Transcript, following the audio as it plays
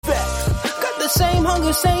same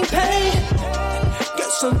hunger, same pain.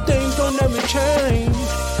 Guess some things don't ever change.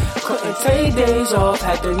 Couldn't take days off,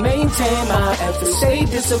 had to maintain my efforts. Stay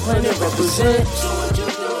disciplined and represent.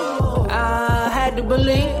 I had to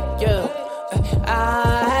believe, yeah.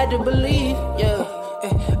 I had to believe, yeah.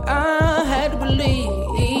 I had to believe,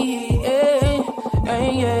 yeah.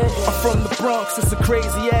 I'm from the Bronx, it's a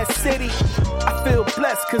crazy ass city. I feel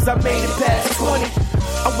blessed cause I made it past 20.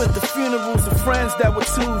 I went to funerals of friends that were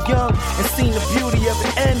too young and seen the beauty of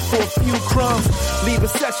the end for a few crumbs. Leaving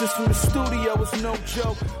sessions from the studio was no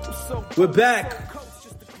joke. We're back.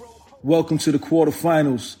 Welcome to the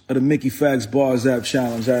quarterfinals of the Mickey Facts Bars App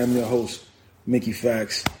Challenge. I am your host, Mickey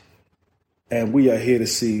Facts. And we are here to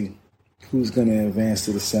see who's going to advance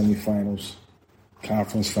to the semifinals,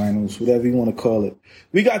 conference finals, whatever you want to call it.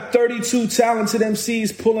 We got 32 talented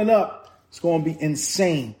MCs pulling up. It's going to be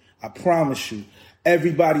insane. I promise you.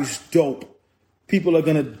 Everybody's dope. People are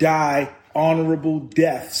going to die honorable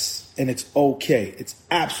deaths, and it's okay. It's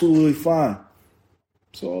absolutely fine.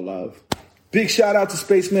 It's all love. Big shout out to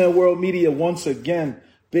Spaceman World Media once again.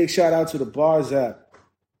 Big shout out to the Bars app.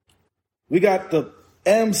 We got the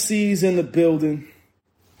MCs in the building.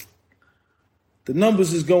 The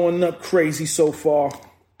numbers is going up crazy so far.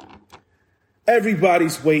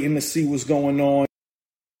 Everybody's waiting to see what's going on.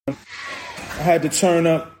 I had to turn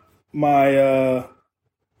up my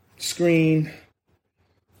screen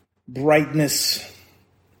brightness.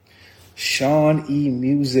 Sean E.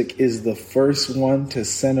 Music is the first one to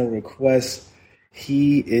send a request.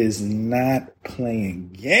 He is not playing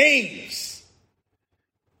games.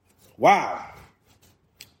 Wow.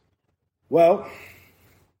 Well,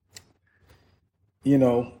 you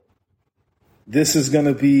know, this is going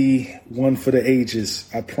to be one for the ages.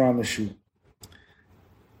 I promise you.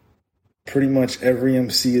 Pretty much every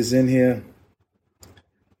MC is in here,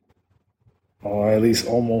 or at least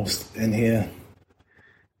almost in here.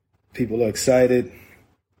 People are excited.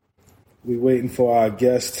 We're waiting for our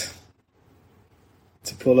guest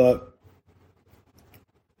to pull up.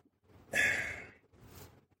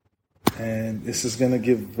 And this is going to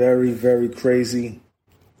get very, very crazy.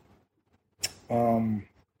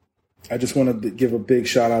 I just want to give a big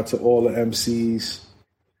shout out to all the MCs.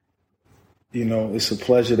 You know, it's a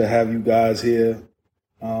pleasure to have you guys here.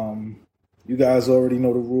 You guys already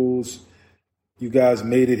know the rules. You guys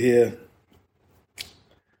made it here.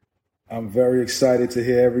 I'm very excited to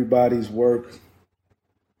hear everybody's work.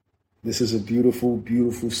 This is a beautiful,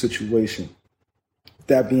 beautiful situation. With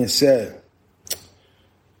that being said,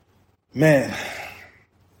 man.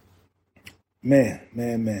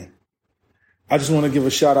 I just want to give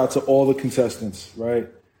a shout out to all the contestants, right?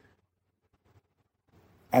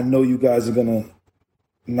 I know you guys are going to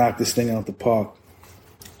knock this thing out the park.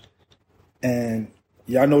 And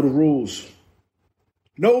y'all know the rules.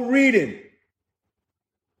 No reading.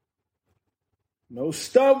 No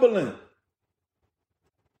stumbling.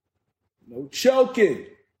 No choking.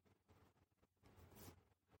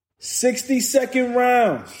 60-second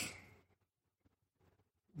rounds.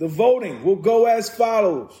 The voting will go as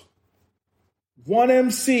follows. One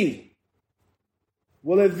MC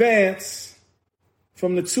will advance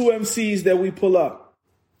from the two MCs that we pull up.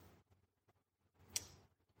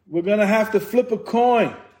 We're going to have to flip a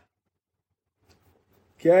coin.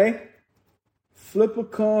 Okay? Flip a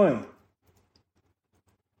coin.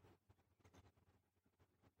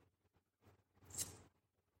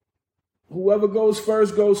 Whoever goes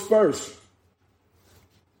first goes first.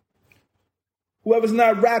 Whoever's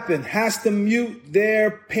not rapping has to mute their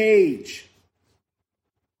page.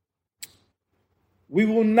 We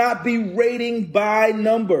will not be rating by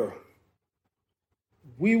number.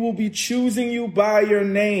 We will be choosing you by your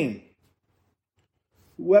name.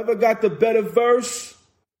 Whoever got the better verse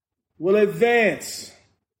will advance.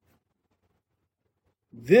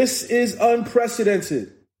 This is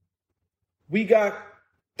unprecedented. We got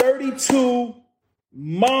 32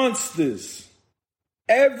 monsters.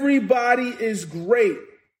 Everybody is great.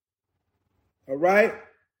 All right?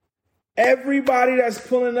 Everybody that's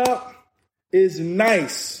pulling up is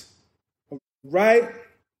nice. Right?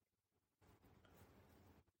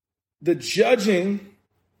 The judging,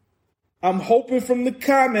 I'm hoping from the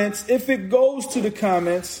comments, if it goes to the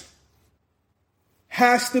comments,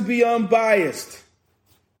 has to be unbiased.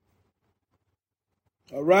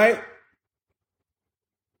 All right?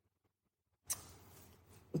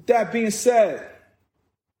 With that being said,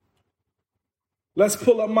 let's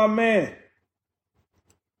pull up my man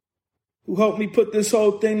who helped me put this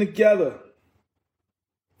whole thing together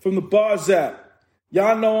from the Bars app.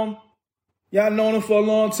 Y'all know him. Y'all known him for a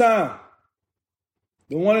long time.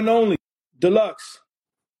 The one and only, Deluxe.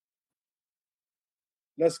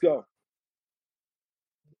 Let's go.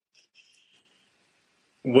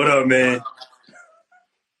 What up, man?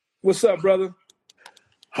 What's up, brother?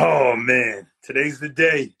 Oh, man. Today's the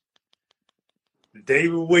day. The day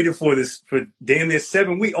we waited for this for damn near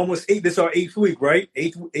 7 weeks, almost 8. This is our 8th week, right?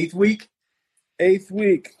 Eighth week? 8th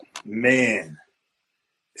week. Man,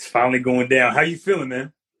 it's finally going down. How you feeling,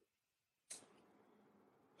 man?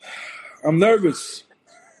 I'm nervous.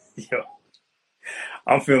 Yo,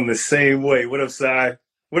 I'm feeling the same way. What up, Sai?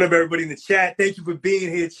 What up, everybody in the chat? Thank you for being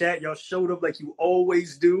here, chat. Y'all showed up like you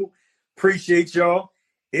always do. Appreciate y'all.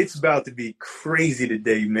 It's about to be crazy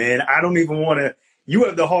today, man. I don't even want to. You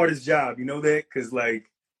have the hardest job, you know that? Because, like,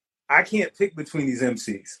 I can't pick between these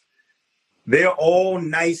MCs. They're all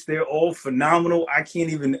nice. They're all phenomenal. I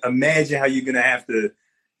can't even imagine how you're going to have to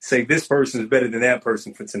say this person is better than that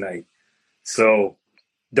person for tonight. So,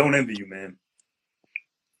 don't envy you, man.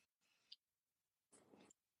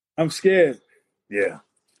 I'm scared. Yeah.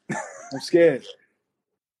 I'm scared.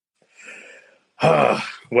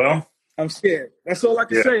 Well, I'm scared. That's all I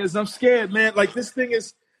can say is I'm scared, man. Like this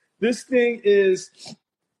thing is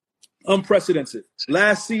unprecedented.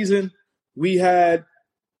 Last season we had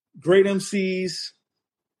great MCs,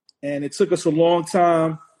 and it took us a long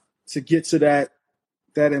time to get to that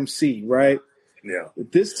MC, right? Yeah.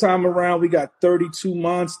 But this time around we got 32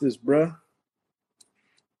 monsters, bruh.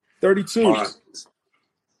 32.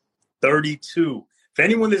 32. If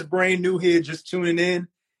anyone that's brand new here, just tuning in,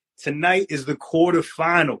 tonight is the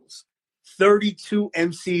quarterfinals. 32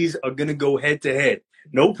 MCs are going to go head-to-head.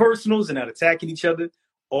 No personals. They're not attacking each other.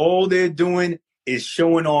 All they're doing is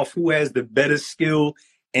showing off who has the better skill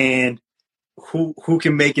and who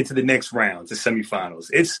can make it to the next round, the semifinals.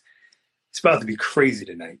 It's about to be crazy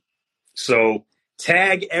tonight. So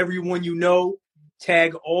tag everyone you know.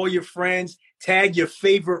 Tag all your friends. Tag your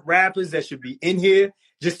favorite rappers that should be in here.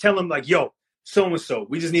 Just tell them, like, yo, so-and-so,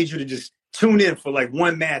 we just need you to just tune in for, like,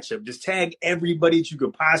 one matchup. Just tag everybody that you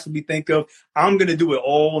could possibly think of. I'm going to do it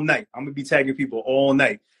all night. I'm going to be tagging people all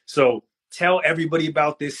night. So tell everybody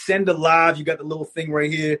about this. Send a live. You got the little thing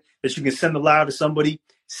right here that you can send a live to somebody.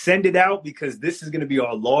 Send it out because this is going to be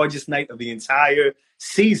our largest night of the entire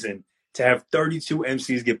season to have 32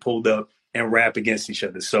 MCs get pulled up and rap against each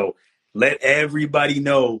other. So let everybody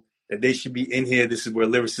know that they should be in here. This is where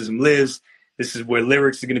lyricism lives. This is where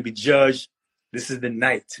lyrics are going to be judged. This is the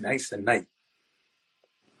night. Tonight's the night.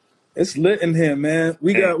 It's lit in here, man.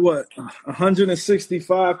 We got,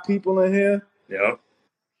 165 people in here? Yep.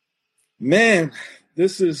 Man,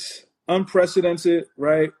 this is unprecedented,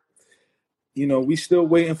 right? You know, we still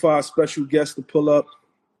waiting for our special guest to pull up.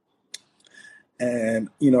 And,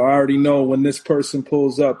 you know, I already know when this person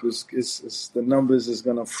pulls up, it's the numbers is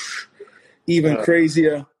going to even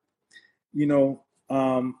crazier. You know,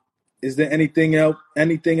 is there anything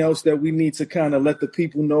else that we need to kind of let the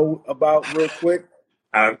people know about real quick?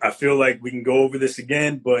 I feel like we can go over this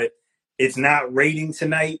again, but it's not rating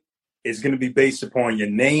tonight. It's going to be based upon your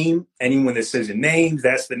name. Anyone that says your name,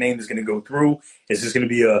 that's the name that's going to go through. It's just going to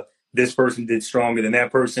be this person did stronger than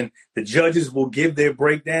that person. The judges will give their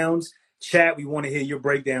breakdowns. Chat, we want to hear your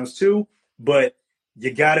breakdowns too. But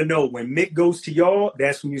you got to know when Mick goes to y'all,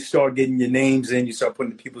 that's when you start getting your names in. You start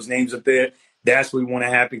putting people's names up there. That's what we want to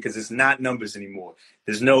happen because it's not numbers anymore.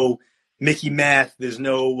 There's no Mickey math. There's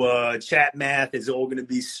no chat math. It's all going to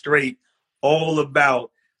be straight, all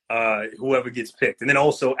about whoever gets picked. And then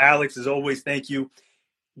also, Alex, as always, thank you.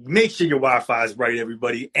 Make sure your Wi-Fi is right,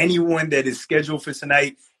 everybody. Anyone that is scheduled for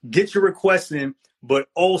tonight, get your requests in, but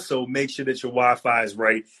also make sure that your Wi-Fi is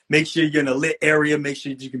right. Make sure you're in a lit area. Make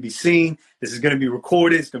sure you can be seen. This is going to be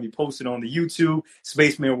recorded. It's going to be posted on the YouTube,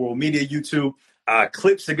 Spaceman World Media YouTube.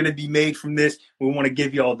 Clips are going to be made from this. We want to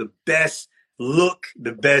give you all the best look,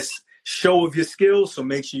 the best show of your skills. So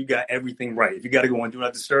make sure you got everything right. If you got to go on Do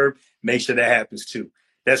Not Disturb, make sure that happens too.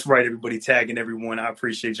 That's right, everybody. Tagging everyone. I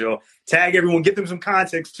appreciate y'all. Tag everyone. Get them some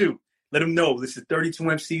context too. Let them know this is 32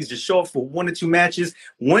 MCs. Just show up for 1 or 2 matches.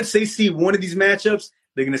 Once they see one of these matchups,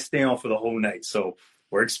 they're going to stay on for the whole night. So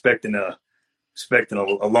we're expecting a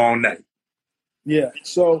long night. Yeah.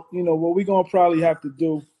 So, you know, what we're going to probably have to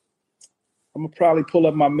do, I'm going to probably pull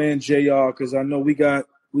up my man JR because I know we got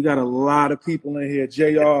a lot of people in here.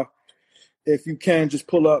 JR, if you can, just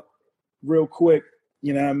pull up real quick.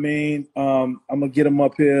 You know what I mean? I'm going to get him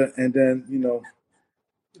up here and then, you know,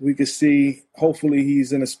 we can see, hopefully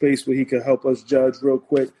he's in a space where he can help us judge real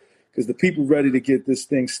quick because the people ready to get this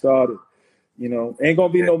thing started. You know, ain't going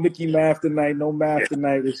to be no Mickey math tonight, no math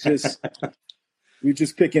tonight. It's just, we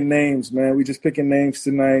just picking names, man. We just picking names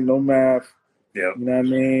tonight, no math. Yeah. You know what I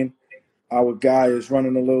mean? Our guy is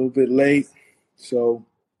running a little bit late. So,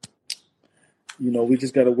 you know, we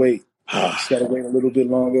just got to wait. Just got to wait a little bit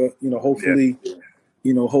longer. You know, hopefully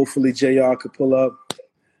JR could pull up.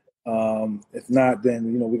 If not,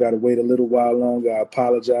 then, we got to wait a little while longer. I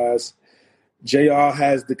apologize. JR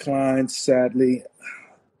has declined, sadly.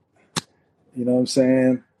 You know what I'm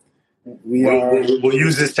saying? We'll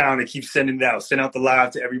use this time to keep sending it out. Send out the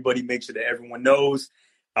live to everybody. Make sure that everyone knows.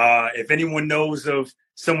 If anyone knows of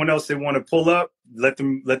someone else they want to pull up, let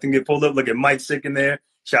them get pulled up. Look at Mike Sick in there.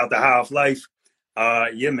 Shout out to High Off Life.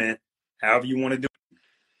 Yeah, man. However you want to do it.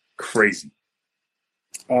 Crazy.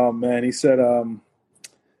 Oh man, he said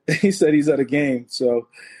he's at a game, so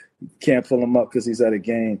can't pull him up because he's at a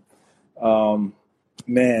game.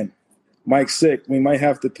 Man, Mike Sick. We might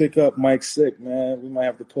have to pick up Mike Sick, man. We might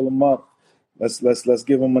have to pull him up. Let's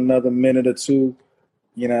give him another minute or two.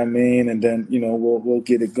 You know what I mean? And then, we'll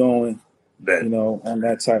get it going. Bet. On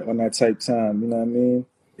that type time. You know what I mean?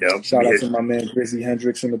 Yep. Shout out to my man Grizzly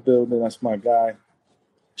Hendricks in the building. That's my guy.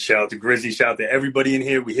 Shout out to Grizzly. Shout out to everybody in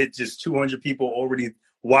here. We hit just 200 people already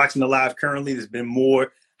watching the live currently. There's been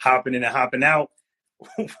more hopping in and hopping out.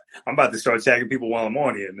 I'm about to start tagging people while I'm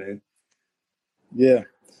on here, man. Yeah.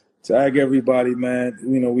 Tag everybody, man.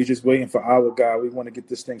 We just waiting for our guy. We want to get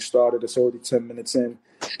this thing started. It's already 10 minutes in.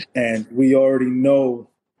 And we already know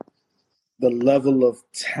the level of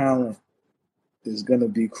talent is going to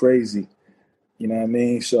be crazy. You know what I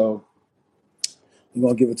mean? So we're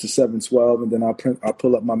going to give it to 712, and then I'll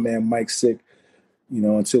pull up my man Mike Sick,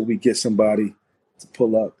 until we get somebody to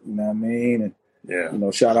pull up. You know what I mean? And,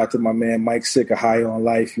 shout out to my man Mike Sick of High on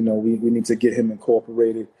Life. We need to get him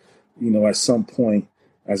incorporated, at some point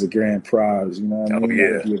as a grand prize. You know what I mean?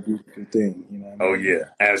 Yeah. That would be a beautiful thing. You know what I mean? Yeah,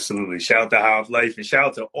 absolutely. Shout out to High Off Life, and shout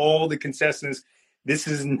out to all the contestants. This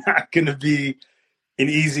is not going to be an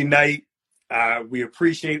easy night. We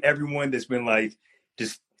appreciate everyone that's been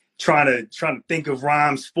just trying to think of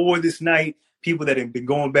rhymes for this night. People that have been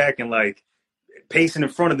going back and pacing in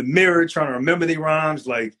front of the mirror, trying to remember their rhymes.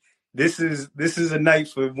 This is a night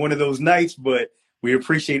for one of those nights, but we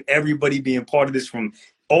appreciate everybody being part of this from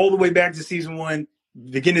all the way back to season 1,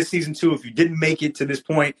 beginning of season 2. If you didn't make it to this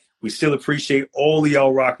point, we still appreciate all of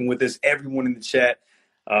y'all rocking with us, everyone in the chat.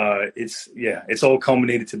 It's all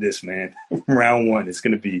culminated to this, man. Round 1, it's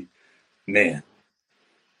going to be, man.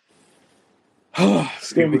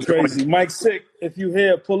 It's going to be crazy. Mike Sick, if you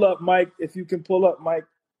here, pull up, Mike. If you can pull up, Mike,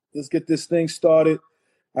 let's get this thing started.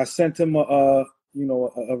 I sent him a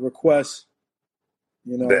request,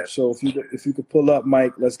 so if you could pull up,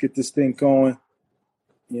 Mike, let's get this thing going.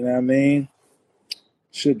 You know what I mean?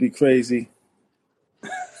 Should be crazy.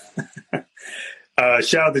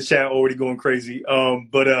 Shout out to chat, already going crazy.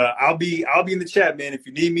 But I'll be in the chat, man. If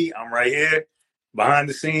you need me, I'm right here. Behind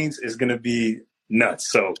the scenes is gonna be nuts.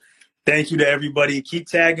 So thank you to everybody. Keep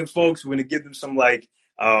tagging folks. We're gonna give them some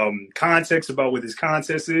context about what this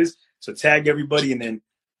contest is. So tag everybody, and then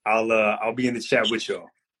I'll be in the chat with y'all.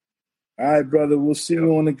 All right, brother. We'll see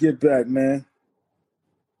you on the Get Back, man.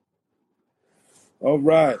 All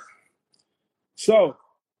right. So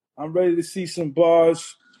I'm ready to see some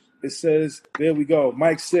bars. It says, there we go.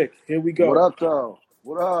 Mike Sick. Here we go. What up, though?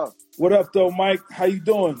 What up? What up, though, Mike? How you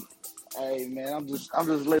doing? Hey, man, I'm just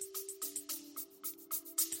listening.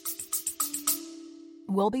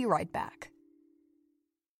 We'll be right back.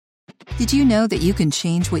 Did you know that you can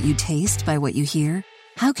change what you taste by what you hear?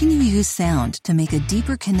 How can you use sound to make a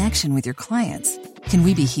deeper connection with your clients? Can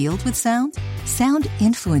we be healed with sound? Sound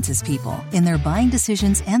influences people in their buying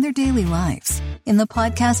decisions and their daily lives. In the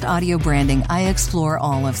podcast Audio Branding, I explore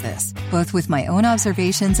all of this, both with my own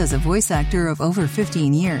observations as a voice actor of over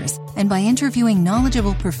 15 years and by interviewing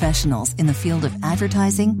knowledgeable professionals in the field of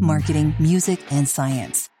advertising, marketing, music, and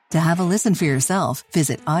science. To have a listen for yourself,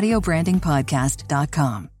 visit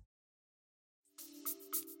audiobrandingpodcast.com.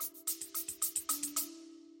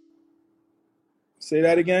 Say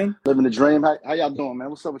that again. Living the dream. How y'all doing, man?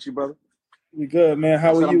 What's up with you, brother? We good, man.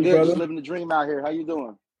 How are you, brother? Just living the dream out here. How you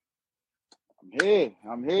doing? I'm here.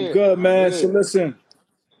 I'm good, man. So listen,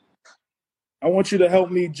 I want you to help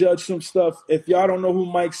me judge some stuff. If y'all don't know who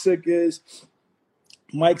Mike Sick is,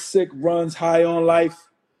 Mike Sick runs High on Life,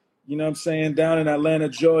 you know what I'm saying, down in Atlanta,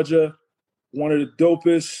 Georgia, one of the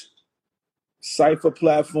dopest cypher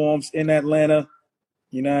platforms in Atlanta.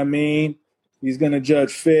 You know what I mean? He's going to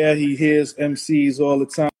judge fair. He hears MCs all the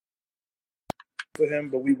time for him,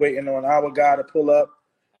 but we waiting on our guy to pull up.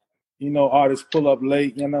 Artists pull up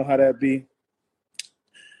late. You know how that be.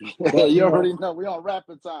 But, you already know. We on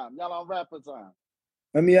rapid time. Y'all on rapid time.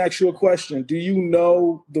 Let me ask you a question. Do you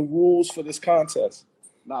know the rules for this contest?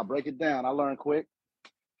 Nah, break it down. I learned quick.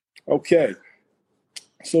 Okay.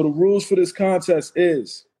 So the rules for this contest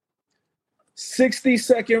is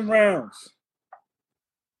 60-second rounds.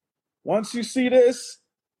 Once you see this,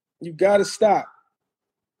 you got to stop.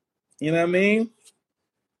 You know what I mean?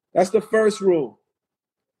 That's the first rule.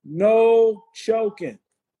 No choking.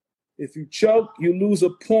 If you choke, you lose a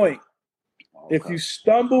point. Okay. If you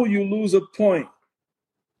stumble, you lose a point.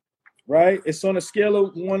 Right? It's on a scale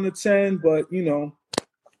of 1 to 10, but, you know,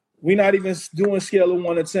 we're not even doing scale of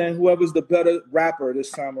 1 to 10. Whoever's the better rapper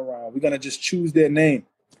this time around, we're going to just choose their name.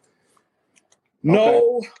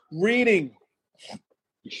 No reading.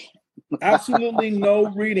 Absolutely no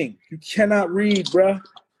reading. You cannot read, bruh.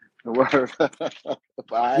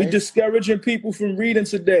 We discouraging people from reading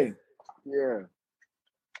today. Yeah.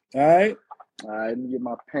 All right. All right, let me get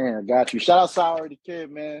my pen. I got you. Shout out Sour the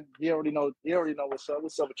Kid, man. He already know what's up.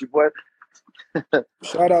 What's up with you, boy?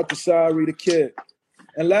 Shout out to Sour the Kid.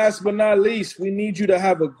 And last but not least, we need you to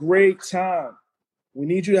have a great time. We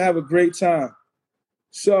need you to have a great time.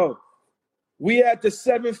 So we at the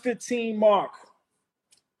 7:15 mark.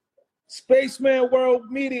 Spaceman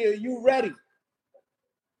World Media, you ready?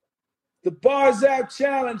 The Bars App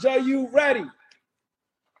Challenge, are you ready?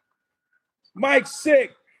 Mike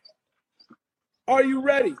Sick, are you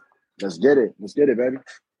ready? Let's get it. Let's get it, baby.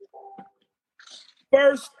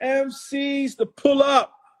 First MCs to pull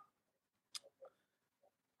up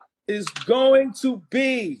is going to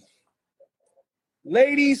be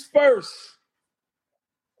ladies first.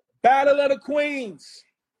 Battle of the Queens.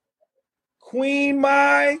 Queen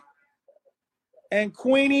Mai and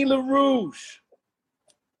Queenie LaRouge.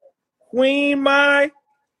 Queen Mai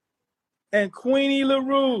and Queenie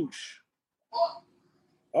LaRouge.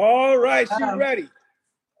 All right, she ready.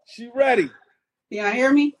 She ready. Y'all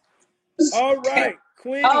hear me? All right,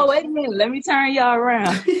 Queenie. Oh, wait a minute. Let me turn y'all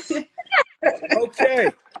around.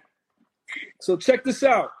 Okay. So check this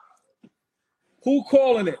out. Who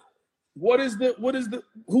calling it?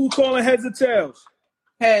 Who calling heads or tails?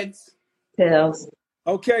 Heads. Tails.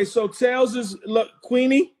 Okay, so tails is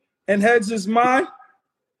Queenie and heads is Mai?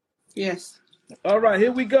 Yes. All right,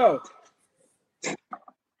 here we go.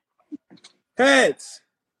 Heads.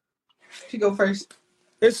 You go first.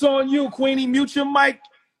 It's on you, Queenie. Mute your mic.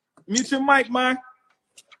 Mute your mic, Mai.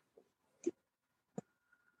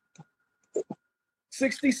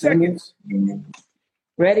 60 seconds.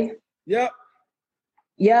 Ready? Yep.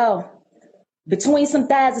 Yo, between some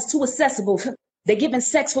thighs is too accessible. They giving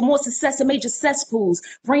sex for more success in major cesspools.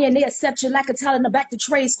 Praying they accept you like a talent back to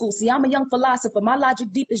trade school. See, I'm a young philosopher. My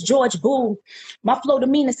logic deep as George Boole. My flow the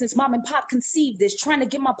meanest since mom and pop conceived this. Trying to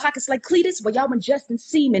get my pockets like Cletus, but y'all ingesting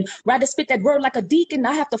semen. Rather spit that word like a deacon.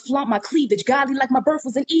 I have to flaunt my cleavage. Godly like my birth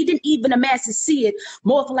was in Eden. Even the masses see it.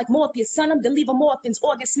 Morphin' like Morpheus. Son them, then leave them orphans.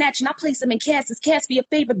 Organ snatching. I place them in casts. Cast be your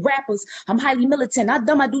favorite rappers. I'm highly militant. I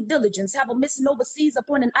done my due diligence. Have them missing overseas up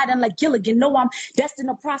on an island like Gilligan. Know I'm destined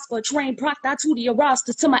to prosper. Trained proctor. To the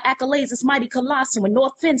rosters, to my accolades, it's mighty colossal. And no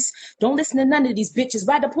offense, don't listen to none of these bitches.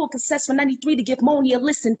 Rather pull cassettes for 93 to give Moni a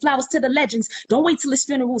listen. Flowers to the legends. Don't wait till his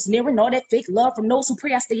funeral's nearing. All that fake love from those who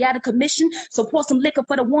pray I stay out of commission. So pour some liquor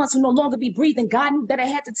for the ones who no longer be breathing. God knew that I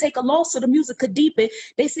had to take a loss so the music could deepen.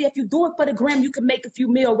 They say if you do it for the gram, you can make a few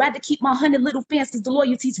mil. Rather keep my 100 little fans because the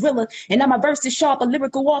loyalty's realer. And now my verse is sharp, a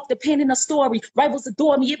lyrical off the pen in a story. Rivals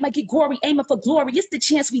adore me, it might get gory, aiming for glory. It's the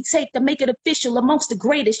chance we take to make it official amongst the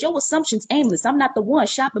greatest. Your assumption's aimless. I'm not the one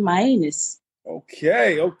shopping my anus.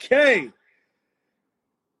 Okay.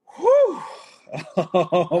 Whew.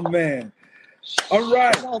 Oh, man. All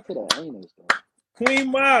right.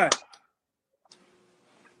 Queen Mai,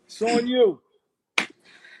 it's on you.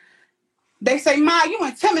 They say, Ma, you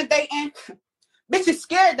intimidating. Bitch is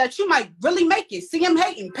scared that you might really make it. See him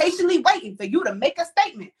hating, patiently waiting for you to make a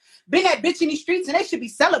statement. Been that bitch in these streets and they should be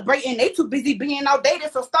celebrating. They too busy being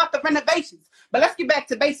outdated, so start the renovations. But let's get back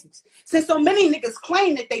to basics. Since so many niggas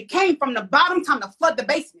claim that they came from the bottom, time to flood the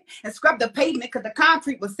basement and scrub the pavement because the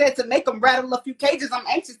concrete was said to make them rattle a few cages. I'm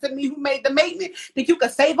anxious to meet who made the maintenance. Think you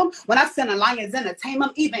could save them? When I send a lions entertain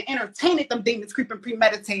them, even entertaining them demons creeping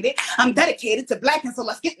premeditated. I'm dedicated to blackness, so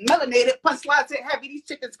let's get melanated. Punchlines hit heavy, these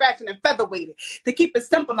chickens scratching and featherweighted. To keep it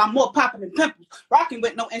simple, I'm more popping than pimples. Rocking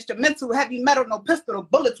with no instrumental, heavy metal, no pistol, no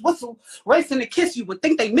bullets, whistle. Racing to kiss you, would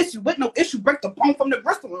think they miss you with no issue. Break the bone from the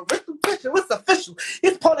bristle and wrist picture. It's official.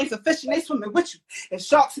 This pole ain't sufficient, they swimming with you. If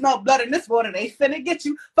sharks smell blood in this water, they finna get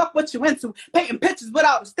you. Fuck what you into. Painting pictures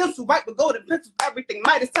without a stencil, right with golden pencils. Everything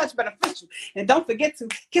might as touch beneficial. And don't forget to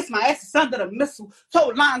kiss my ass under the missile.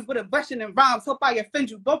 Told lines with aggression and rhymes. Hope I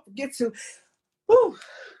offend you. Don't forget to. Woo.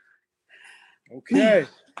 Okay.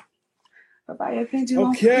 Hope I offend you.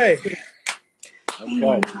 Okay.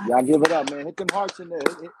 Y'all give it up, man. Hit them hearts in there.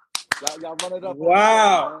 Y'all run it up.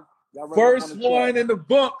 Wow. First one in the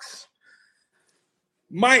books.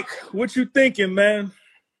 Mike, what you thinking, man?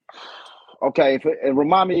 Okay, and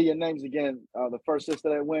remind me of your names again. The first sister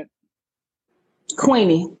that went?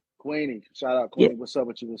 Queenie. Queenie, shout out Yeah. Queenie. What's up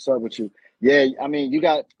with you? What's up with you? Yeah, I mean, you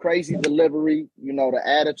got crazy delivery. You know, the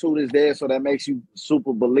attitude is there, so that makes you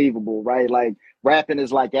super believable, right? Like rapping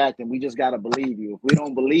is like acting. We just gotta believe you. If we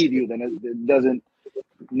don't believe you, then it doesn't.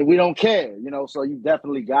 We don't care, you know. So you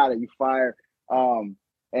definitely got it. You fire.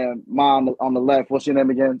 And mom on the left. What's your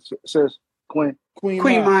name again, sis? Queen. Queen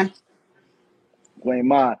Queen Ma. Mine. Queen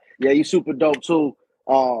Ma. Yeah, you super dope too.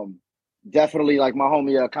 Definitely, like my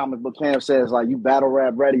homie Comic Book Cam says, like you battle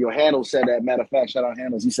rap ready. Or Handle said that. Matter of fact, shout out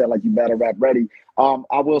Handles. He said like you battle rap ready.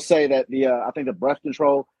 I will say that I think the breath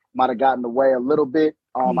control might have gotten away a little bit.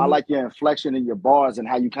 I like your inflection in your bars and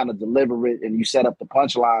how you kind of deliver it and you set up the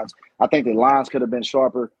punchlines. I think the lines could have been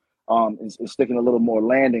sharper. And sticking a little more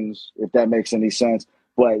landings, if that makes any sense.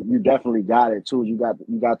 But you definitely got it too. You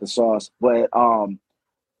got the sauce. But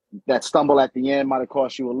that stumble at the end might have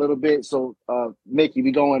cost you a little bit. So Mickey,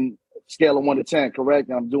 we going scale of 1 to 10, correct?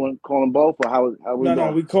 I'm calling both, or how we going?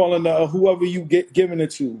 No, we calling whoever you get giving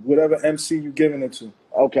it to, whatever MC you giving it to.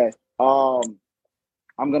 Okay.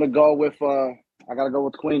 I'm gonna go with I gotta go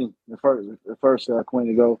with Queenie. The first Queen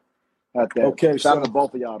to go at that. Okay, Shout so out to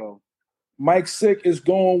both of y'all though. Mike Sick is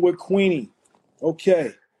going with Queenie.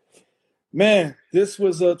 Okay. Man, this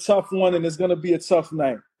was a tough one, and it's going to be a tough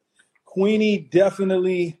night. Queenie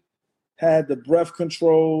definitely had the breath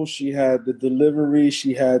control. She had the delivery.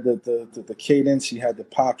 She had the cadence. She had the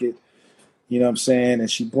pocket. You know what I'm saying? And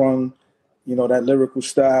she brung, that lyrical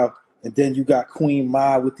style. And then you got Queen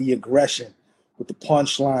Ma with the aggression, with the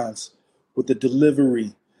punchlines, with the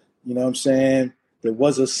delivery. You know what I'm saying? There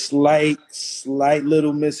was a slight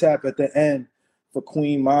little mishap at the end for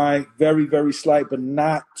Queen Ma. Very, very slight, but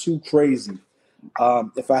not too crazy.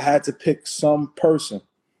 If I had to pick some person,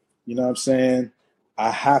 you know what I'm saying,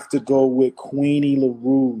 I have to go with Queenie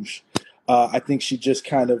LaRouge. I think she just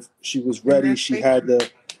she was ready. She had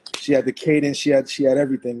the cadence. She had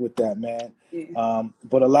everything with that, man. Yeah.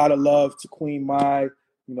 But a lot of love to Queen Ma.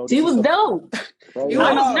 She was dope. I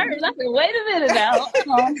was nervous. I said, wait a minute now.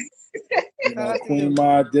 Queen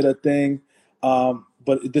Ma did a thing.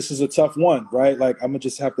 But this is a tough one, right? Like, I'm going to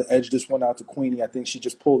just have to edge this one out to Queenie. I think she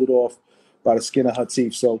just pulled it off by the skin of her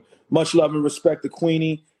teeth. So much love and respect to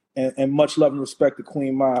Queenie and much love and respect to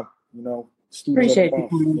Queen Ma, student of the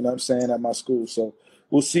month, you know what I'm saying, at my school. So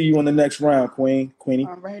we'll see you in the next round, Queenie.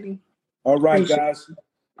 Alrighty. All right, guys.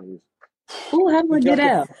 Ooh, how do I get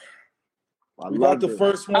out? We got the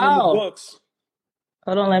first one in the books.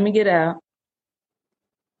 Hold on, let me get out.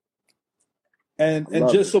 And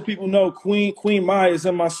just so people know, Queen Ma is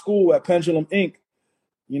in my school at Pendulum Inc.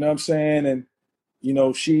 You know what I'm saying? And,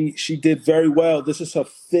 she did very well. This is her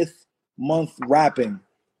 5th month rapping.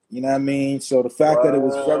 You know what I mean? So the fact that it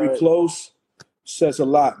was very close says a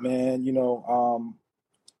lot, man.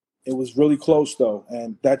 It was really close, though.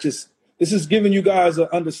 And this is giving you guys an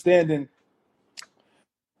understanding,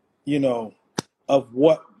 of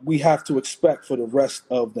what we have to expect for the rest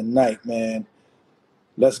of the night, man.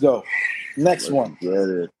 Let's go. Next one. Get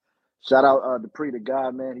it. Shout out Dupree the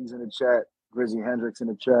God, man. He's in the chat. Grizzy Hendricks in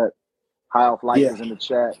the chat. High Off Life is in the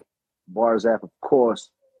chat. Barzap, of course.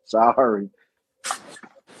 Sorry.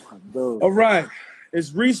 All right.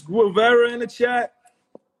 Is Reese Guevara in the chat?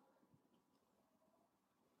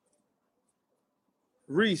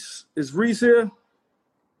 Reese. Is Reese here?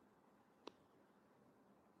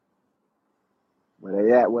 Where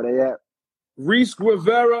they at? Reese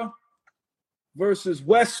Guevara versus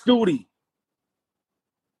Wes Studi.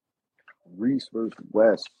 Reese versus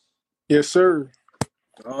Wes. Yes, sir.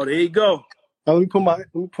 Oh, there you go. Let me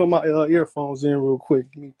put my earphones in real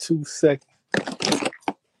quick. Give me 2 seconds.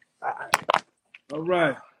 All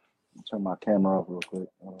right. Turn my camera off real quick.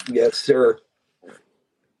 Yes, sir.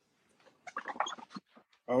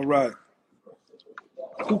 All right.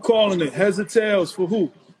 Who calling it? Heads or tails for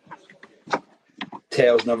who?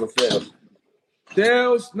 Tails never fails.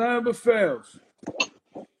 Tails never fails.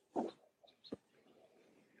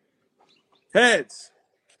 Heads.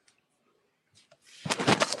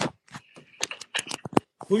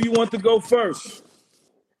 Who you want to go first?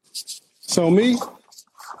 So me?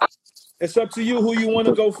 It's up to you who you want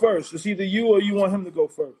to go first. It's either you or you want him to go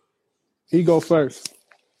first. He go first.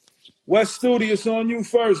 Wes Studi, it's on you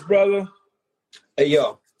first, brother. Hey,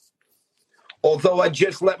 yo. Although I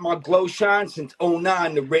just let my glow shine since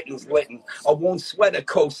 09, the written's littin'. I won't sweat a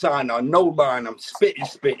cosign on no line. I'm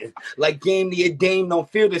spittin'. Like game to a dame, don't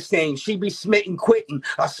feel the same. She be smitten, quittin'.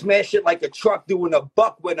 I smash it like a truck doing a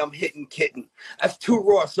buck when I'm hitting kitten. That's too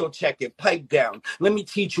raw, so check it. Pipe down. Let me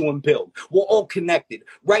teach you and build. We're all connected.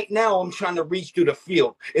 Right now, I'm trying to reach through the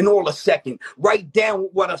field in all a second. Write down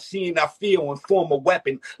what I see and I feel and form a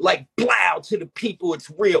weapon. Like blow to the people,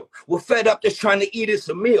 it's real. We're fed up just trying to eat us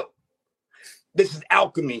a meal. This is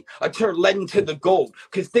alchemy. I turn lead into the gold.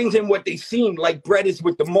 Because things ain't what they seem, like bread is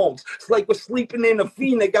with the molds. It's like we're sleeping in a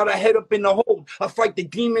fiend that got our head up in the hold. I fight the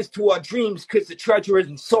demons to our dreams because the treasure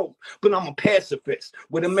isn't sold. But I'm a pacifist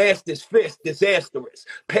with a master's fist, disastrous.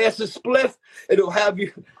 Pass a spliff, it'll have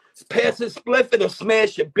you... Pass a spliff, it'll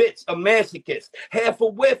smash your bits. A masochist. Half a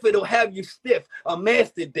whiff, it'll have you stiff. I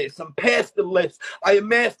mastered this. I'm past the list. I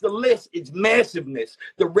amassed the list. It's massiveness.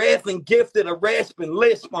 The wrath and gift of the rasping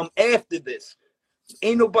lisp. I'm after this.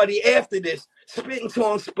 Ain't nobody after this. Spitting till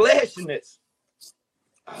I'm splashing this.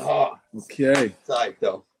 Okay. Sorry,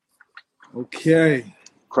 though. Okay.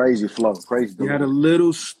 Crazy flow. Crazy. You had a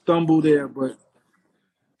little stumble there, but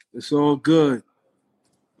it's all good.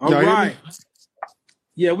 All Y'all hear right. me?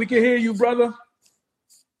 Yeah, we can hear you, brother.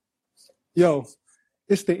 Yo,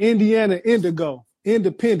 it's the Indiana Indigo.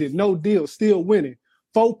 Independent, no deal, still winning.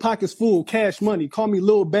 4 pockets full, cash money. Call me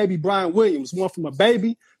little baby Brian Williams. Went from a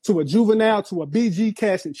baby to a juvenile to a BG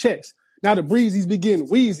cashing checks. Now the breezies be getting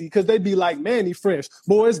wheezy because they be like Manny Fresh.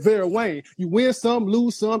 Boy, it's Vera Wayne. You win some,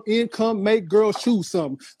 lose some, income, make girls choose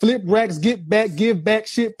some. Flip racks, get back, give back,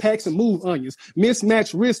 shit packs and move onions.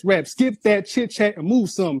 Mismatch wrist wrap, skip that chit chat and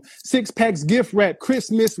move some. 6 packs gift wrap,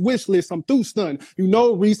 Christmas wish list. I'm through stun. You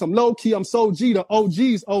know Reese, I'm low key, I'm so G. The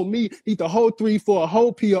OGs owe me. Eat the whole 3 for a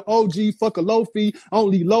whole P of OG. Fuck a low fee,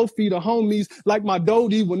 only low fee to homies. Like my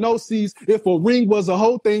Dodie with no C's. If a ring was a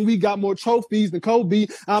whole thing, we got more trophies than Kobe.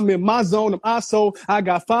 I'm in my zone, I'm ISO. I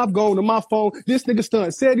got 5 gold on my phone. This nigga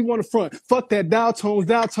stunned, said he want to front. Fuck that dial tones.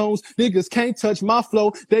 Niggas can't touch my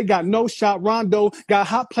flow. They got no shot. Rondo got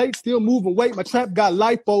hot plate, still moving weight. My trap got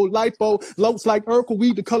lipo. Lotes like Urkel,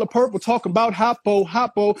 weed the color purple. Talking about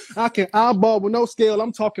hoppo. I can eyeball with no scale.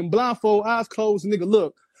 I'm talking blindfold, eyes closed. Nigga,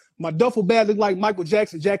 look. My duffel bag look like Michael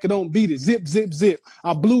Jackson jacket on beat it. Zip, zip, zip.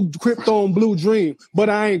 I blue crypto on blue dream, but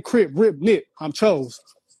I ain't crip, rip, nip. I'm chose.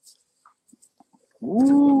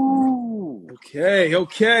 Ooh. Okay.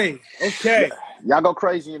 Y'all go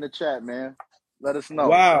crazy in the chat, man. Let us know.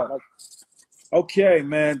 Wow. Okay,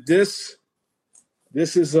 man. This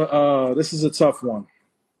is a tough one.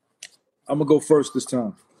 I'm gonna go first this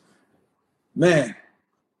time. Man,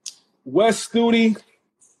 Wes Studi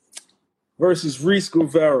versus Reese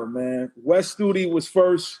Guevara, man. Wes Studi was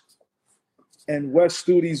first, and Wes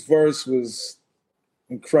Studi's verse was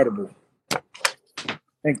incredible.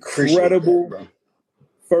 Incredible that,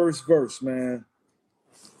 first verse, man.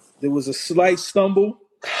 There was a slight stumble,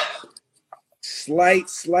 slight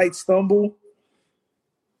stumble,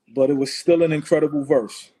 but it was still an incredible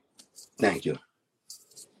verse. Thank you.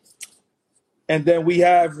 And then we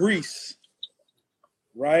have Reese,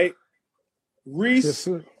 right? Reese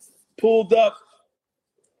pulled up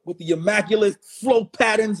with the immaculate flow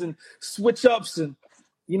patterns and switch ups and,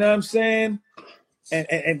 you know what I'm saying?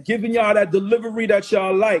 And giving y'all that delivery that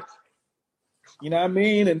y'all like. You know what I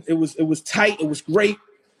mean? And it was tight. It was great.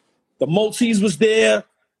 The multis was there.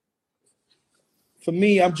 For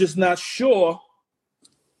me, I'm just not sure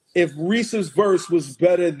if Reese's verse was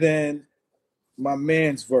better than my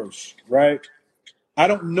man's verse, right? I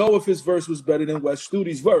don't know if his verse was better than Wes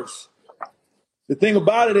Studi's verse. The thing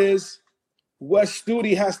about it is, Wes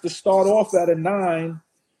Studi has to start off at a 9.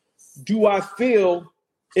 Do I feel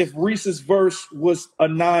if Reese's verse was a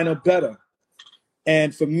 9 or better?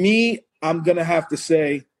 And for me, I'm going to have to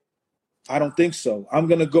say, I don't think so. I'm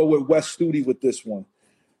going to go with Wes Studi with this one.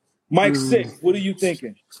 Mike Sick, what are you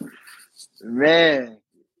thinking? Man,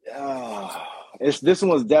 this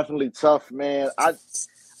one's definitely tough, man.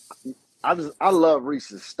 I love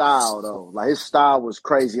Reese's style though. Like his style was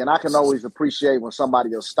crazy, and I can always appreciate when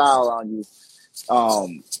somebody will style on you.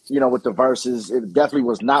 You know, with the verses, it definitely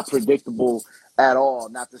was not predictable at all.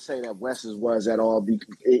 Not to say that Wes's was at all,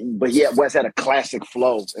 but yeah, Wes had a classic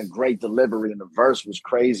flow and great delivery, and the verse was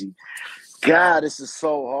crazy. God, this is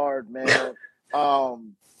so hard, man.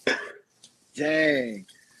 Dang.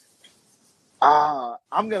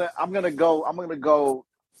 I'm gonna go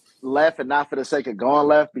left, and not for the sake of going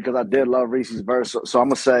left, because I did love Reese's verse. So I'm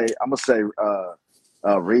gonna say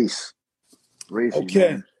Reese.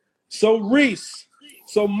 Okay. Man. So Reese.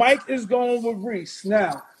 So Mike is going with Reese.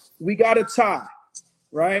 Now, we got a tie,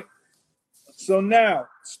 right? So now,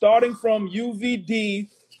 starting from UVD,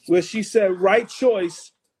 where she said right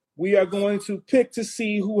choice, we are going to pick to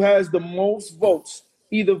see who has the most votes.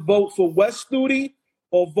 Either vote for Wes Studi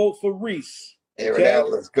or vote for Reese. Air it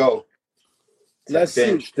out. Let's go. Let's see.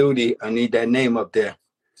 Studi, I need that name up there.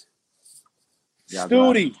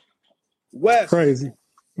 Studi, Wes, Crazy.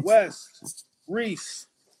 Wes, Reese,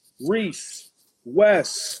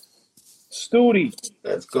 Wes, Studi.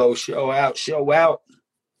 Let's go. Show out.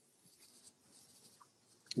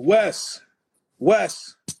 Wes.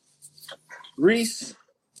 Reese,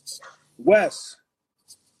 Wes,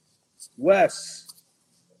 Wes,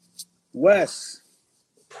 Wes,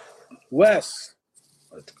 Wes,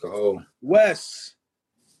 Let's go. Wes.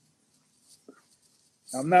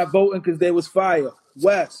 I'm not voting because they was fire.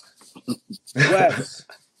 Wes, Wes,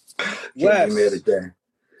 Can't be mad at that.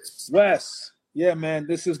 Wes. Yeah, man,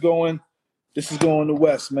 this is going to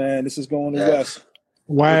West, man. This is going to Yes. West.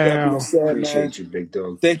 With that Wow. being said, man, Appreciate you, big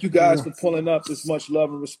dog. thank you guys for pulling up. This much love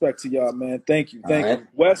and respect to y'all, man. Thank you. Thank All right. you.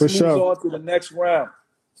 West For moves sure. on to the next round.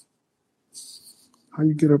 How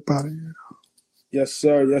you get up out of here? Yes,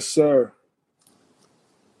 sir. Yes, sir.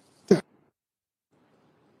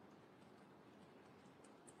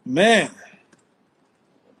 Man.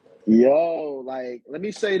 Yo, like, let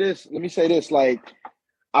me say this. Like,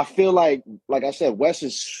 I feel like I said, Wes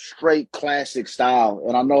is straight classic style.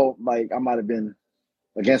 And I know, like, I might have been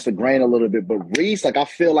against the grain a little bit, but Reese, like, I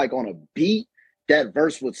feel like on a beat, that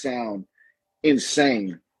verse would sound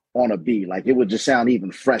insane on a beat. Like, it would just sound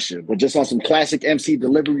even fresher. But just on some classic MC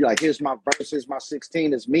delivery, like, here's my verse, here's my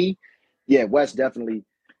 16, it's me. Yeah, Wes definitely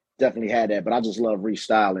had that. But I just love Reese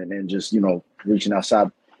styling and just, reaching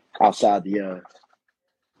outside the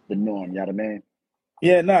norm. You know what I mean?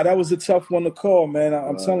 Yeah, that was a tough one to call, man.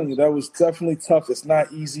 I'm telling you, that was definitely tough. It's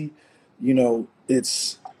not easy.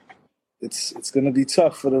 It's going to be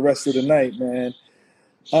tough for the rest of the night, man.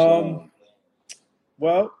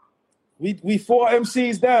 Well, we 4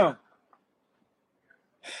 MCs down.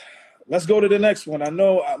 Let's go to the next one. I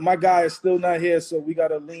know my guy is still not here, so we got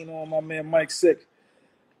to lean on my man Mike Sick.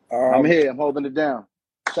 I'm here. I'm holding it down.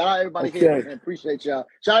 Shout out everybody here, man. Appreciate y'all.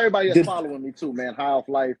 Shout out everybody that's following me too, man. High Off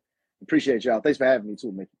Life. Appreciate y'all. Thanks for having me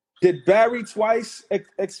too, Mickey. Did Barry Twice?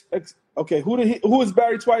 Okay, who is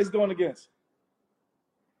Barry Twice going against?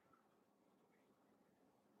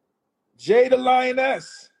 Jay the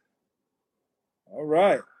Lioness. All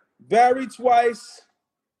right, Barry Twice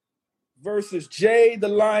versus Jay the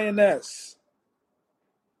Lioness.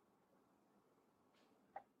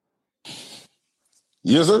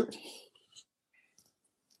 Yes, sir.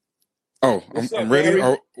 Oh, What's I'm up, ready. Barry?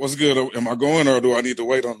 Oh, what's good? Am I going or do I need to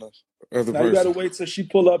wait on the other Now person? you got to wait till she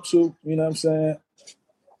pull up too. You know what I'm saying?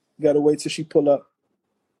 You got to wait till she pull up.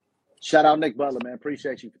 Shout out Nick Butler, man.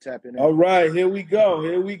 Appreciate you for tapping in. All right, here we go.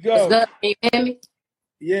 What's good? Can you hear me?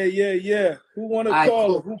 Yeah. Who want to All right, call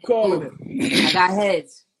cool. it? Who calling it? I got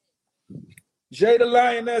heads. Jay the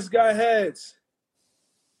Lioness got heads.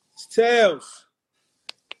 It's tails.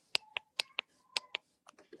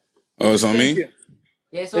 Oh, it's on me?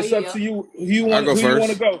 Yeah, it's It's up to you. Who you want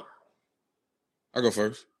to go? I go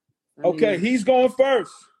first. Okay, he's going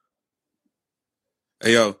first.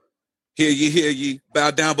 Hey, yo. Hear ye.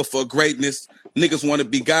 Bow down before greatness. Niggas want to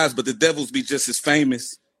be gods, but the devils be just as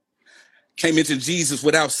famous. Can't mention Jesus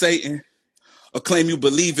without Satan, or claim you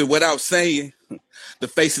believe it without saying. The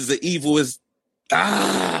faces of evil is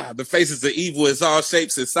all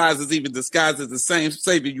shapes and sizes, even disguised as the same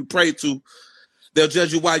savior you pray to. They'll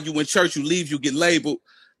judge you while you in church, you leave, you get labeled,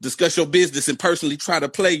 discuss your business and personally try to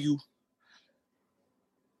play you.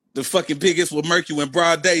 The fucking biggest will murk you in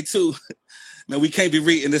broad day too. Man, we can't be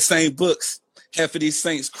reading the same books. Half of these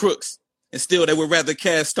saints crooks, and still they would rather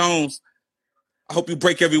cast stones. I hope you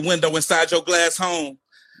break every window inside your glass home.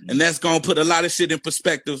 And that's going to put a lot of shit in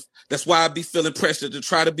perspective. That's why I be feeling pressure to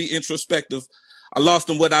try to be introspective. I lost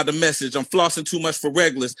them without a message. I'm flossing too much for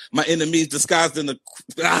regulars. My enemies disguised in the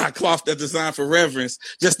cloth that designed for reverence.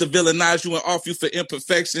 Just to villainize you and off you for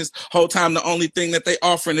imperfections. Whole time the only thing that they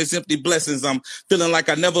offering is empty blessings. I'm feeling like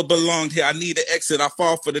I never belonged here. I need an exit. I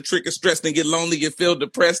fall for the trick of stress and get lonely and feel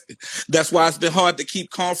depressed. That's why it's been hard to keep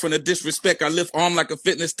calm from the disrespect. I lift arm like a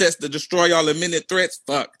fitness test to destroy all the minute threats.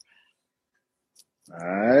 Fuck. All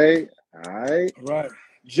right.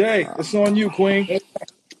 Jay, it's on you, Queen.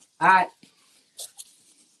 All right.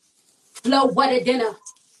 Flow wetter than a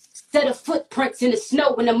set of footprints in the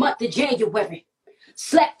snow in the month of January.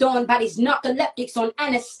 Slept on by these narcoleptics on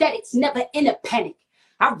anesthetics, never in a panic.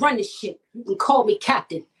 I run this shit. You can call me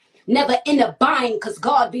captain. Never in a bind, cause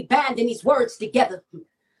God be banding these words together.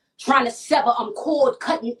 Trying to sever, I'm cord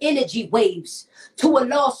cutting energy waves. To a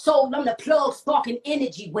lost soul, I'm the plug sparking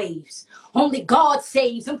energy waves. Only God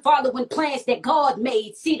saves. I'm following plans that God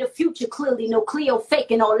made. See the future clearly, no Cleo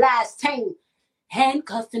faking or lies tame.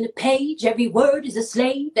 Handcuffed in the page, every word is a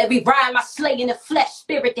slave. Every rhyme I slay in the flesh,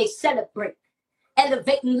 spirit they celebrate.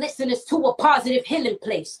 Elevating listeners to a positive healing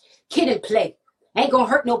place. Kid and play. Ain't gonna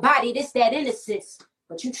hurt nobody, this that innocence.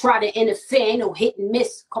 But you try to interfere, ain't no hit and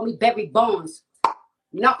miss. Call me Barry Bonds.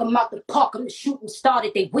 Knock them out the park, I'm the shooting star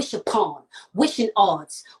that they wish upon. Wishing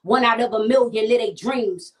odds, 1 out of 1 million lit they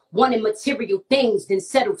dreams. Wanting material things, then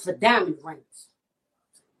settle for diamond rings.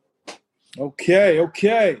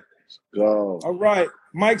 Okay. Go. All right.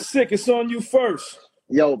 Mike Sick, it's on you first.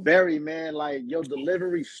 Yo, Barry, man, like your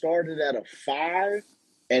delivery started at a 5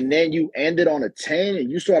 and then you ended on a 10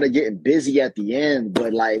 and you started getting busy at the end.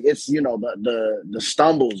 But like it's the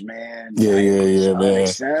stumbles, man. Yeah, Like it's man.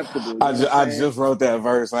 unacceptable. You know what I I'm saying? just wrote that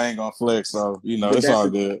verse. I ain't gonna flex, so But it's that's all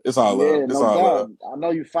good. It's all love. yeah, It's no all love. doubt. I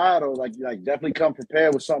know you fired though. Like definitely come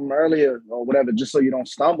prepared with something earlier or whatever, just so you don't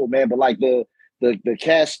stumble, man. But like the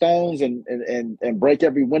cast stones and break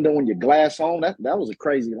every window in your glass home, that was a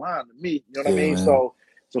crazy line to me. You know what I Yeah, mean? man.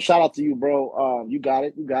 So shout out to you, bro. You got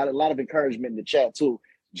it. A lot of encouragement in the chat too.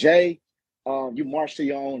 Jay, you marched to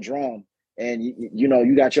your own drum, and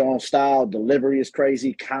you got your own style. Delivery is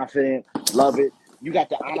crazy, confident, love it. You got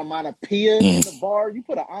the onomatopoeia in the bar. You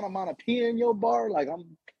put an onomatopoeia in your bar, like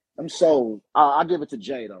I'm sold. I'll give it to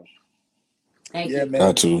Jay though. Thank you. Man.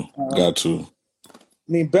 Got to. I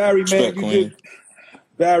mean, Barry, Respect, man, Queen.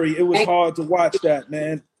 Barry, it was hard to watch that,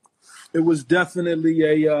 man. It was definitely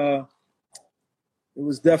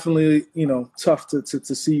tough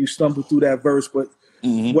to see you stumble through that verse. But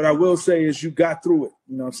what I will say is you got through it.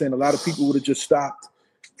 You know what I'm saying? A lot of people would have just stopped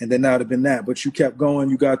and then that would have been that. But you kept going,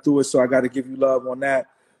 you got through it. So I got to give you love on that.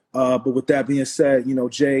 But with that being said,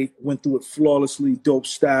 Jay went through it flawlessly, dope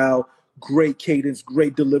style, great cadence,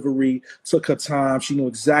 great delivery, took her time. She knew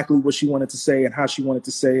exactly what she wanted to say and how she wanted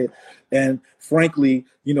to say it. And frankly,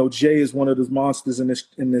 Jay is one of those monsters in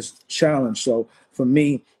this challenge. So for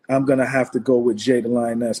me, I'm going to have to go with Jay the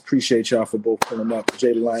Lioness. Appreciate y'all for both pulling up.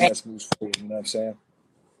 Jay the Lioness moves forward, you know what I'm saying?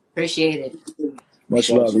 Appreciate it. Much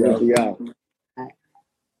love, y'all. Yeah.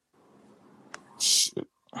 Shit.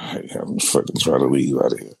 I'm fucking trying to leave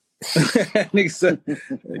out of here. Nigga said,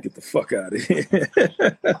 get the fuck out of here.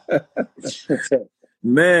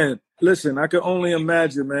 Man, listen, I can only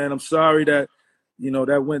imagine, man. I'm sorry that,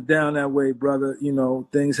 that went down that way, brother.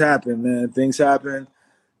 Things happen, man. Things happen.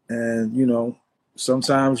 And,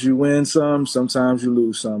 sometimes you win some, sometimes you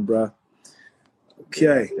lose some, bro.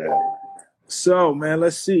 Okay. So, man,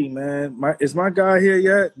 let's see, man. Is my guy here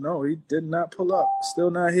yet? No, he did not pull up.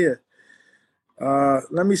 Still not here.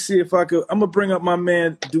 Let me see if I could. I'm gonna bring up my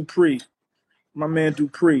man Dupree,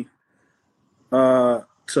 to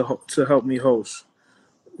help me host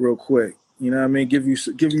real quick. You know what I mean? Give you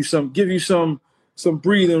some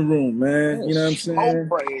breathing room, man. You know what I'm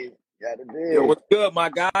saying? Yo, what's good, my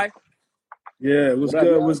guy? Yeah,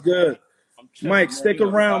 what's good? Mike, stick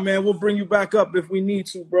around, man. We'll bring you back up if we need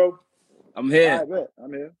to, bro. I'm here. All right,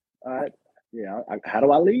 I'm here. All right. Yeah. How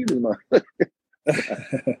do I leave?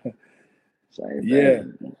 Yeah.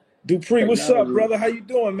 Dupree, what's up, brother? How you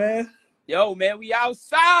doing, man? Yo, man, we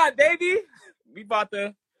outside, baby.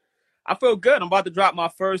 I feel good. I'm about to drop my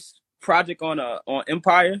first project on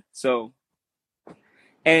Empire. So,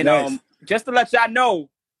 and nice. Just to let y'all know,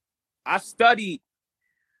 I studied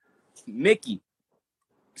Mickey.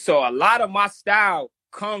 So a lot of my style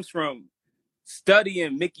comes from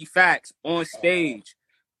studying Mickey Facts on stage,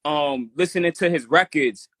 listening to his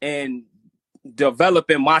records and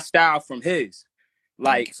developing my style from his.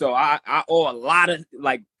 Like, so I owe a lot of,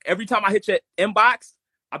 like, every time I hit your inbox,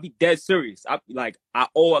 I'll be dead serious. I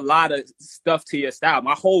owe a lot of stuff to your style.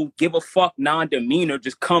 My whole give a fuck non-demeanor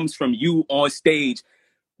just comes from you on stage,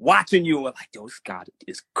 watching you and like, yo, this guy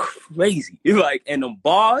is crazy. You're like, and them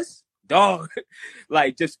bars, dog,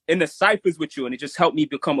 like just in the ciphers with you. And it just helped me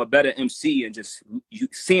become a better MC. And just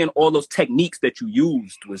seeing all those techniques that you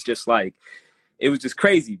used was just like, it was just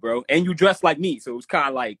crazy, bro. And you dressed like me. So it was kind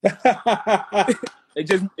of like, it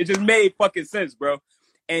just made fucking sense, bro.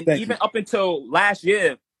 And even up until last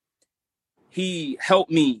year, he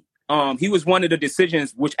helped me. He was one of the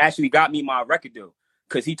decisions which actually got me my record deal,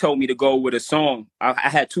 because he told me to go with a song. I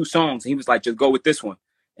had 2 songs. And he was like, just go with this one.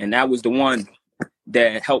 And that was the one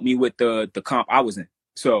that helped me with the comp I was in.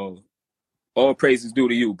 So all praises due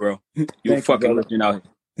to you, bro. You fucking legend out here.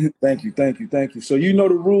 Thank you. So you know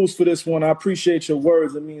the rules for this one. I appreciate your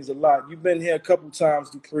words. It means a lot. You've been here a couple times,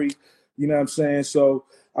 Dupree. You know what I'm saying? So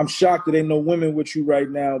I'm shocked that ain't no women with you right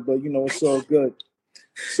now, but it's all good.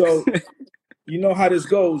 So you know how this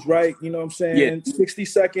goes, right? You know what I'm saying? Yeah. 60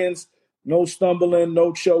 seconds, no stumbling,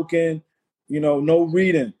 no choking, no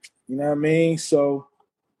reading. You know what I mean? So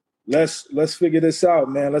let's figure this out,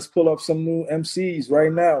 man. Let's pull up some new MCs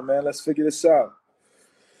right now, man. Let's figure this out.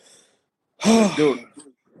 Let's do it.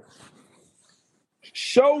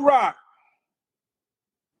 Show Rock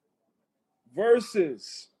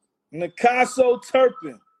versus Nakaso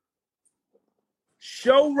Turpin.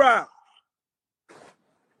 Show Rock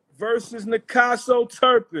versus Nakaso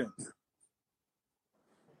Turpin.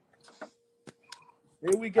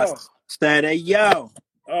 Here we go. Steady, yo.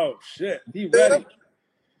 Oh, shit. He ready.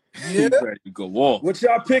 He ready to go off. What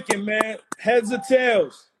y'all picking, man? Heads or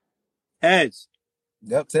tails? Heads.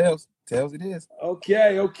 Yep, tails. Tails it is.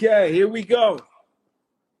 Okay. Here we go.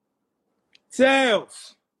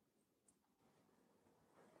 Tails.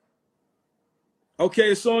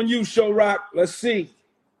 Okay, it's on you, Show Rock. Let's see.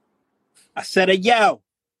 I said a yo.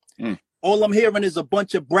 All I'm hearing is a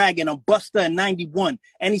bunch of bragging. I'm Buster in 91.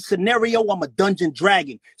 Any scenario, I'm a dungeon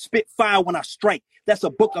dragon. Spit fire when I strike. That's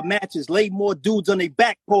a book of matches. Lay more dudes on their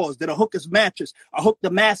back paws than a hooker's mattress. I hook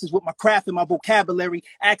the masses with my craft and my vocabulary.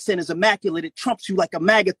 Accent is immaculate. It trumps you like a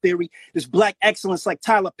MAGA theory. This black excellence like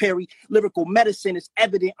Tyler Perry. Lyrical medicine is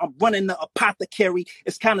evident. I'm running the apothecary.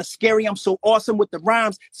 It's kind of scary. I'm so awesome with the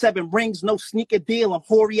rhymes. 7 rings, no sneaker deal. I'm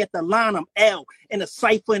hoary at the line. I'm L in a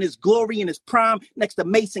cipher in his glory in his prime. Next to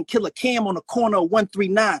Mason, Killer Cam on the corner of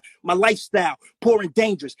 139. My lifestyle, poor and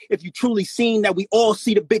dangerous. If you truly seen that we all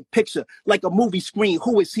see the big picture like a movie screen.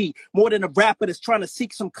 Who is he? More than a rapper that's trying to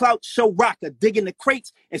seek some clout. Show Rocker, dig in the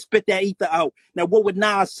crates and spit that ether out. Now, what would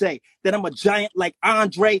Nas say? That I'm a giant like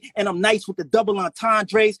Andre and I'm nice with the double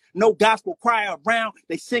entendres. No gospel choir around.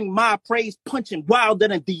 They sing my praise, punching wilder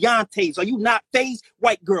than Deontay's. Are you not phased?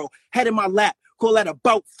 White girl, head in my lap. Call that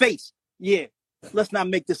about face. Yeah, let's not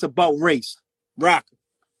make this about race. Rocker.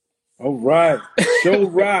 All right. Show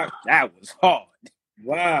Rock. That was hard.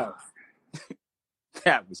 Wow.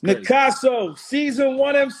 That was crazy. Nakaso, season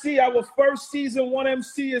 1 MC. Our first season 1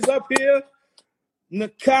 MC is up here.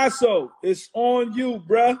 Nakaso, it's on you,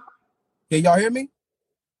 bruh. Can y'all hear me?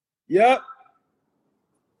 Yep.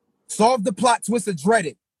 Solve the plot twist or dread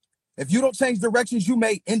it. If you don't change directions, you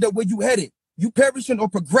may end up where you headed. You perishing or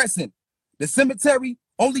progressing. The cemetery,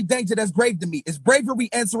 only danger that's grave to me is bravery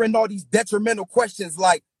answering all these detrimental questions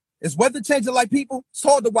like, is weather changing like people? It's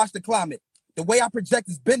hard to watch the climate. The way I project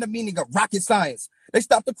has been the meaning of rocket science. They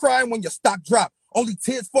stop the crying when your stock drop. Only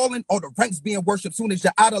tears falling or the ranks being worshipped soon as you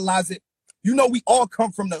idolize it. You know we all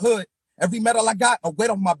come from the hood. Every medal I got, a weight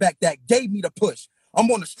on my back that gave me the push.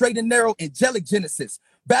 I'm on a straight and narrow angelic genesis.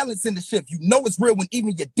 Balancing the ship. You know it's real when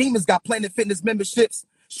even your demons got Planet Fitness memberships.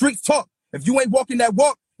 Streets talk. If you ain't walking that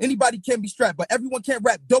walk, anybody can be strapped. But everyone can't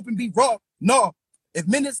rap dope and be raw. No. If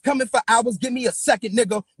minutes coming for hours, give me a second,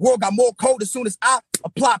 nigga. World got more cold as soon as I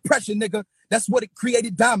apply pressure, nigga. That's what it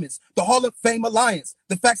created diamonds. The Hall of Fame Alliance.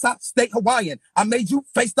 The facts I state Hawaiian. I made you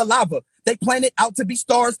face the lava. They planned it out to be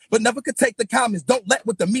stars, but never could take the comments. Don't let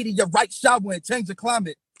with the meteorite shower and change the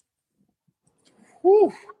climate.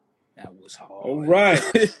 Whew. That was hard. All right.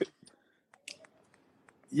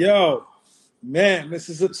 Yo, man, this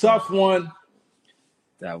is a tough one.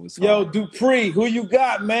 That was Yo, hard. Dupree, who you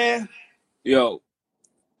got, man? Yo,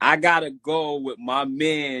 I gotta go with my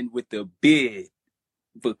man with the beard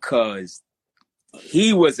because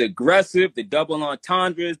he was aggressive, the double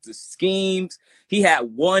entendres, the schemes. He had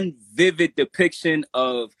one vivid depiction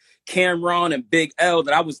of Cameron and Big L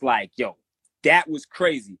that I was like, yo, that was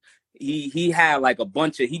crazy. He had like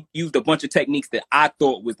he used a bunch of techniques that I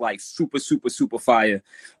thought was like super, super, super fire.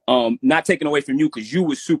 Not taking away from you because you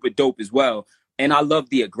was super dope as well. And I love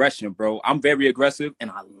the aggression, bro. I'm very aggressive and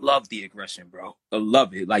I love the aggression, bro. I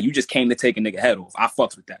love it. Like you just came to take a nigga head off. I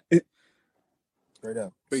fucks with that. Straight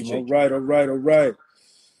up. All right.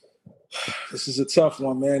 This is a tough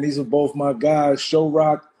one, man. These are both my guys, Show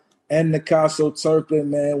Rock and Nakaso Turpin,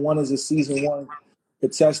 man. One is a season 1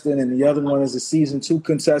 contestant and the other one is a season 2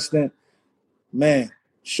 contestant. Man,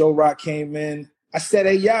 Show Rock came in. I said,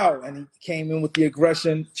 hey, yo, and he came in with the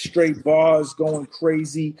aggression, straight bars, going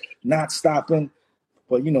crazy, not stopping.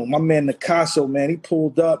 But, you know, my man Nakaso, man, he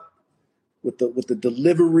pulled up with the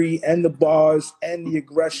delivery and the bars and the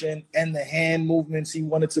aggression and the hand movements. He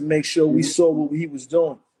wanted to make sure we saw what he was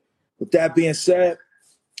doing. With that being said,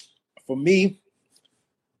 for me,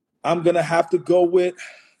 I'm going to have to go with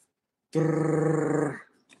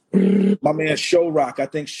my man Show Rock. I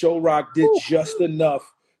think Show Rock did just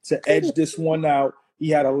enough to edge this one out. He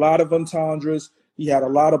had a lot of entendres. He had a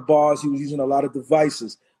lot of bars. He was using a lot of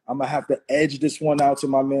devices. I'm going to have to edge this one out to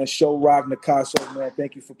my man Show Rock. Nakaso, man,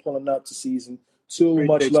 thank you for pulling up to season 2.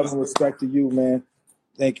 Much love and respect to you, man.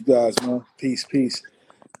 Thank you guys, man. Peace.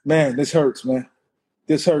 Man, this hurts, man.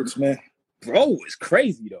 Bro, it's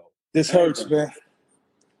crazy, though. This hurts, man.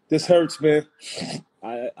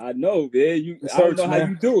 I know, man. I don't know how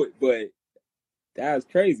you do it, but that was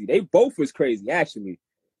crazy. They both was crazy, actually.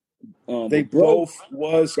 They both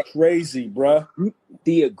was crazy, bruh.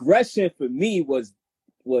 The aggression for me was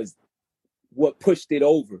what pushed it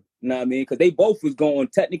over. You know what I mean? Because they both was going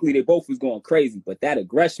crazy, but that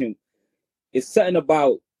aggression is something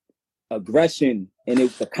about aggression and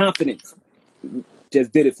the confidence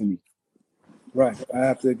just did it for me. Right. I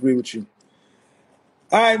have to agree with you.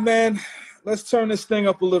 All right, man. let's turn this thing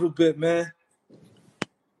up a little bit, man.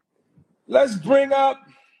 Let's bring up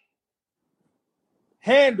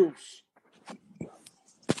Handles.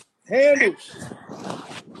 Handles.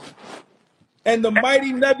 And the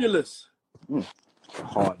Mighty Nebulous.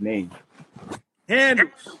 Hard name.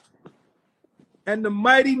 Handles. And the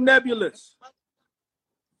Mighty Nebulous.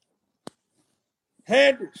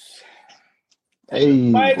 Handles. Hey,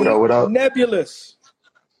 Mighty what up, what up? Nebulous.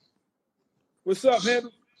 What's up,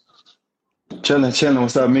 Handles? Chilling.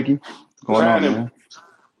 What's up, Mickey? What's going on, man?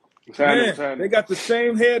 Man, they got the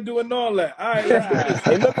same hairdo and all that. All right, let's do this.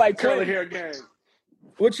 They look like Curly twins. hair gang.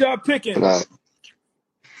 What y'all picking?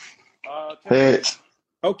 Heads.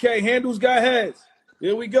 Okay, Handles got heads.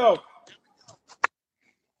 Here we go.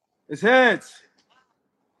 It's heads.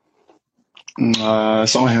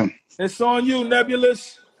 It's on him. It's on you,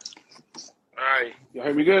 Nebulous. All right. Y'all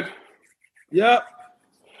hear me good? Yep.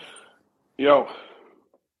 Yo.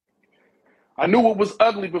 I knew it was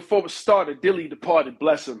ugly before it started. Dilly departed,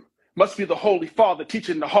 bless him. Must be the Holy Father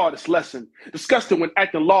teaching the hardest lesson. Disgusting when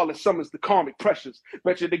acting lawless summons the karmic pressures.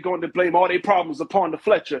 Bet you they're going to blame all their problems upon the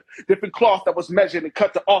Fletcher. Different cloth that was measured and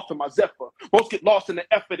cut to author my Zephyr. Most get lost in the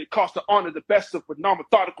effort. It costs to honor the best of with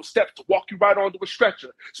non-methodical steps to walk you right onto a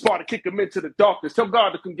stretcher. Sparta kick them into the darkness. Tell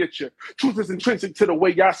God to come get you. Truth is intrinsic to the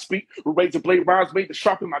way I speak. With razor blade rhymes made to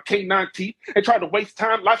sharpen my canine teeth. And try to waste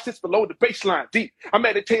time. Life sits below the baseline deep. I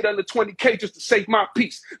meditate under 20K just to save my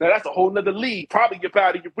peace. Now that's a whole nother league. Probably about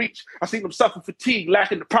out of your reach. I seen them suffer fatigue,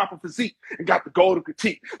 lacking the proper physique, and got the golden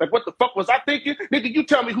critique. Like, what the fuck was I thinking? Nigga, you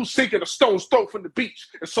tell me who's sinking a stone's throw from the beach.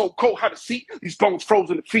 And so cold how to see these bones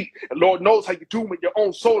frozen in the feet. And Lord knows how you do when your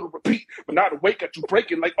own soul to repeat. But not awake at you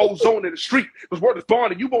breaking like ozone in the street. Because word is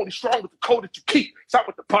born and you only strong with the code that you keep. Stop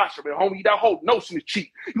with the posture, man, homie. That whole notion is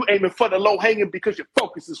cheap. You aiming for the low hanging because your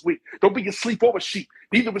focus is weak. Don't be asleep over sheep.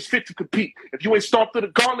 Neither is fit to compete. If you ain't stomped through the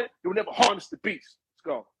gauntlet, you'll never harness the beast. Let's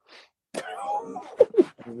go.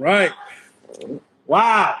 Right.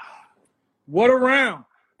 Wow. What a round.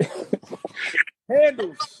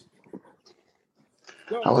 Handles.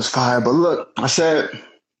 Go. I was fired, but look, I said,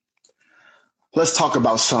 let's talk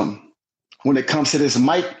about something. When it comes to this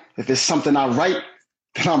mic, if it's something I write,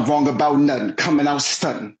 then I'm wrong about nothing. Coming out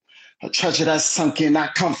stunting. A treasure that's sunken, I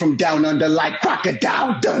come from down under like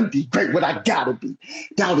Crocodile Dundee. Great what I gotta be.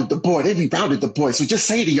 Doubted the boy, they rerouted the boy. So just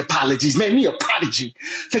say the apologies, made me a prodigy.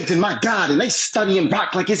 Faith in my God, and they studying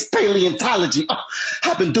rock like it's paleontology.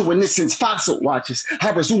 I've been doing this since fossil watches. I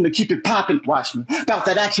resume to keep it popping, watch me. About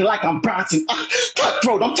that action like I'm Bronson.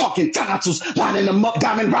 Cutthroat, I'm talking tonsils. Lining them up,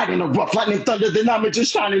 diamond right in the rough. Lightning thunder, then I'm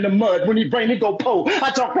just shining the mud. When he brain it go pull, I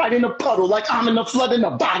jump right in the puddle like I'm in the flood and the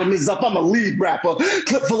bottom is up. I'm a lead rapper.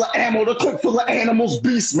 Clip full of ammo. The clip full of animals,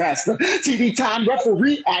 Beastmaster. TV time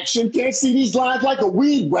referee action. Can't see these lines like a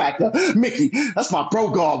weed whacker. Mickey, that's my bro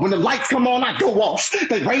guard. When the lights come on, I go off.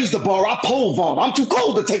 They raise the bar, I pole vault. I'm too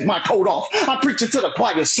cold to take my coat off. I'm preaching to the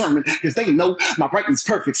choir sermon because they know my writing's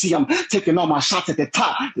perfect. See, I'm taking all my shots at the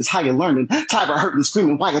top. It's higher learning. Tiber hurting,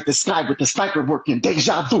 screaming white at the sky with the sniper working.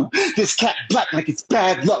 Deja vu. This cat black like it's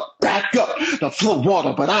bad luck. Back up. The flow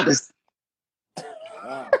water, but I just...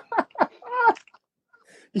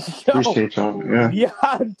 Yo, Appreciate y'all, yeah.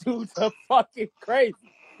 Y'all dudes are fucking crazy.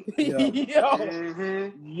 Yo,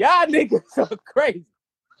 y'all niggas are crazy.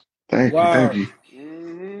 Thank you.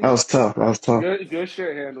 That was tough. Good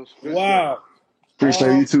shit, Handles. Good wow. Shit.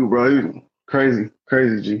 Appreciate you too, bro. You crazy,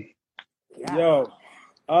 G. Yo,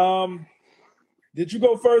 did you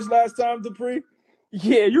go first last time, Dupree?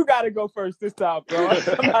 Yeah, you gotta go first this time, bro.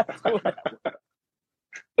 I'm not doing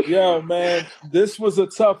it. Yo, man, this was a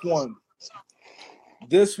tough one.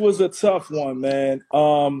 Man.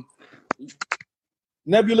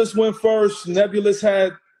 Nebulous went first. Nebulous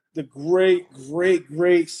had the great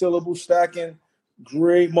syllable stacking,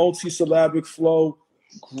 great multisyllabic flow,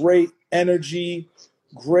 great energy,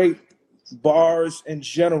 great bars in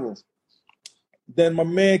general. Then my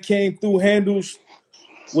man came through Handles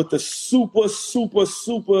with the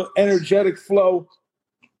super energetic flow,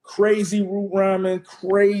 crazy root rhyming,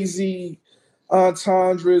 crazy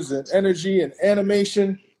entendres and energy and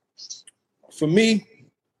animation. For me,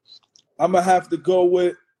 I'm gonna have to go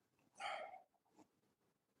with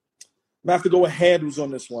Handles on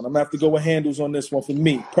this one. For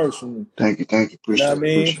me personally. Thank you. Appreciate it.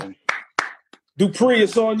 Appreciate it. Dupree,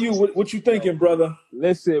 it's on you. What you thinking, brother?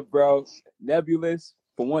 Listen, bro. Nebulous,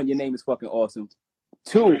 for one, your name is fucking awesome.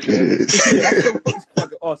 Two, it's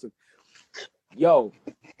fucking awesome. Yo,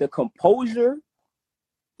 the composure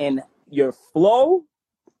and your flow,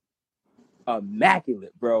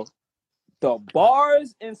 immaculate, bro. The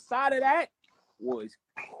bars inside of that was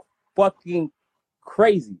fucking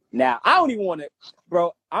crazy. Now, I don't even want to,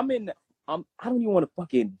 bro. I'm in I don't even want to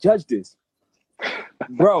fucking judge this.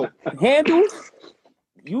 Bro, Handles,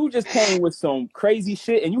 you just came with some crazy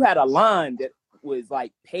shit, and you had a line that was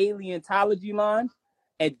like paleontology line,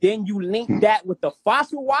 and then you linked that with the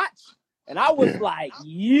fossil watch, and I was like,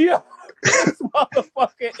 yeah, this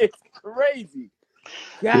motherfucker is crazy.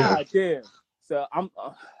 God damn. So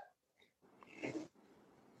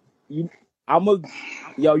you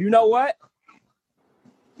know what?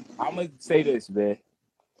 I'm gonna say this, man.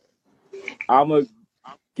 I'm gonna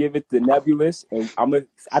give it to Nebulous, and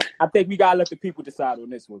I think we gotta let the people decide on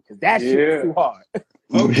this one because that shit is too hard.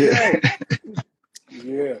 Okay.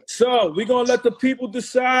 Yeah. So we're gonna let the people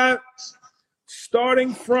decide.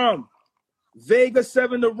 Starting from Vega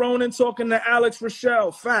 7 to Ronan talking to Alex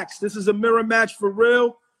Rochelle. Facts. This is a mirror match for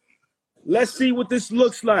real. Let's see what this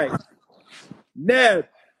looks like. Neb.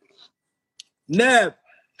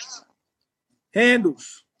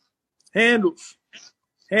 Handles. Neb.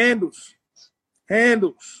 Handles.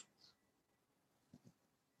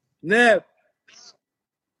 Neb.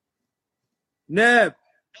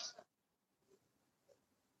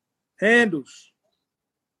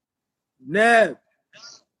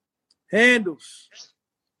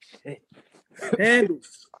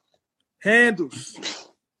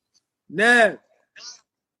 Handles.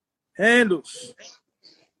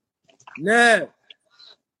 Neb.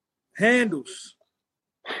 Handles.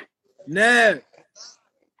 Neb.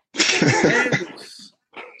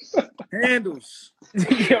 Handles.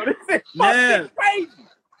 Yo, this is fucking crazy.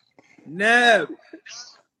 Neb.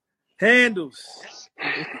 Handles.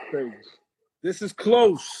 This is crazy. This is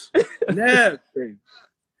close. Neb.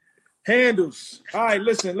 Handles. All right,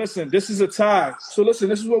 listen. This is a tie. So listen,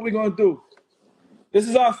 this is what we're going to do. This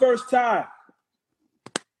is our first tie.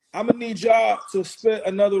 I'm going to need y'all to spit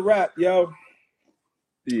another rap, yo.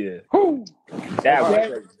 Yeah. That was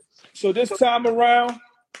crazy. So this time around,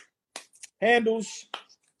 Handles,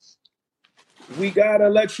 we got to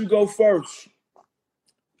let you go first.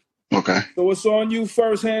 Okay. So it's on you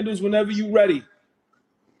first, Handles, whenever you ready.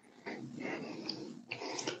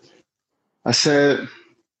 I said,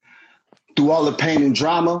 through all the pain and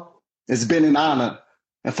drama, it's been an honor.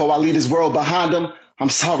 And before I leave this world behind them, I'm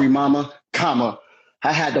sorry, mama, comma.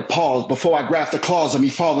 I had to pause before I grasped the claws of me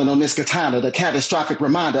falling on this katana, the catastrophic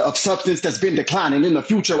reminder of substance that's been declining. In the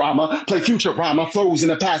future, I'ma play future rhyme. Flows in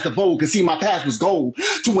the past of old, cause see my past was gold.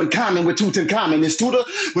 Two in common with Tutankhamun. This tutor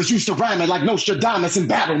was used to rhyming like Nostradamus in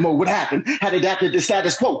battle mode. What happened? Had adapted the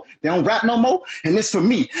status quo. They don't rap no more? And this for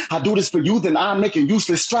me. I do this for you, then I'm making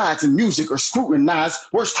useless strides in music or scrutinized.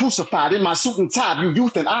 Worse crucified in my suit and tie. You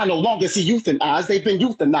youth and I no longer see youth in eyes. They've been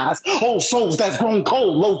euthanized. Old souls that's grown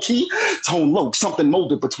cold, low key. Tone low, something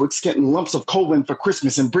molded betwixt getting lumps of colon for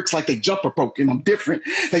Christmas and bricks like they jumper broken. I'm different.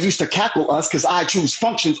 They used to cackle us because I choose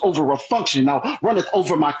functions over a function. Now runneth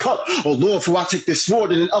over my cup. Oh Lord, for I take this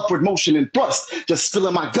sword in an upward motion and thrust. Just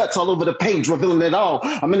spilling my guts all over the page, revealing it all.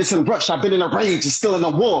 I'm innocent rush. I've been in a rage and still in a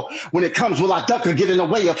war. When it comes, will I duck or get in the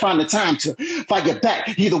way or find the time to fight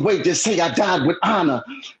back? Either way, just say I died with honor.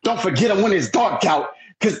 Don't forget them when it's dark out.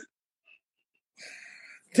 Cause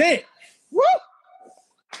damn. Woo!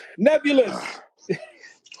 Nebulous.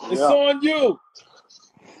 It's on you.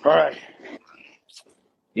 All right.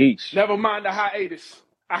 Each. Never mind the hiatus.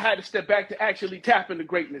 I had to step back to actually tap into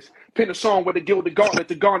greatness. Pin a song with a gilded gauntlet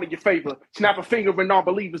to garner your favor. Snap a finger and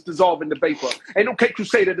non-believers dissolve in the vapor. Ain't no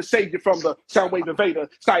K-Crusader to save you from the sound wave invader.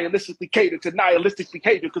 Stylistically catered to nihilistic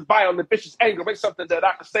behavior. Cause violent, vicious anger ain't something that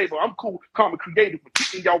I can savor. I'm cool, calm, and creative with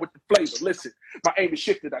keeping y'all with the flavor. Listen, my aim is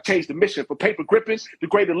shifted. I changed the mission from paper gripping to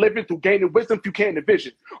greater living through gaining wisdom few can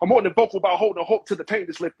envision. I'm more than vocal about holding hope till the pain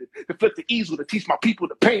is lifted. To flip the easel to teach my people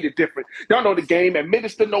the pain is different. Y'all know the game.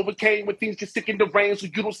 Administer Novocaine when things get sick in the rain so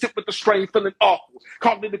you don't sit with the strain feeling awful.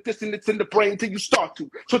 Cognitive dissonance in the brain till you start to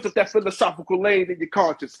switch up that philosophical lane in your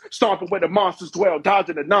conscience. Stomping where the monsters dwell,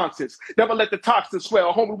 dodging the nonsense. Never let the toxins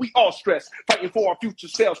swell. Homie, we all stress. Fighting for our future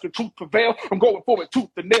selves. Can truth prevail? I'm going for it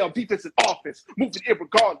tooth and nail. Defense and offense. Moving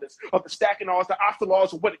irregardless of the stacking odds, the after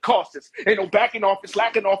laws, and what it costs us. Ain't no backing off. It's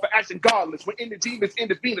lacking off for acting godless. When inner demons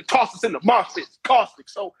intervene and toss us in the monsters. Caustic.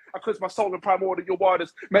 So I cleanse my soul in primordial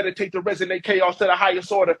waters. Meditate to resonate chaos to the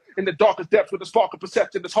highest order. In the darkest depths with a spark of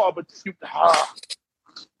perception that's hard, but you...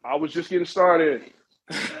 I was just getting started.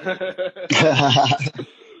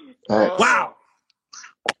 Wow.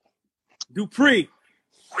 Dupree.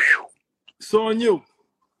 It's on you.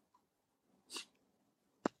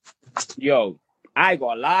 Yo, I ain't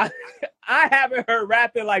gonna lie. I haven't heard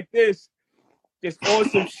rapping like this just on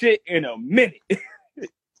some shit in a minute.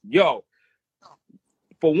 Yo,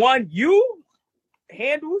 for one, you,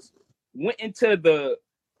 Handles, went into the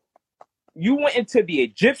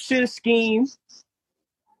Egyptian scheme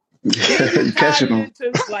Then you You tied catching it them.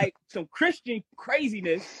 into like some Christian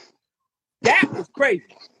craziness. That was crazy.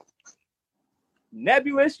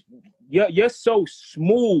 Nebulous, you're so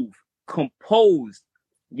smooth, composed,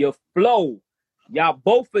 your flow. Y'all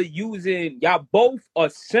both are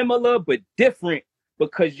similar but different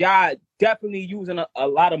because y'all definitely using a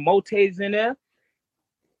lot of motives in there.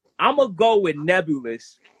 I'm gonna go with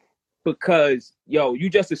Nebulous because you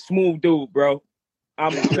just a smooth dude, bro.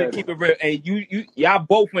 I'm gonna keep it real. And y'all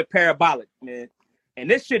both went parabolic, man. And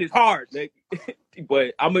this shit is hard, like,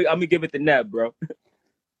 but I'm gonna give it to Neb, bro.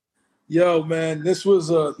 Yo, man, this was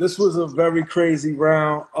a very crazy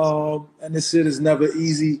round. And this shit is never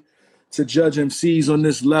easy to judge MCs on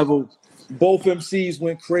this level. Both MCs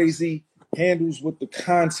went crazy. Handles with the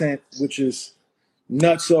content, which is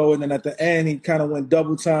nutso, and then at the end he kind of went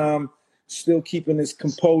double time, still keeping his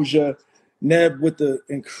composure. Neb with the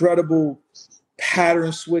incredible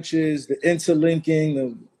pattern switches, the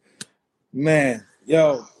interlinking,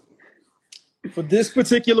 for this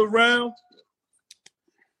particular round,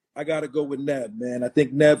 I got to go with Neb, man. I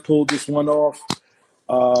think Neb pulled this one off,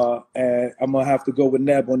 and I'm going to have to go with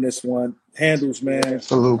Neb on this one. Handles, man.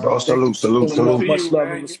 Salute, bro. Salute. Much love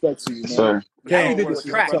and respect to you, man. Sir. Y'all need to get on the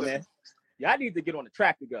track, man. Y'all need to get on the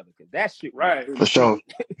track together because that shit right. For sure.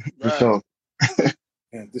 For sure.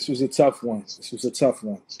 Man, this was a tough one.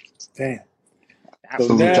 Damn.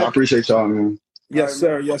 So Neb, I appreciate y'all, man. Yes,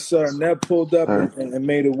 sir. Yes, sir. Neb pulled up and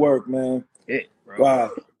made it work, man.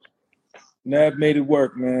 Wow. Neb made it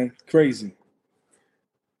work, man. Crazy.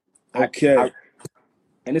 Okay.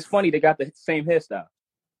 And it's funny, they got the same hairstyle.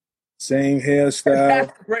 Same hairstyle.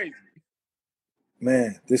 That's crazy.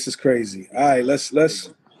 Man, this is crazy. All right, let's let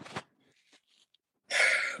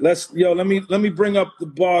me bring up the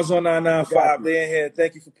bars on 995. They in here.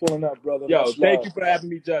 Thank you for pulling up, brother. Thank you for having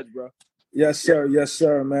me judge, bro. Yes, sir. Yes,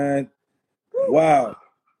 sir, man. Wow.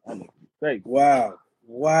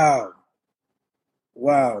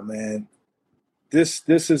 Wow, man. This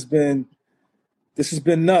has been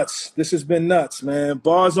nuts. This has been nuts, man.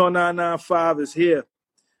 Bars on 995 is here.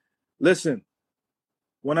 Listen,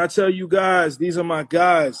 when I tell you guys, these are my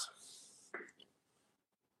guys,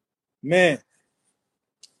 man,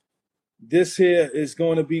 this here is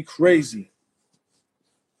going to be crazy.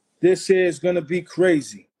 This here is going to be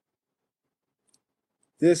crazy.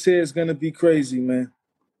 This here is going to be crazy, man.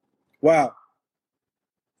 Wow.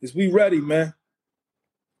 Is we ready, man?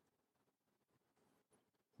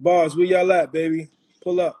 Bars, where y'all at, baby?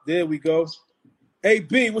 Pull up. There we go. Hey,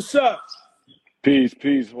 B, what's up? Peace.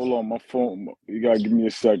 Hold on, my phone. You gotta give me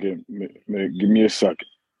a second. Give me a second.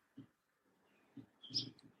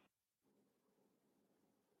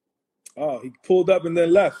 Oh, he pulled up and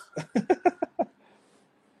then left.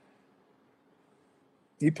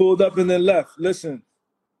 He pulled up and then left. Listen,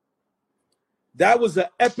 that was an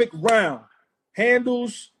epic round.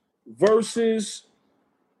 Handles versus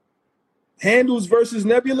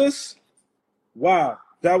Nebulous. Wow,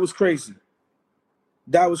 that was crazy.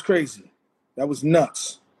 That was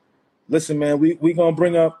nuts. Listen, man, we gonna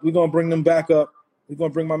bring them back up. We're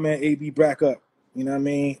gonna bring my man AB back up. You know what I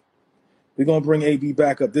mean? We're gonna bring AB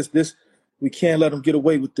back up. This we can't let him get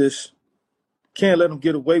away with this. Can't let him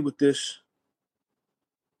get away with this.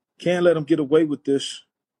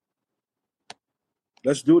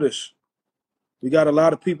 Let's do this. We got a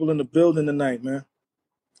lot of people in the building tonight, man.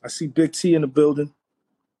 I see Big T in the building.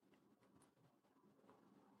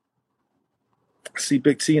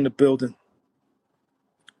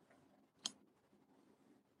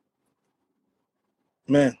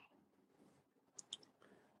 Man.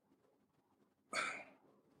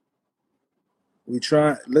 We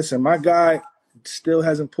try. Listen, my guy still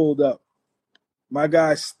hasn't pulled up. My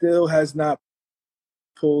guy still has not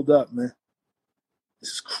pulled up, man.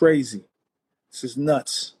 This is crazy. This is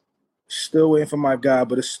nuts. Still waiting for my guy,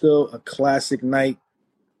 but it's still a classic night.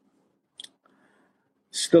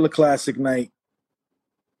 Still a classic night.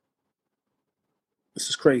 This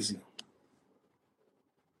is crazy.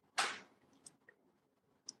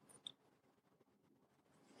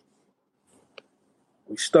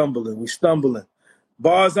 We stumbling.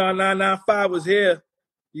 Bars on 995 was here.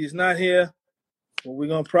 He's not here. What we're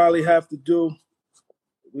going to probably have to do,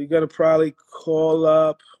 we're going to probably call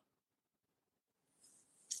up.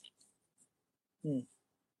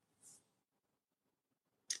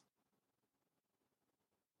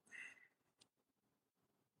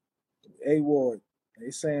 A-Ward.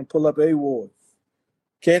 They saying pull up A-Ward.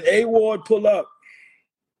 Can A-Ward pull up?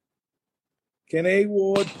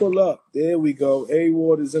 There we go.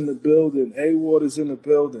 A-Ward is in the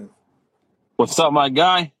building. What's up, my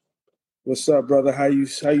guy? What's up, brother? How you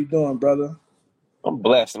doing, brother? I'm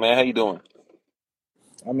blessed, man. How you doing?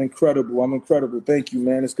 I'm incredible. Thank you,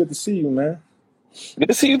 man. It's good to see you, man. Good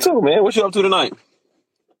to see you too, man. What you up to tonight?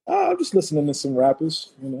 I'm just listening to some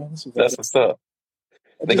rappers, you know. That's about That's it. what's up.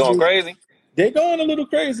 I They just going do- crazy? They're going a little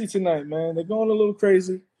crazy tonight, man. They're going a little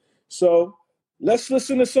crazy. So let's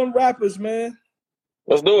listen to some rappers, man.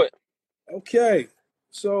 Let's do it. Okay.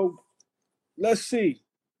 So let's see.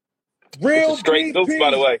 It's Real a straight goose,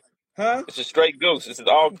 by the BP. way. Huh? It's a straight goose. This is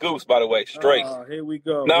all goose, by the way. Straight. Here we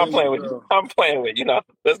go. No, I'm Here playing we with you. go. I'm playing with you. Know.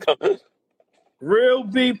 Let's go. Real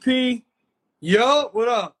BP. Yo, what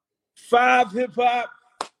up? 5 Hip Hop.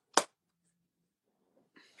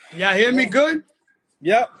 Y'all hear me good?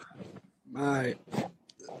 Yep. All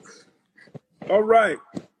right.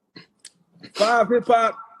 5 Hip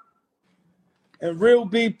Hop and Real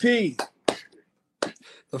BP.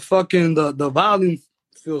 The volume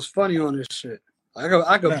feels funny on this shit.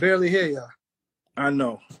 I could barely hear y'all. I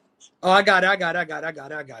know. Oh, I got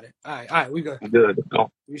it. All right, we good. Good.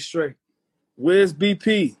 We straight. Where's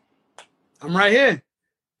BP? I'm right here.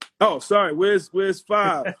 Oh, sorry. Where's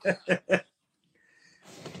 5?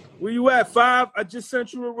 Where you at, 5? I just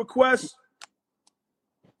sent you a request.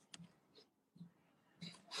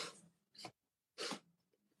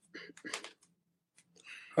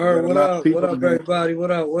 All right, what up? What up, everybody?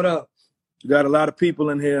 What up? You got a lot of people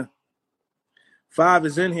in here. 5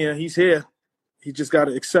 is in here. He's here. He just got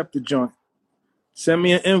to accept the joint. Send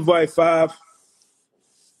me an invite, 5.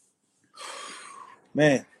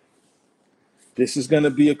 Man, this is going to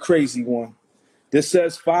be a crazy one. This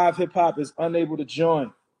says 5 Hip Hop is unable to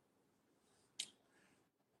join.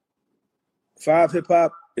 5 Hip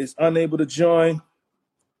Hop is unable to join.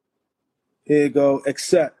 Here you go.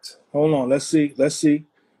 Accept. Hold on. Let's see. Let's give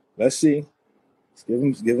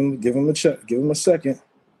him a check. Give him a second.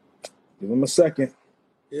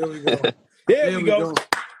 Here we go. Here we go.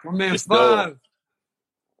 My man 5.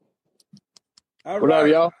 All what up,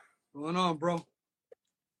 y'all? What's going on, bro?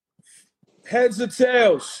 Heads or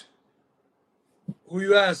tails? Who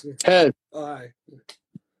you asking? Heads. All right.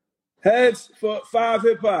 Heads for 5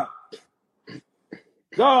 Hip Hop.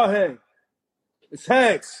 Go ahead. It's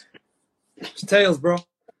heads. It's tails, bro.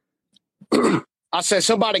 I said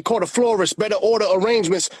somebody called a florist, better order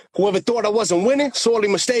arrangements. Whoever thought I wasn't winning, sorely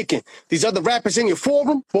mistaken. These other rappers in your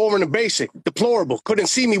forum, boring and basic, deplorable. Couldn't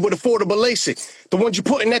see me with affordable LASIK. The ones you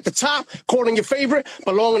putting at the top, calling your favorite,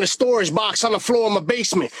 belong in a storage box on the floor of my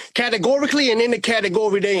basement. Categorically and in the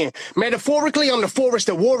category they in. Metaphorically, I'm the forest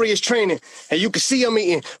that warriors training. And you can see I'm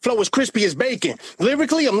eating. Flow as crispy as bacon.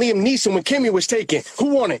 Lyrically, I'm Liam Neeson when Kimmy was taken. Who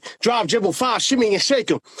won it? Drive, dribble, 5, shimmy and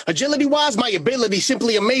shake 'em. Agility-wise, my ability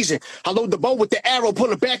simply amazing. I load the bow with the arrow,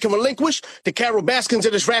 pull it back and relinquish. The Carol Baskins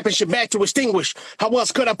of this rapping shit back to extinguish. How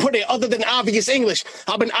else could I put it other than obvious English?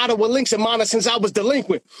 I've been out of with links and minor since I was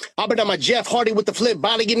delinquent. I've been on my Jeff Hardy with the flip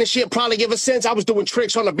body in the shit probably ever since I was doing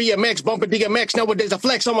tricks on the BMX, bumping DMX. Nowadays I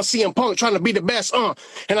flex on my CM Punk trying to be the best, and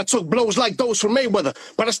I took blows like those from Mayweather,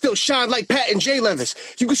 but I still shine like Pat and Jay Leathers.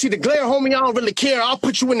 You can see the glare, homie, I don't really care. I'll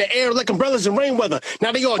put you in the air like umbrellas in rain weather.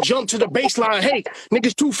 Now they all jump to the baseline. Hey,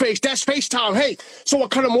 niggas two-faced, that's FaceTime. Hey, so I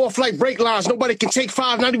cut them off like brake lines. Nobody can take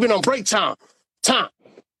 5, not even on break time. Damn.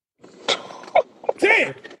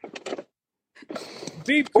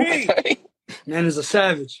 BP. Okay. Man is a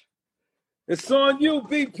savage. It's on you,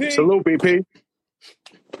 BP. Salute, BP.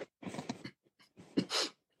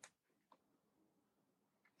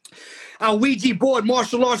 Our Ouija board,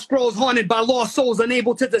 martial arts scrolls haunted by lost souls,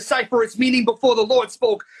 unable to decipher its meaning before the Lord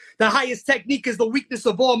spoke. The highest technique is the weakness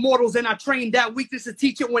of all mortals, and I train that weakness to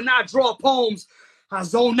teach it when I draw poems. I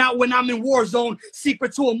zone out when I'm in war zone.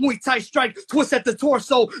 Secret to a Muay Thai strike, twist at the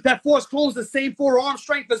torso. That force clones the same forearm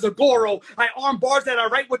strength as a Goro. I arm bars that I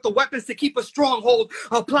write with the weapons to keep a stronghold.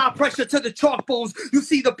 Apply pressure to the chalk bones. You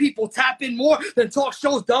see the people tap in more than talk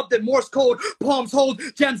shows dubbed in Morse code. Palms hold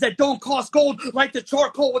gems that don't cost gold. Like the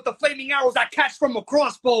charcoal with the flaming arrows I catch from a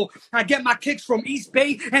crossbow. I get my kicks from East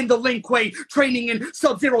Bay and the Linkway. Training in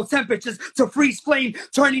sub-zero temperatures to freeze flame.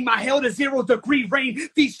 Turning my hell to 0-degree rain.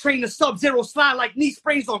 These train to sub-zero slide like knee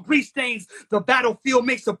sprays on grease stains. The battlefield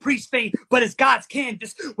makes a priest faint, but it's God's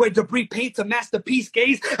canvas where debris paints a masterpiece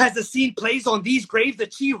gaze. As the scene plays on these graves, the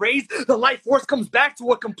chi raised, the life force comes back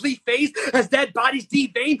to a complete phase. As dead bodies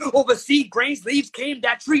devein over seed grains, leaves came,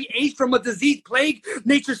 that tree aged from a disease plague.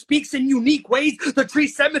 Nature speaks in unique ways. The tree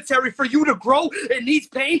cemetery for you to grow, it needs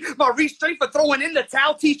pain. My restraint for throwing in the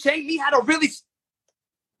towel, teaching me how to really.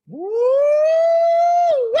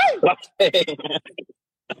 Okay.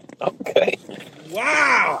 Okay.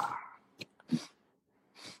 Wow.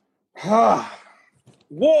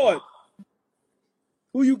 Ward.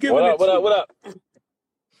 Who you giving it to? What up?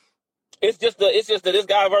 It's just this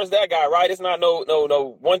guy versus that guy, right? It's not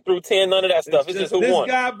no 1 through 10, none of that stuff. It's just who this won.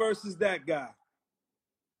 guy versus that guy.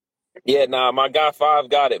 Yeah, nah, my guy 5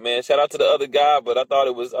 got it, man. Shout out to the other guy, but I thought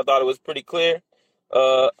it was pretty clear.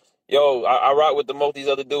 I rock with the most these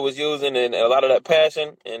other dudes was using and a lot of that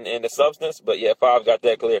passion and the substance, but yeah, 5 got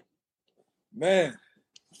that clear. Man,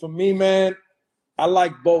 for me, man, I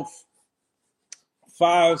like both.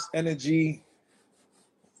 5's energy.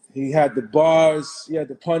 He had the bars, he had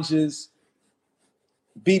the punches.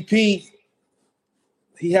 BP,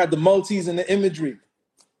 he had the multis and the imagery.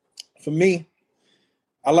 For me,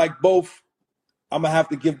 I like both. I'm going to have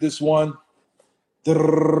to give this one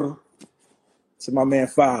to my man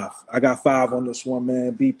 5. I got 5 on this one,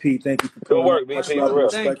 man. BP, thank you for Good work, up. BP. Much love and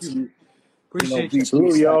respect to you. Appreciate you.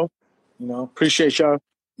 Salute, y'all. Appreciate y'all.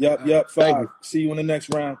 Yep, 5. Thank you. See you in the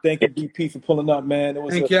next round. Thank you, BP, for pulling up, man.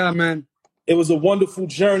 Thank you, man. It was a wonderful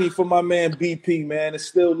journey for my man BP, man. It's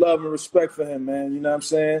still love and respect for him, man. You know what I'm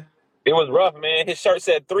saying? It was rough, man. His shirt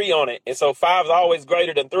said 3 on it, and so 5's always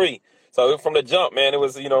greater than 3. So from the jump, man, it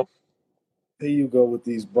was, Here you go with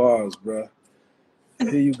these bars, bro.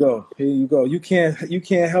 Here you go. You can't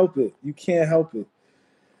help it. You can't help it.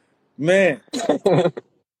 Man.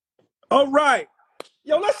 All right.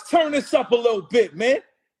 Yo, let's turn this up a little bit, man.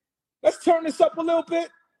 Let's turn this up a little bit.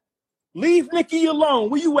 Leave Nikki alone.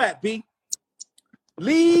 Where you at, B?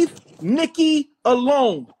 Leave Nikki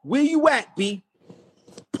alone. Where you at, B?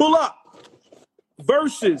 Pull up.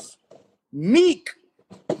 Versus Neek.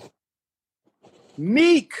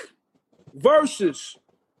 Neek versus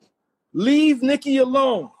Leave Nikki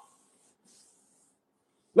Alone.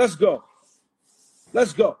 Let's go.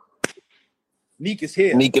 Neek is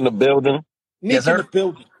here. Neek in the building. Neek in the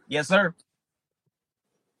building. Yes, sir.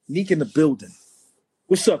 Neek in the building.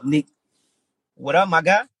 What's up, Neek? What up, my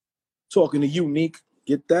guy? Talking to you, Neek.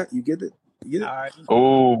 Get that? You get it? You get it? All right.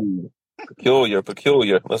 Oh,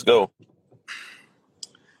 peculiar. Let's go.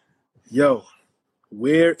 Yo,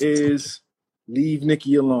 where is Leave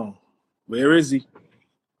Nikki Alone? Where is he?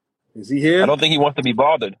 Is he here? I don't think he wants to be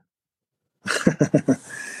bothered.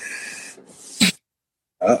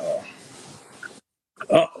 Uh-oh.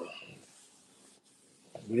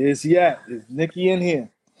 Where's he at? Is Nikki in here?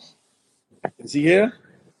 Is he here?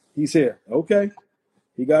 He's here. Okay.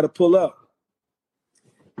 He got to pull up.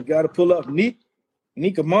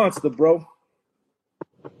 Neek a monster, bro.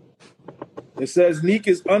 It says Neek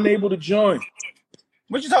is unable to join.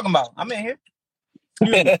 What you talking about? I'm in here.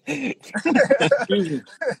 Excuse me.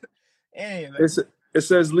 Anyway. It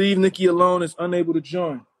says Leave Nikki Alone is unable to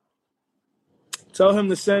join. Tell him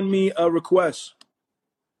to send me a request.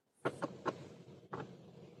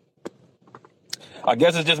 I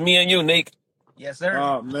guess it's just me and you, Neek. Yes, sir.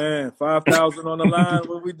 Oh, man. 5,000 on the line.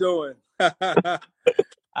 What we doing?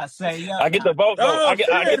 I say, yeah. I get to vote though. I get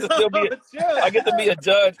to still be. I get to be a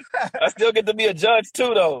judge. I still get to be a judge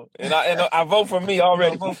too, though. And I vote for me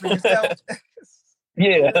already. Vote for yourself.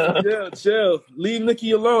 Yeah. Yeah, chill. Leave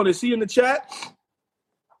Nikki alone. Is he in the chat?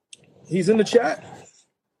 He's in the chat.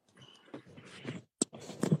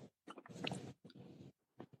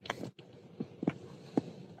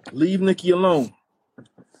 Leave Nikki alone.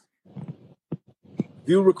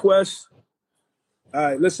 View request. All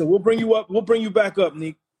right, listen, we'll bring you up. We'll bring you back up,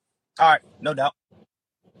 Neek. All right, no doubt.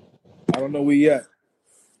 I don't know where you at.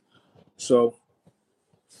 So,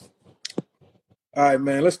 all right,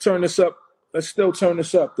 man, let's turn this up. Let's still turn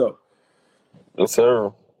this up, though. Yes,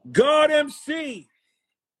 sir. God MC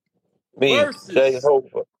Me, versus Jay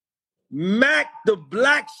Hope. Mac the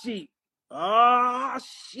Black Sheep. Ah,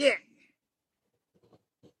 shit.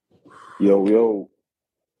 Yo.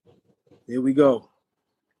 Here we go.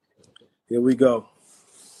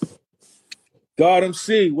 God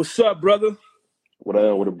MC, what's up, brother? What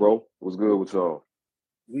up with it, bro? What's good with y'all?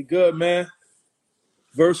 We good, man.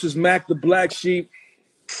 Versus Mac the Black Sheep.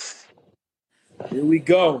 Here we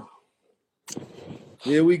go.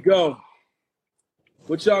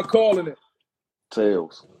 What y'all calling it?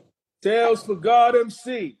 Tails. Tails for God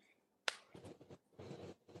MC.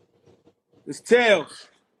 It's tails.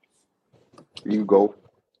 You go.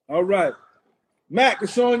 All right. Mac,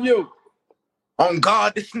 it's on you. On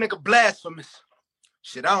God, this nigga blasphemous.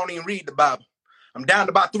 Shit, I don't even read the Bible. I'm down to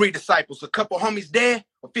about 3 disciples, a couple homies dead,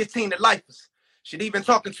 or 15 that lifers. Shit, even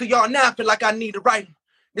talking to y'all now, I feel like I need to write him.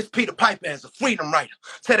 This Peter Piper is a freedom writer.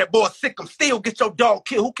 Tell that boy sick him, still get your dog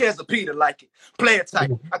killed. Who cares if Peter like it? Player type,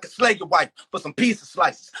 I could slay your wife for some pizza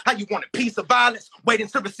slices. How you want a piece of violence? Waiting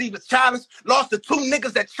to receive his challenge? Lost to 2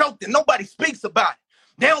 niggas that choked and nobody speaks about it.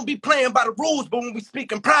 They don't be playing by the rules, but when we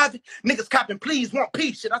speak in private, niggas copping please want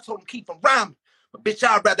peace. Shit, I told them keep from rhyming. But bitch,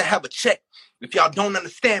 I'd rather have a check. If y'all don't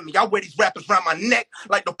understand me, I wear these rappers around my neck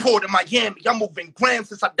like the port of Miami. I'm moving grams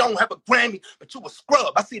since I don't have a Grammy. But you a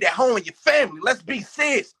scrub. I see that home in your family. Let's be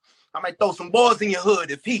serious. I might throw some balls in your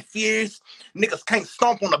hood if he fears. Niggas can't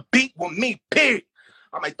stomp on a beat with me, period.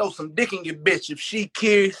 I might throw some dick in your bitch if she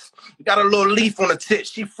cares. You got a little leaf on her tit,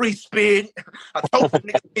 she free spirit. I told the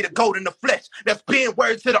niggas be the goat in the flesh. That's being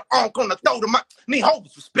word to the onk on the throat of my need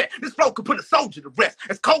hoes respect. This flow could put a soldier to rest,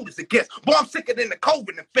 as cold as it gets. Boy, I'm sicker than the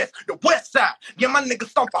COVID infest. The west side, yeah, my niggas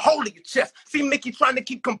stomp a hole in your chest. See Mickey trying to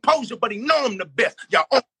keep composure, but he know I'm the best. Y'all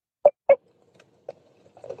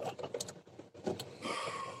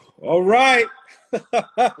All right.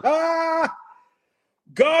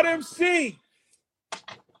 God MC.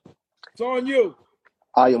 It's on you.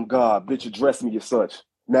 I am God, bitch, address me as such.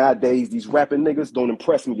 Nowadays, these rapping niggas don't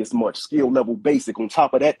impress me as much. Skill level basic. On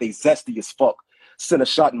top of that, they zesty as fuck. Send a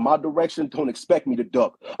shot in my direction, don't expect me to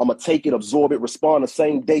duck. I'ma take it, absorb it, respond the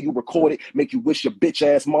same day you record it. Make you wish your bitch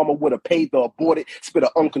ass mama would have paid to abort it. Spit an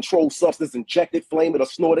uncontrolled substance, inject it, flame it or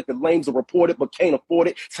snort it. The lames are reported but can't afford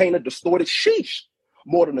it. Tainted, distorted, sheesh.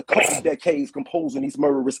 More than a couple decades composing these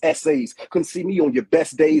murderous essays. Couldn't see me on your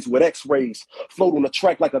best days with x-rays. Float on the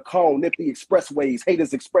track like a cone, nip the expressways.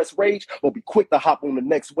 Haters express rage, or be quick to hop on the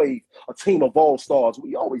next wave. A team of all-stars,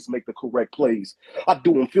 we always make the correct plays. I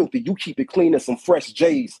do them filthy, you keep it clean as some fresh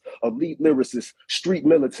J's. Elite lyricists, street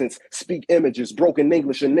militants, speak images, broken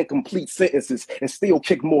English and incomplete sentences, and still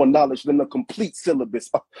kick more knowledge than a complete syllabus.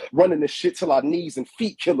 Running this shit till our knees and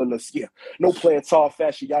feet killing us, yeah. No plantar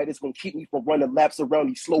fasciitis gonna keep me from running laps around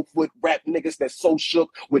these slow foot rap niggas that's so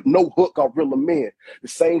shook with no hook I reel them in. The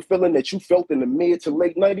same feeling that you felt in the mid to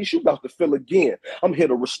late 90s, you about to feel again. I'm here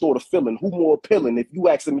to restore the feeling. Who more appealing? If you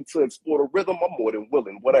asking me to explore the rhythm, I'm more than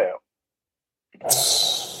willing. What am?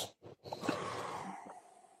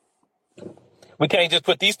 We can't just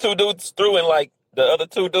put these two dudes through and like the other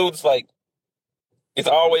two dudes, like it's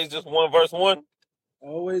always just one verse one.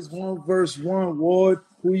 Always one verse one, Ward.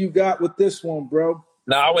 Who you got with this one, bro?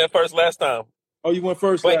 Nah, I went first last time. Oh, you went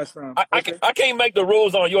first But last time. I can't make the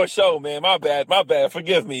rules on your show, man. My bad.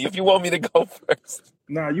 Forgive me if you want me to go first.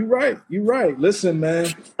 Nah, you right. You right. Listen, man.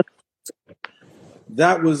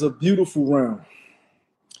 That was a beautiful round.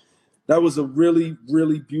 That was a really,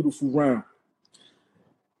 really beautiful round.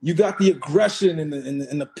 You got the aggression and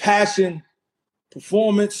the passion,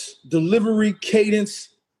 performance, delivery, cadence,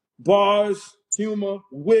 bars, humor,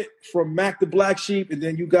 wit from Mac the Black Sheep, and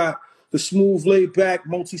then you got the smooth, laid-back,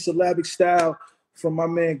 multi-syllabic style from my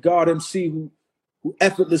man God MC, who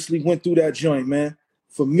effortlessly went through that joint, man.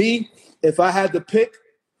 For me, if I had to pick,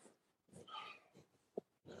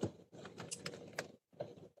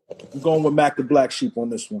 I'm going with Mac the Black Sheep on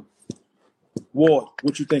this one. Ward,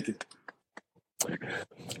 what you thinking?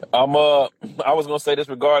 I was gonna say this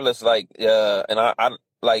regardless, and I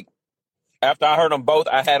like after I heard them both,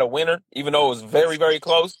 I had a winner, even though it was very, very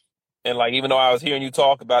close. And like, even though I was hearing you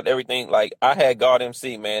talk about everything, like I had God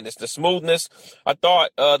MC, man. It's the smoothness. I thought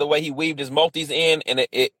the way he weaved his multis in, and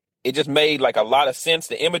it just made like a lot of sense.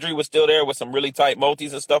 The imagery was still there with some really tight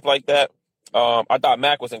multis and stuff like that. I thought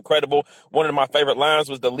Mac was incredible. One of my favorite lines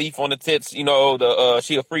was the leaf on the tits, you know, the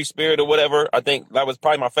she a free spirit or whatever. I think that was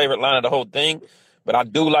probably my favorite line of the whole thing. But I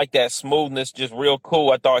do like that smoothness, just real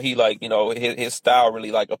cool. I thought he like, you know, his style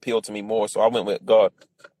really like appealed to me more. So I went with God.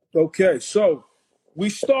 Okay, so we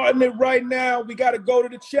starting it right now. We got to go to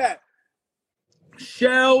the chat.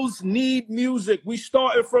 Shells need music. We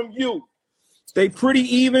started from you. They pretty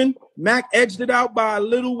even. Mac edged it out by a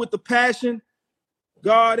little with the passion.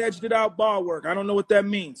 God edged it out bar work. I don't know what that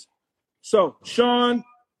means. So Sean,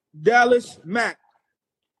 Dallas, Mac,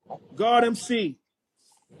 God MC,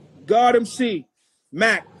 God MC,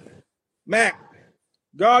 Mac,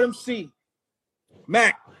 God MC,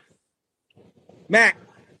 Mac,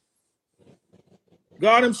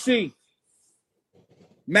 God MC,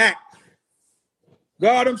 Mac,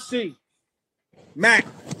 God MC, Mac,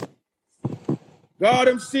 God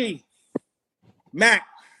MC, Mac,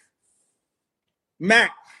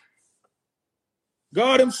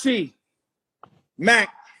 God MC, Mac,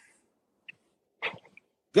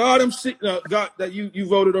 God MC. God, that you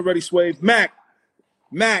voted already, Swave. Mac,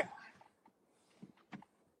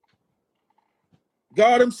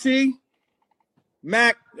 God MC,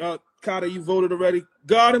 Mac. Carter, you voted already.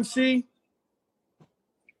 God MC,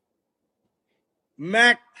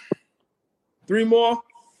 Mac. 3 more.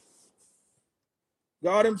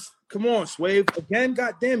 God MC. Come on, Swave. Again,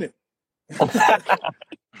 God damn it.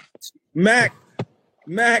 Mac,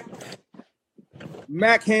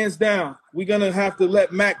 hands down. We're going to have to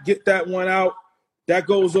let Mac get that one out. That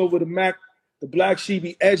goes over to Mac. The Black Sheep,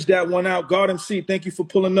 he edged that one out. God MC, thank you for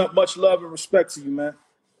pulling up. Much love and respect to you, man.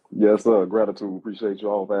 Yes, sir. Gratitude. Appreciate you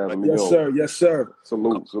all for having me Yes, on. sir. Yes, sir.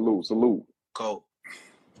 Salute. Cool. All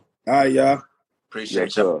right, y'all.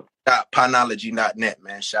 Appreciate Yes, y'all. Pinology.net,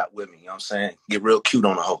 man. Shot with me. You know what I'm saying? Get real cute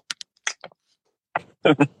on the hoe.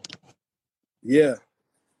 Yeah.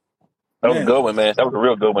 That was a good one, man. That was a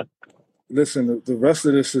real good one. Listen, the rest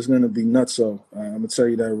of this is going to be nutso. I'm going to tell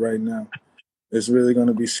you that right now. It's really going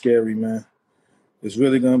to be scary, man. It's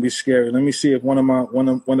really going to be scary. Let me see if one of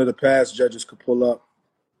the past judges could pull up.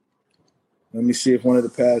 Let me see if one of the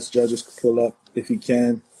past judges could pull up. If he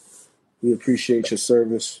can, we appreciate your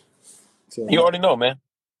service. So, You already know, man.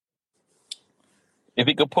 If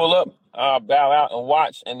he could pull up, I'll bow out and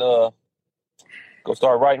watch and go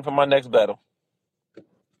start writing for my next battle.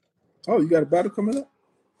 oh, you got a battle coming up?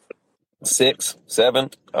 6,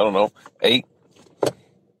 7, I don't know, 8,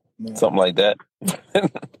 something like that.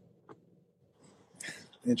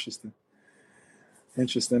 Interesting.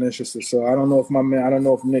 So I don't know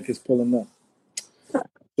if Nick is pulling up.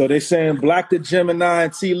 So they saying Black the Gemini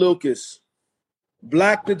and T. Lucas.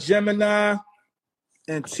 Black the Gemini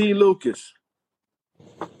and T. Lucas.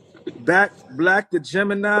 Black the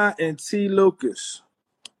Gemini and T. Lucas.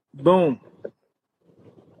 Boom.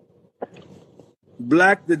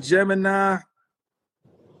 Black the Gemini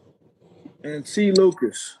and T.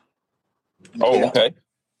 Lucas. Oh, okay.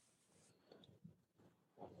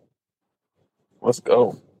 Let's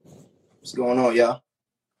go. What's going on, y'all?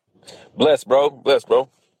 Bless, bro. Bless, bro.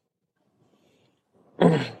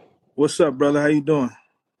 What's up, brother? How you doing?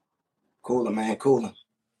 Cooler, man. Cooler.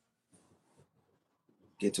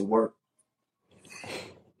 Get to work.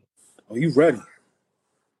 Oh, you ready?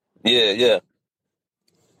 Yeah.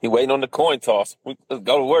 He waiting on the coin toss. Let's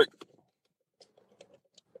go to work.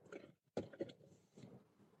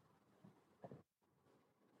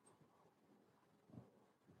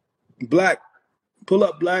 Black. Pull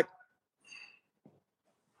up, Black.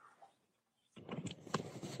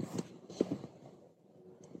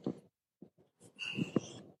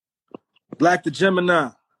 Black the Gemini.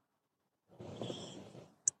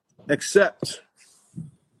 Accept.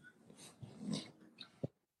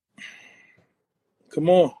 Come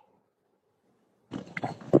on.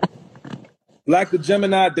 Black the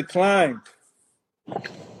Gemini declined. Let's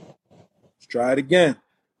try it again.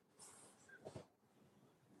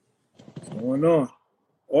 What's going on?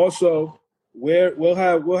 Also, we'll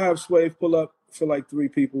have Swave pull up for like 3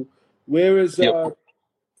 people. Where is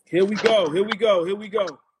Here we go.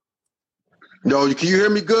 Yo, can you hear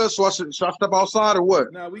me good? So I should I step outside or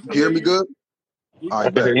what? Nah, we can you hear me good? All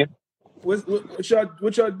right, bet. What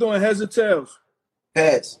y'all doing? Heads or tails?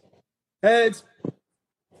 Heads.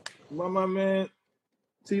 My man,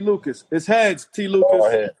 T. Lucas. It's heads, T. Lucas. Go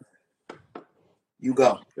ahead. You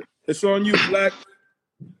go. It's on you, Black.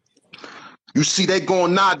 You see, they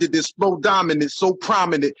gon' nod to this flow dominant, so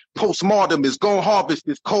prominent. Postmortem is gon' harvest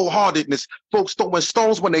this cold-heartedness. Folks throwing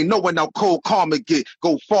stones when they knowin' how cold karma get.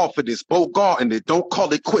 Go far for this, bogarting it. Don't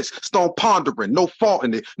call it quits. Stone pondering, no fault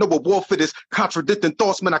in it. No reward for this. Contradicting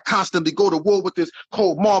thoughts, man, I constantly go to war with this.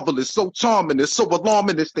 Cold marvelous, so charming, it's so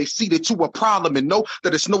alarming. It's they see that you a problem and know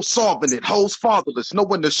that it's no solving it. Hoes fatherless, no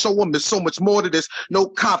one to show them there's so much more to this. No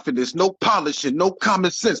confidence, no polishing, no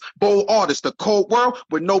common sense. Bold artist, a cold world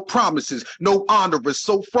with no promises. No honor is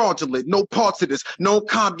so fraudulent, no parts of this. No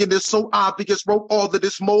communist, so obvious. Wrote all of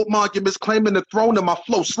this, mold monuments, claiming the throne in my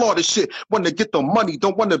flow. Slaughter shit, want to get the money,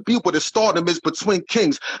 don't want to be where the stardom is between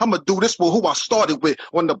kings. I'ma do this with who I started with.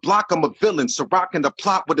 On the block, I'm a villain, so rocking the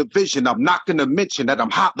plot with a vision. I'm not gonna mention that I'm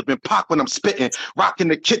hot living Pac when I'm spitting. Rocking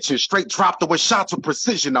the kitchen, straight drop throwing shots with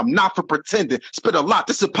precision. I'm not for pretending, spit a lot,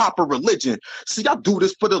 this is proper religion. See, I do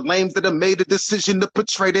this for the lames that have made a decision to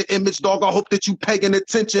portray the image, dog. I hope that you paying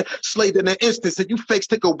attention. Slayed in an instance, and you fakes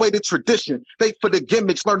take away the tradition. Fake for the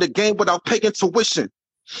gimmicks, learn the game without paying tuition.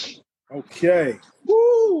 Okay.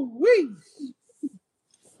 Woo-wee.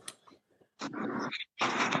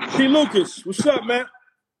 T. Lucas, what's up, man?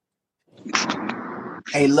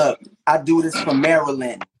 Hey, look, I do this for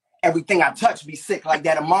Maryland. Everything I touch be sick like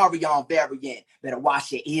that Amarion variant. Better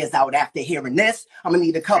wash your ears out after hearing this. I'm gonna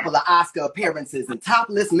need a couple of Oscar appearances and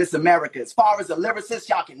topless Miss America. As far as a lyricist,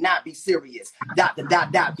 y'all cannot be serious. ...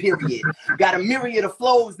 period. Got a myriad of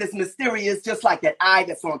flows that's mysterious, just like that eye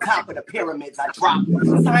that's on top of the pyramids. I drop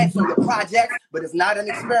science on your projects, but it's not an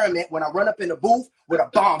experiment when I run up in the booth with a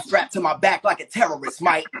bomb strapped to my back like a terrorist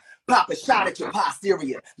might. Pop a shot at your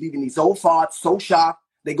posterior, leaving these old farts so shocked.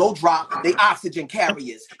 They go drop, they oxygen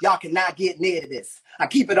carriers. Y'all cannot get near to this. I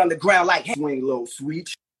keep it underground like swing low,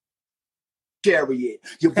 sweet. chariot.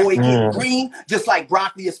 Your boy getting green, just like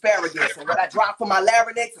broccoli asparagus. And when I drop for my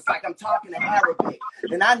larynx, it's like I'm talking in Arabic.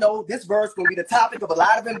 And I know this verse gonna be the topic of a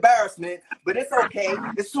lot of embarrassment, but it's okay.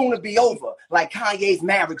 It's soon to be over, like Kanye's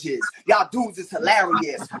marriages. Y'all dudes is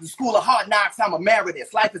hilarious. The school of hard knocks, I'm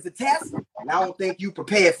emeritus. Life is a test, and I don't think you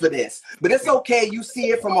prepared for this. But it's okay, you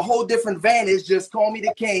see it from a whole different vantage. Just call me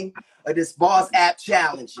the king of this Bars app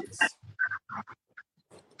challenges.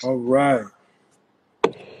 All right.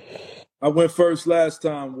 I went first last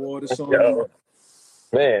time, Ward. It's on you.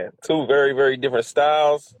 Man, two very, very different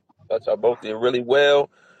styles. Thought y'all both did really well.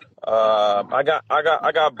 I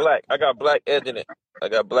got black edging it. I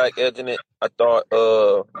got black edging it. I thought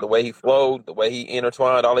the way he flowed, the way he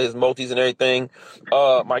intertwined all of his multis and everything.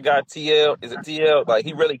 My guy TL, is it TL? Like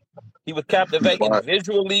he was captivating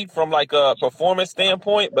visually from like a performance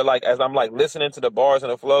standpoint, but like as I'm like listening to the bars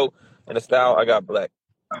and the flow and the style, I got black.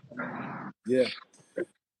 Yeah.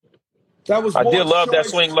 That was I did Ward's love that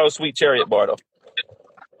choice. Swing Low Sweet Chariot bar though.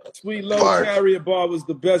 Sweet Low Chariot bar was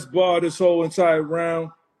the best bar this whole entire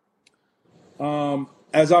round.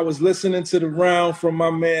 As I was listening to the round from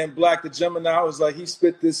my man Black the Gemini, I was like, he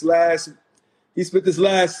spit this last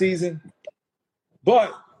season.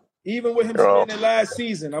 But even with him spitting it last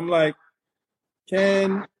season, I'm like,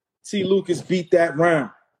 can T. Lucas beat that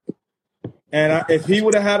round? And if he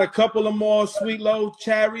would have had a couple of more Sweet Low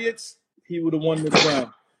Chariots, he would have won this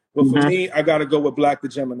round. But for me, I got to go with Black the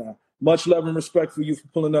Gemini. Much love and respect for you for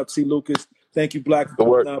pulling up, T. Lucas. Thank you, Black, for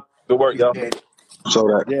pulling up. Good work, y'all. So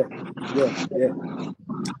that. Yeah.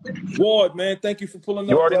 Ward, man, thank you for pulling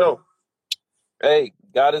up. You already brother. know. Hey,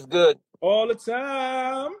 God is good. All the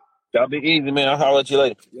time. Y'all be easy, man. I'll holler at you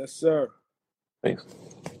later. Yes, sir. Thanks.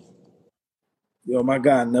 Yo, my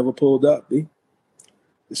guy never pulled up, B.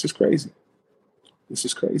 This is crazy.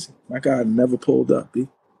 My guy never pulled up, B.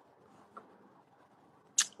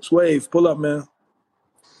 Swave, pull up, man.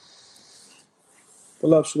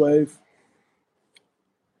 Pull up, Swave.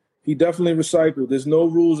 He definitely recycled. There's no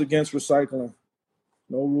rules against recycling.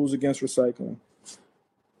 No rules against recycling.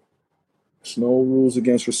 There's no rules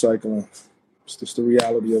against recycling. It's just the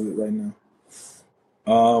reality of it right now.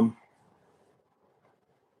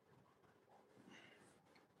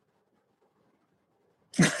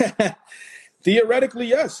 Theoretically,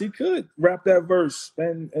 yes, he could rap that verse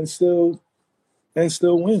and still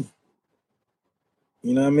win.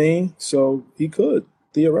 You know what I mean? So he could.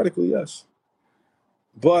 Theoretically, yes.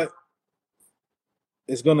 But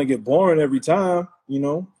it's gonna get boring every time, you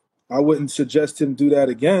know. I wouldn't suggest him do that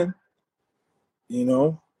again. You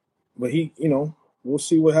know. But he, you know, we'll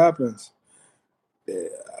see what happens.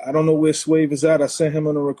 I don't know where Swave is at. I sent him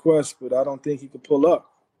on a request, but I don't think he could pull up.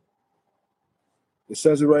 It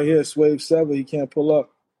says it right here, Swave 7, he can't pull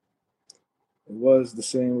up. It was the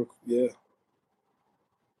same, yeah.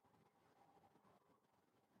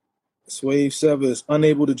 Swave 7 is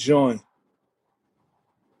unable to join.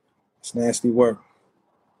 It's nasty work.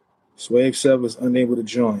 Swave 7 is unable to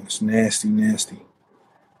join. It's nasty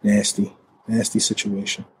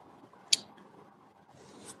situation.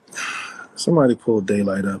 Somebody pull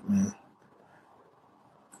Daylight up, man.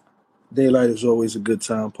 Daylight is always a good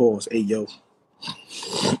time. Pause. Hey, yo.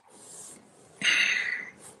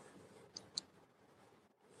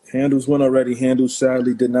 Handles went already. Handles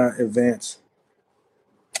sadly did not advance.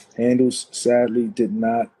 Handles sadly did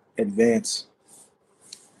not advance.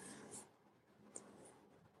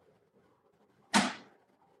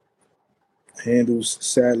 Handles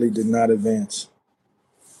sadly did not advance.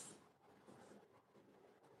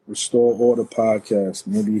 Restore Order podcast.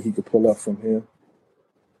 Maybe he could pull up from here.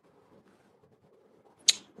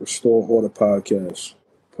 Restore Order podcast.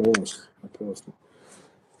 Pause. I paused it.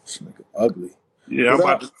 This nigga ugly. Yeah, I'm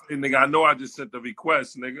about to say, nigga, I know I just sent the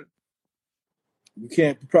request, nigga.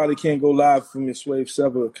 You probably can't go live from your Swave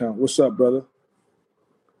 7 account. What's up, brother?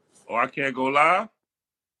 Oh, I can't go live?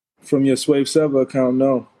 From your Swave 7 account,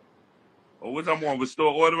 no. Oh, what I'm on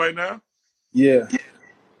Restore Order right now? Yeah.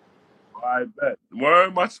 I bet.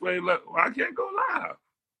 Word, my Swave left. I can't go live.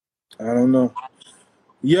 I don't know.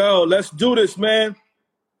 Yo, let's do this, man.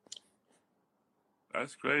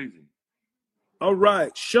 That's crazy. All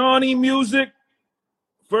right. Shawnee Music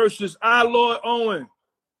versus I Lord Owen.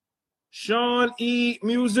 Sean E.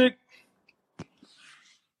 Music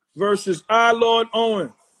versus I Lord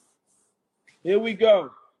Owen. Here we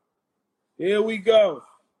go. Here we go.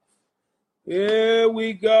 Here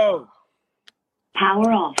we go.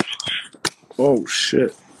 Power off. Oh,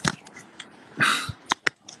 shit.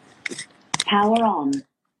 Power on.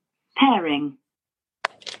 Pairing.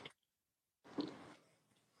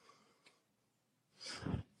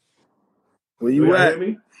 Where you at? Hear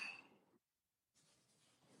me?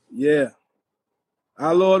 Yeah.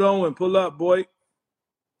 Our Lord Owen, pull up, boy.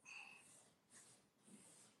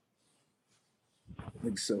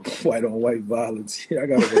 Nigga, so white on white violence. Yeah, I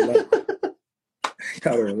gotta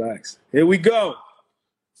relax. Here we go.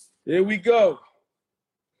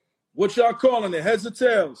 What y'all calling it? Heads or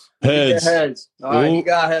tails? Heads. Heads. All right, he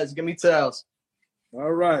got heads. Give me tails.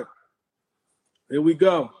 All right. Here we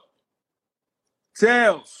go.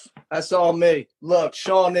 Tails. That's all me. Look,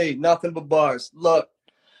 Shawnee, nothing but bars. Look,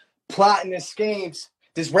 plotting and schemes.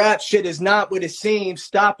 This rap shit is not what it seems.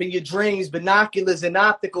 Stopping your dreams, binoculars and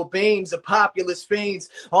optical beams of populist fiends.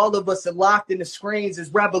 All of us are locked in the screens as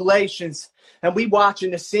revelations. And we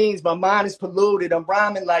watching the scenes. My mind is polluted. I'm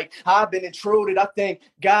rhyming like I've been intruded. I think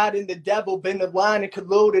God and the devil been aligned and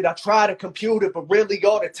colluded. I try to compute it, but really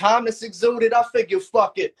all the time that's exuded, I figure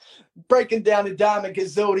fuck it. Breaking down the diamond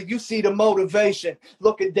gazooty, you see the motivation.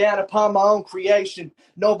 Looking down upon my own creation.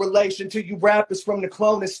 No relation to you rappers from the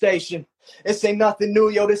cloning station. This ain't nothing new,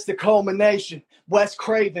 yo, this the culmination. Wes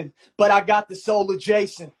Craven, but I got the soul of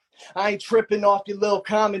Jason. I ain't tripping off your little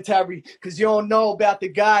commentary, cause you don't know about the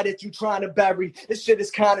guy that you trying to bury. This shit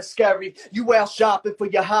is kind of scary. You out shopping for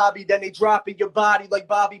your hobby, then they dropping your body like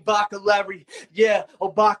Bobby Bacalari. Yeah,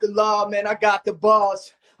 oh Bacala, man, I got the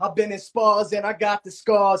bars. I've been in spars and I got the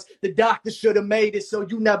scars. The doctor should have made it so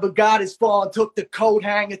you never got as far and took the coat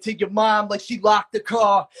hanger to your mom like she locked the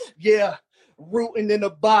car. Yeah. Rooting in a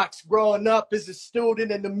box, growing up as a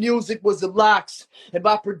student, and the music was the locks. If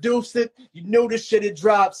I produced it, you knew the shit it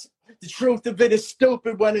drops. The truth of it is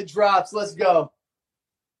stupid when it drops. Let's go.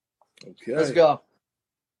 Okay. Let's go.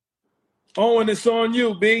 Owen, it's on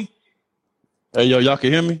you, B. Hey, yo, y'all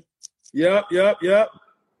can hear me? Yep.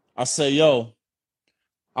 I say, yo,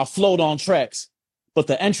 I float on tracks, but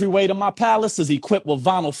the entryway to my palace is equipped with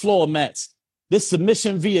vinyl floor mats. This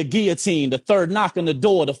submission via guillotine, the third knock on the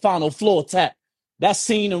door, the final floor tap. That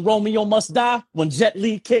scene in Romeo Must Die when Jet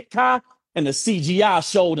Li kicked Kai and the CGI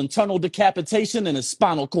showed internal decapitation and his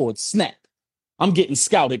spinal cord snap. I'm getting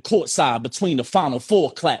scouted courtside between the final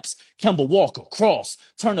four claps. Kemba Walker, Cross,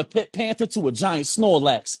 turn a Pit Panther to a giant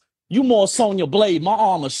Snorlax. You more Sonya Blade, my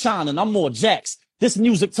armor shining, I'm more Jax. This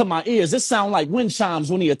music to my ears, it sound like wind chimes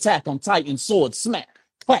when he attack on Titan sword, smack,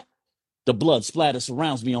 clap. The blood splatter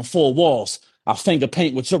surrounds me on four walls. I finger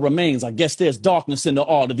paint with your remains. I guess there's darkness in the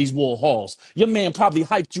art of these war halls. Your man probably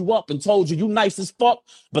hyped you up and told you nice as fuck,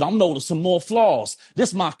 but I'm noticing more flaws.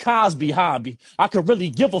 This my Cosby hobby. I could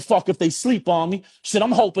really give a fuck if they sleep on me. Shit,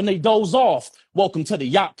 I'm hoping they doze off. Welcome to the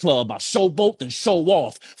yacht club. I showboat and show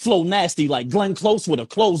off. Flow nasty like Glenn Close with her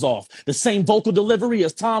clothes off. The same vocal delivery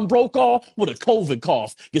as Tom Brokaw with a COVID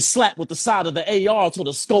cough. Get slapped with the side of the AR till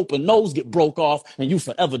the scope and nose get broke off and you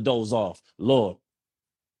forever doze off. Lord.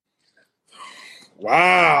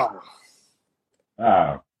 Wow.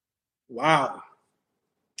 Wow.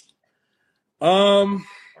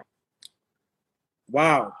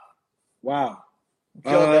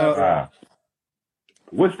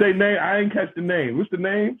 What's their name? I ain't catch the name. What's the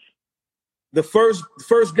name? The first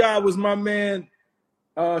guy was my man,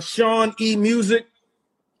 Sean E. Music.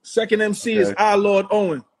 Second MC is Our Lord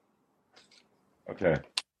Owen. Okay.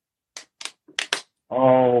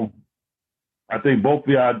 I think both of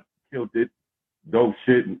y'all killed it. Dope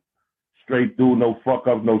shit. Straight through, no fuck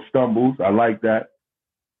ups, no stumbles. I like that.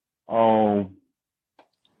 I'm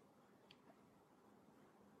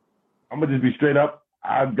gonna just be straight up.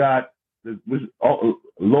 I've got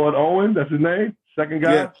Lord Owen, that's his name. Second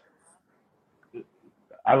guy. Yeah.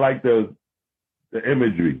 I like the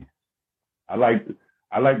imagery. I like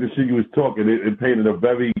the shit you was talking. It painted a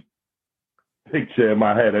very picture in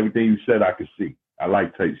my head. Everything you said, I could see. I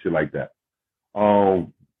like shit like that.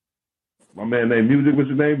 My man named Music. What's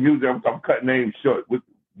his name? Music. I'm cutting names short. With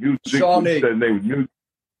Music. Sean. His name was Music.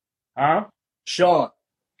 Huh? Sean.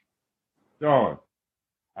 I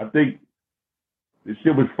think the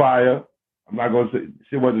shit was fire. I'm not gonna say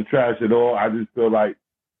shit wasn't trash at all. I just feel like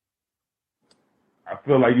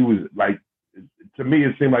you was like, to me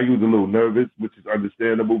it seemed like you was a little nervous, which is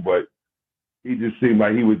understandable, but he just seemed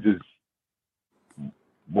like he was just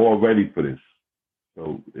more ready for this.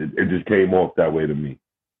 So it just came off that way to me.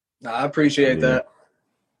 I appreciate that.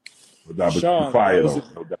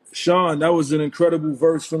 Sean, that was an incredible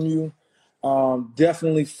verse from you.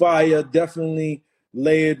 Definitely fire, definitely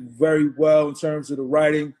layered very well in terms of the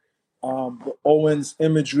writing. But Owen's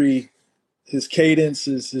imagery, his cadence,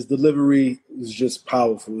 his delivery was just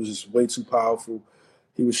powerful. It was just way too powerful.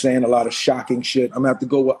 He was saying a lot of shocking shit. I'm going to have to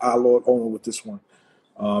go with Our Lord Owen with this one.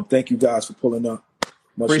 Thank you guys for pulling up.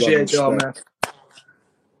 Much appreciate y'all, man.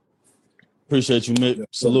 Appreciate you, Mick. Yeah,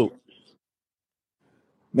 salute.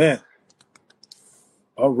 Man.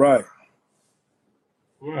 All right.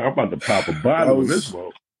 Well, I'm about to pop a bottle of this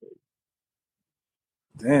one.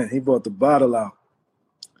 Damn, he brought the bottle out.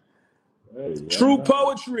 Hey, True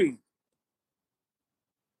Poetry.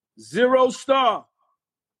 0 star.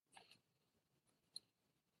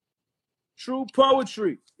 True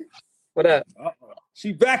Poetry. What up?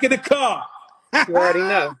 She back in the car. You already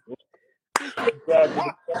know.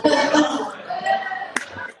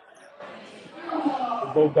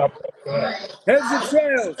 Both got Heads or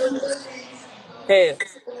tails?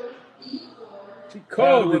 Heads. She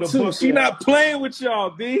called it too. She not playing with y'all,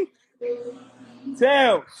 B.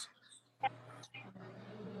 Tails.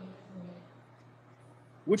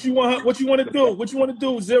 What you want? What you want to do? What you want to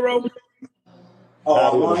do? 0.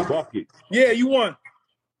 Bucket. Yeah, you won.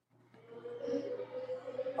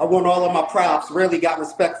 I won all of my props. Rarely got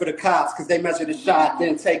respect for the cops because they measure the shot,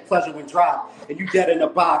 then take pleasure when drop. And you dead in a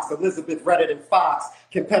box. Elizabeth redder than Fox.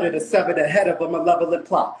 Competitor 7 ahead of them, a level and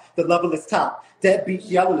plot. The level is top. Deadbeats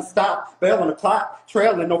yelling to stop. Bail on the clock.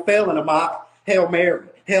 Trailing, no failing a mock. Hail Mary.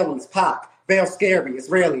 Hail is pop. Veil scary,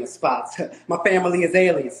 Israeli spots. My family is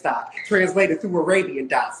alien stock. Translated through Arabian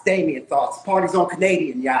dots. Damien thoughts. Parties on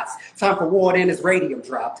Canadian yachts. Time for war, then his radium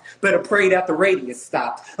dropped. Better pray that the radius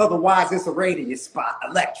stopped. Otherwise, it's a radius spot.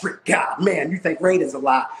 Electric God. Man, you think Raiders a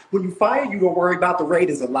lot. When you fire, you don't worry about the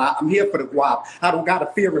Raiders a lot. I'm here for the guap. I don't got a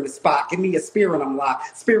fear in the spot. Give me a spear and I'm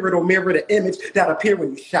locked. Spirit will mirror the image that appear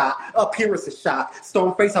when you shot. Up here is a shot.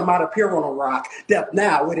 Stone face, I might appear on a rock. Death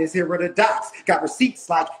now, it is here are the dots. Got receipts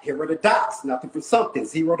like here are the dots. Nothing for something,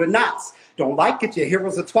 0 to knots. Don't like it, your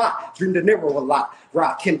hero's a twat. Dream De Niro a lot.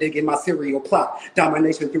 Rock him digging my serial plot.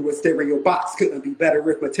 Domination through a stereo box. Couldn't be better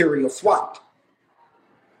if material swapped.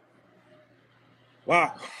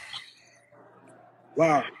 Wow.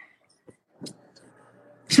 Wow.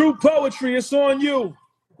 True Poetry, it's on you.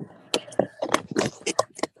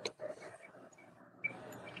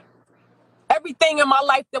 Everything in my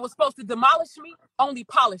life that was supposed to demolish me only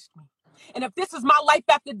polished me. And if this is my life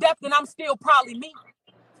after death, then I'm still probably me.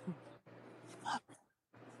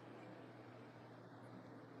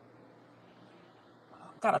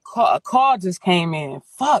 Got a call just came in.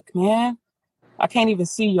 Fuck, man. I can't even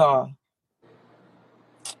see y'all.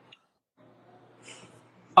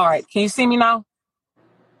 All right, can you see me now?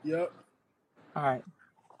 Yep. All right.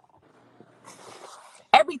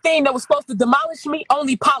 Everything that was supposed to demolish me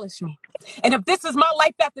only polished me. And if this is my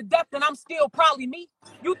life after death, then I'm still probably me.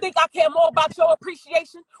 You think I care more about your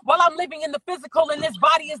appreciation? While I'm living in the physical and this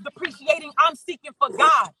body is depreciating, I'm seeking for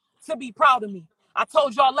God to be proud of me. I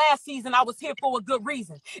told y'all last season I was here for a good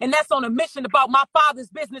reason. And that's on a mission about my father's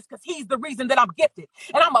business because he's the reason that I'm gifted.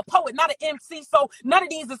 And I'm a poet, not an MC, so none of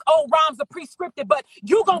these is old rhymes or pre-scripted, but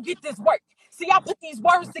you gonna get this work. See, I put these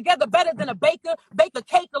words together better than a baker, bake a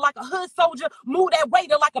cake or like a hood soldier, move that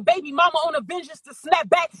waiter like a baby mama on a vengeance to snap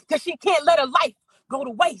back because she can't let her life go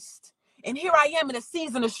to waste. And here I am in a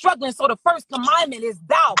season of struggling, so the first commandment is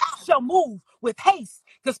thou shall move with haste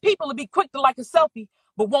because people will be quick to like a selfie,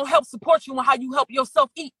 but won't help support you on how you help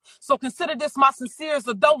yourself eat. So consider this my sincerest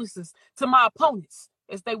condolences to my opponents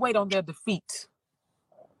as they wait on their defeat.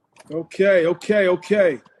 Okay.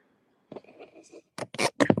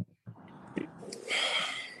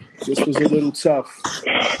 This was a little tough.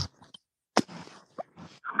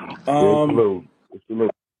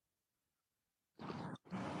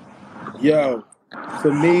 Yo,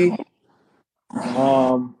 for me,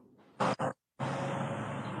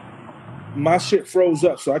 my shit froze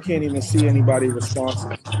up, so I can't even see anybody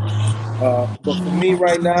responsive. But for me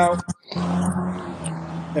right now,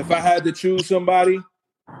 if I had to choose somebody,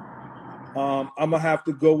 I'm gonna have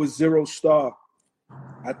to go with 0 star.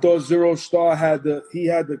 I thought 0 star had the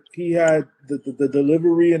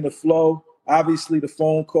delivery and the flow. Obviously, the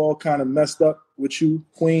phone call kind of messed up with you,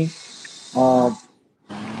 Queen. So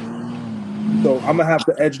I'm gonna have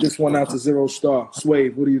to edge this one out to 0 star.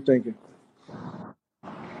 Swave, what are you thinking?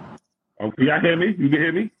 Can y'all hear me? You can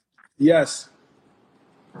hear me? Yes.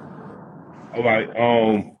 All right.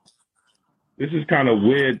 This is kind of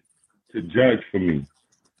weird to judge for me,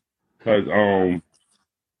 cause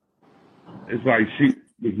it's like she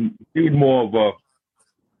was more of a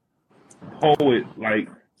poet. Like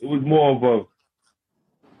it was more of a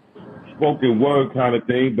spoken word kind of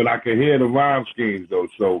thing, but I could hear the rhyme schemes though.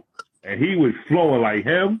 So, and he was flowing like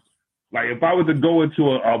him. Like if I was to go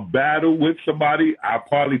into a battle with somebody, I'd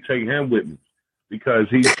probably take him with me because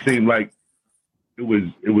he seemed like it was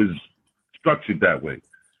structured that way.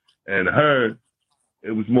 And her,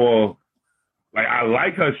 it was more like I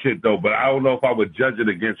like her shit though, but I don't know if I would judge it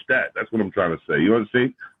against that. That's what I'm trying to say. You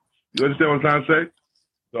understand? You understand what I'm trying to say?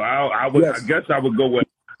 So I guess I would go with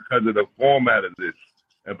because of the format of this.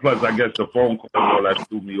 And plus, I guess the phone call and all that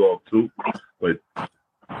threw me off too. But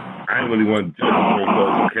I ain't really want to judge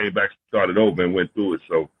her, so came back, started over, and went through it.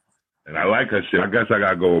 So, and I like her shit. I guess I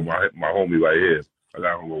gotta go with my homie right here. I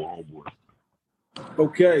gotta go with homeboy.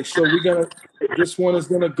 Okay, so this one is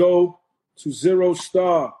gonna go to Zero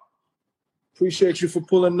Star. Appreciate you for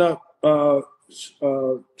pulling up, True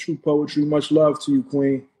Poetry. Much love to you,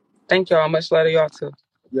 Queen. Thank y'all. Much love to y'all too.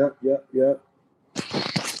 Yep.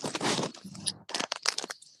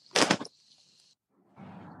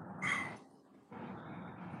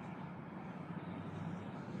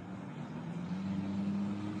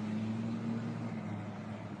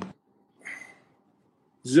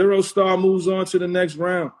 Zero Star moves on to the next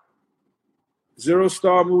round. Yeah,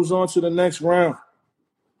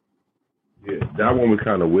 that one was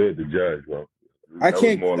kind of weird to judge, bro. I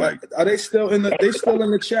can't. More like, are they still in the? They still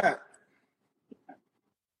in the chat.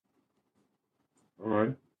 All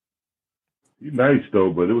right. You nice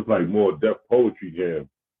though, but it was like more Def Poetry Jam.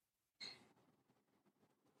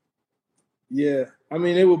 Yeah, I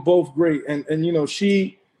mean they were both great, and you know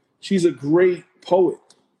she's a great poet,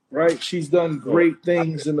 right? She's done great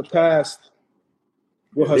things in the past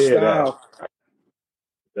with her style.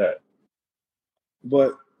 That.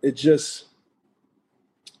 But it just,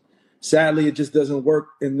 sadly, it just doesn't work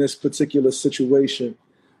in this particular situation.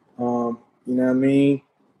 You know what I mean?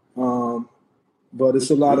 But it's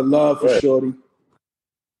a lot of love for Shorty.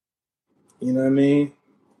 You know what I mean?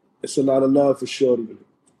 It's a lot of love for Shorty.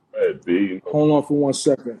 Hold on for 1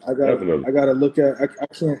 second. I gotta look at.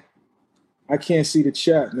 I can't see the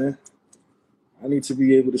chat, man. I need to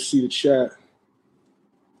be able to see the chat.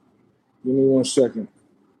 Give me 1 second.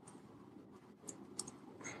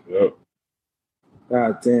 Yep.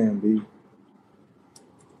 God damn, B.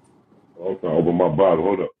 I'm trying to open my bottle.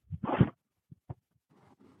 Hold up.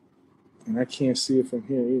 And I can't see it from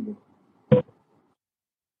here either.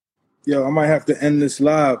 Yo, I might have to end this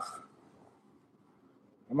live.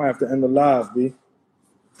 I might have to end the live, B.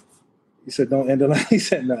 He said, don't end the live. He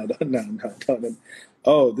said, no.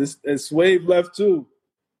 Oh, it's Wave left too.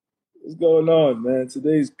 What's going on, man?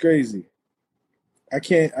 Today's crazy. I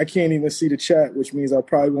can't even see the chat, which means I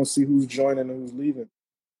probably won't see who's joining and who's leaving.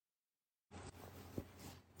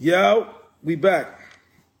 Yo, we back.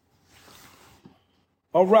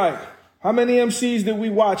 All right. How many MCs did we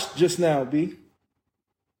watch just now, B?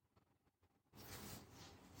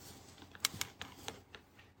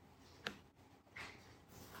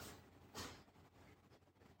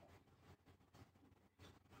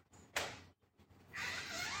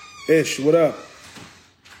 Ish, what up?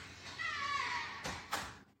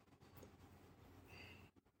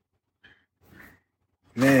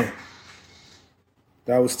 Man,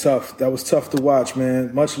 that was tough. That was tough to watch,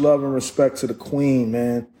 man. Much love and respect to the queen,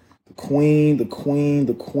 man. The queen.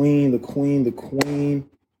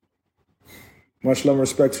 Much love and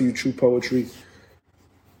respect to you, True Poetry.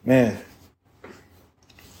 Man,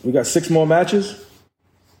 we got 6 more matches?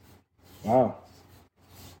 Wow.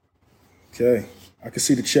 Okay, I can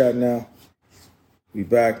see the chat now. We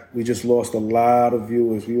back. We just lost a lot of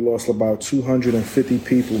viewers. We lost about 250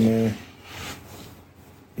 people, man.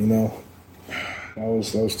 You know, that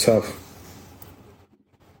was tough.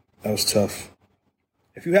 That was tough.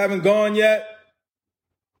 If you haven't gone yet,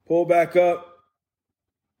 pull back up.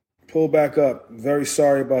 Pull back up. I'm very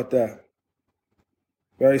sorry about that.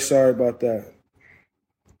 Very sorry about that.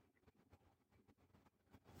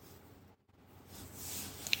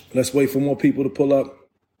 Let's wait for more people to pull up.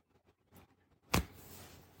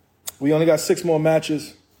 We only got 6 more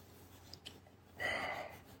matches.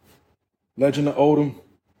 Legend of Odom,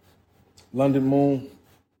 London Moon,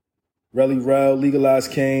 Relly Rel,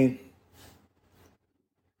 Legalized Kane.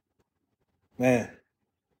 Man.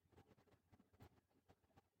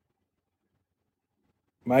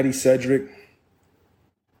 Mighty Cedric,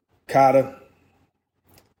 Kata.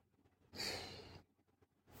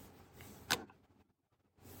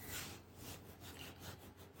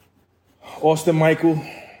 Austin Michael,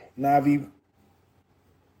 Navi.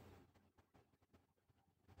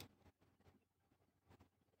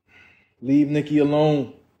 Leave Nikki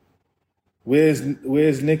alone. Where's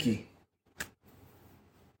Nikki?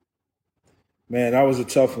 Man, that was a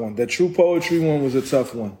tough one. That True Poetry one was a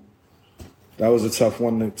tough one. That was a tough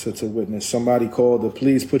one to witness. Somebody called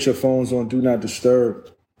please put your phones on Do Not Disturb.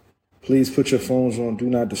 Please put your phones on Do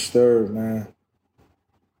Not Disturb, man.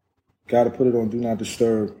 Gotta put it on Do Not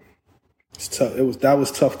Disturb. It's tough. That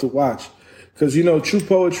was tough to watch. Because you know, True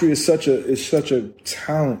Poetry is such a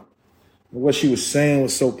talent. What she was saying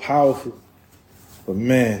was so powerful. But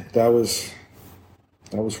man, that was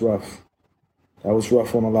rough. That was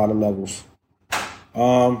rough on a lot of levels.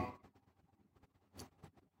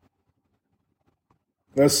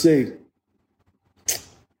 Let's see.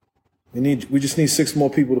 We just need 6 more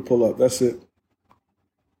people to pull up. That's it.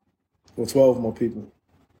 Or 12 more people.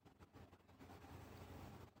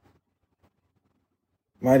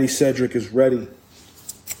 Mighty Cedric is ready.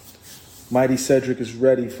 Mighty Cedric is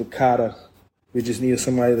ready for Kata. We just needed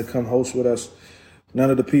somebody to come host with us. None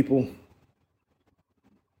of the people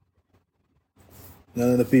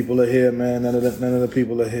are here, man. None of the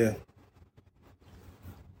people are here.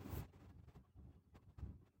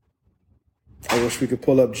 I wish we could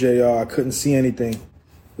pull up JR. I couldn't see anything. It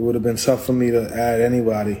would have been tough for me to add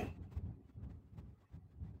anybody.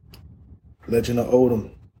 Legend of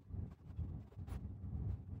Odom.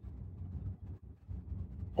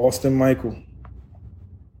 Austin Michael.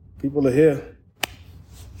 People are here.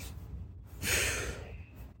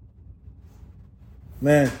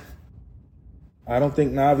 Man, I don't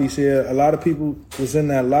think Navi's here. A lot of people was in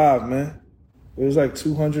that live, man. There was like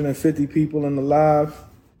 250 people in the live.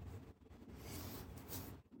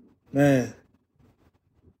 Man.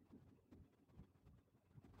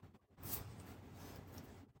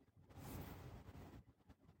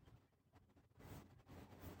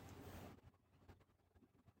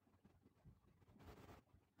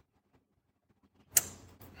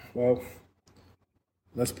 Well,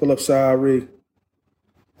 let's pull up Sari.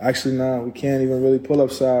 Actually, no, we can't even really pull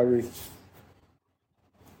up Sari.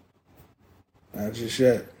 Not just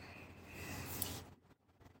yet.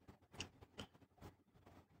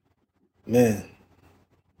 Man.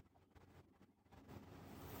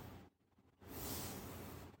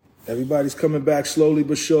 Everybody's coming back slowly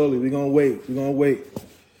but surely. We're going to wait.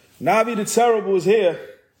 Navi the Terrible is here.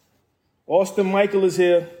 Austin Michael is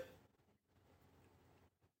here.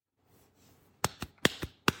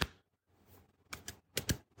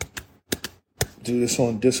 Do this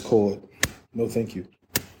on Discord. No, thank you.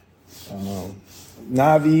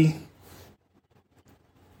 Navi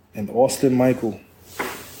and Austin Michael.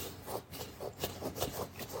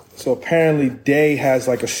 So apparently Day has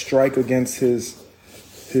like a strike against his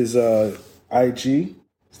IG.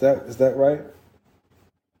 Is that right?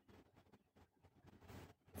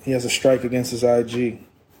 He has a strike against his IG.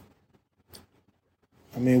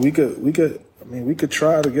 I mean, we could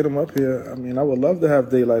try to get him up here. I mean, I would love to have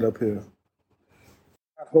Daylight up here.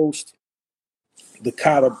 Host the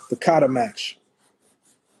Kata match.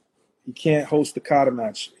 He can't host the Kata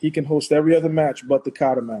match. He can host every other match but the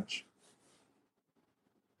Kata match.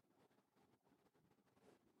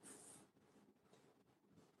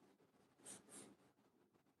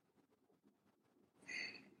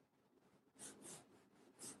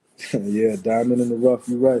 Yeah, diamond in the rough.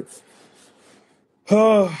 You're right.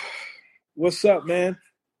 Oh, what's up, man?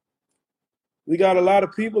 We got a lot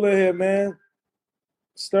of people in here, man.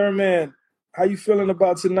 Sternman, how you feeling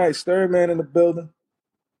about tonight? Sternman in the building.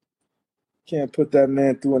 Can't put that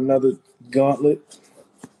man through another gauntlet.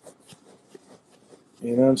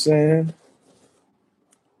 You know what I'm saying?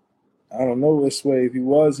 I don't know where Sway. If he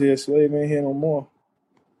was here, Sway ain't here no more.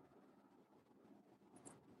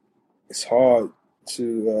 It's hard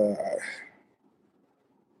to...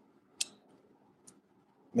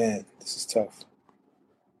 man, this is tough.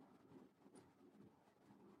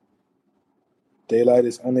 Daylight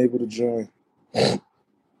is unable to join.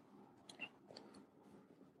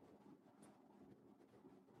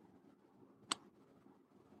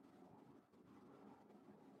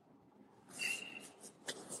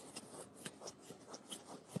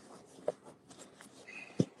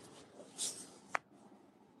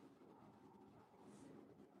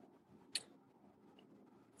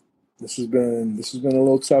 This has been a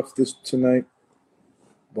little tough tonight,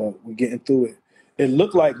 but we're getting through it. It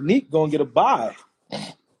looked like Neek gonna get a bye.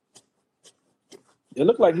 It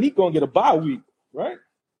looked like Neek gonna get a bye week, right?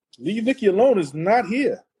 Leave Vicky alone is not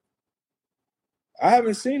here. I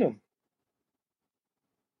haven't seen him.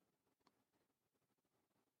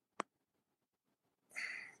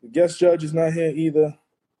 The guest judge is not here either.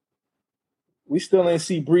 We still ain't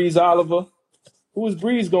see Breeze Oliver. Who is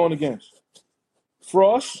Breeze going against?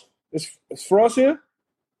 Frost? Is Frost here?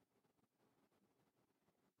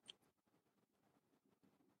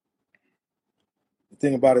 The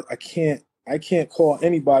thing about it, I can't call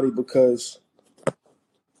anybody because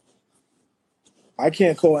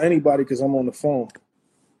I'm on the phone.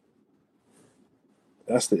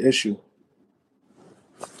 That's the issue.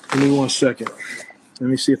 Give me 1 second. Let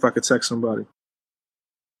me see if I could text somebody.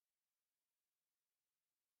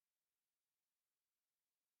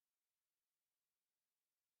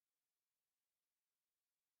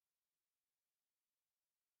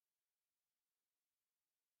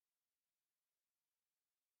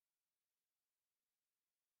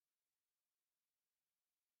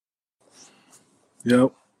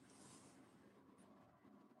 Yep.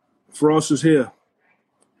 Frost is here.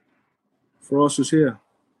 Frost is here.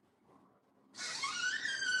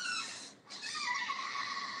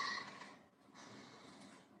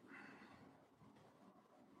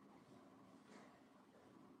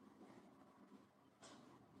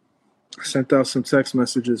 I sent out some text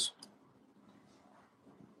messages.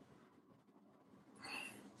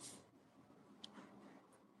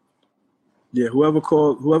 Yeah, whoever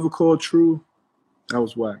called True, that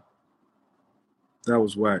was whack. That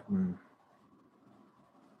was whack, man.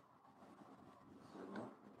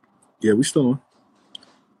 Yeah, we still on.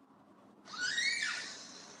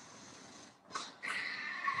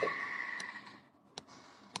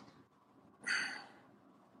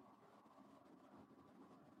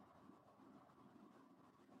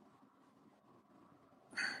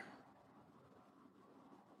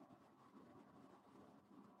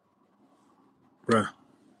 Bruh.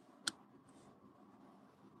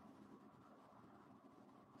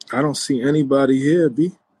 I don't see anybody here,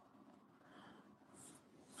 B.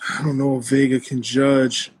 I don't know if Vega can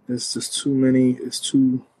judge. It's just too many. It's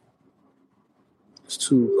too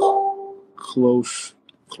close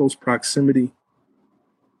proximity.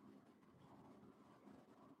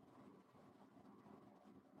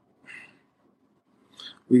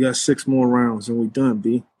 We got 6 more rounds and we done,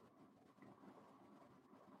 B.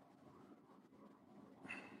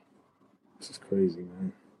 This is crazy,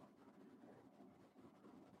 man.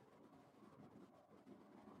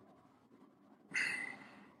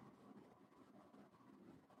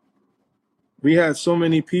 We had so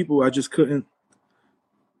many people, I just couldn't.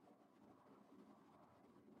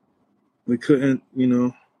 We couldn't,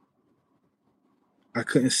 I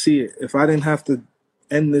couldn't see it. If I didn't have to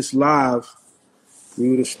end this live,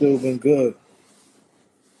 we would have still been good.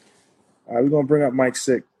 All right, we're going to bring up Mike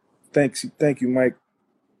Sick. Thank you, Mike.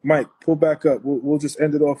 Mike, pull back up. We'll just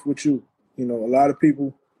end it off with you. A lot of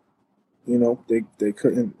people, they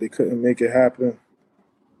couldn't make it happen.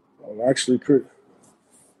 Actually, pretty.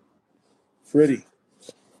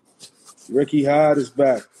 Ricky Hyde is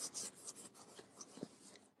back.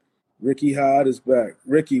 Ricky,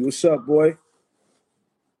 what's up, boy?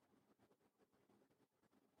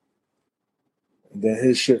 And then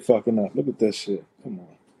his shit fucking up. Look at that shit. Come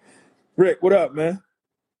on. Rick, what up, man?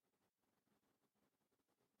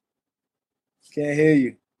 Can't hear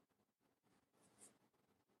you.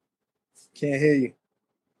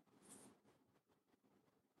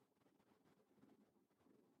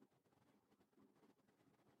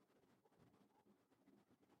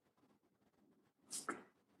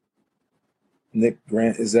 Nick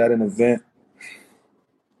Grant is at an event.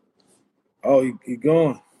 Oh, you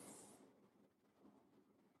gone.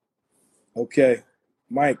 Okay.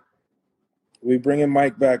 Mike. We bringing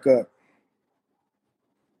Mike back up.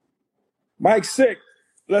 Mike Sick.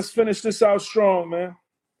 Let's finish this out strong, man.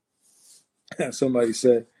 Somebody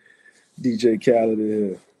said DJ Khaled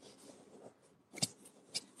here.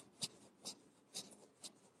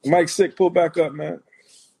 Mike Sick, pull back up, man.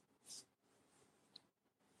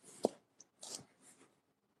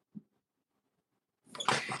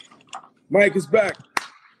 Mike is back.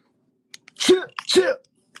 Chip.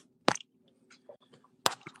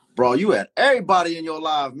 Bro, you had everybody in your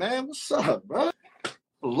live, man. What's up, bro?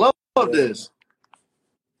 Love this.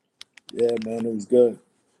 Yeah, man, it was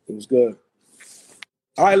good.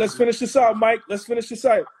 All right, let's finish this out, Mike. Let's get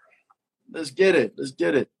it.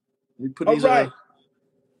 Let me put All these right.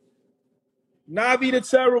 Navi the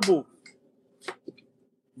Terrible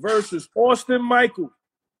versus Austin Michael.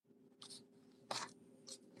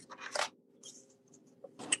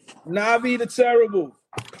 Navi the Terrible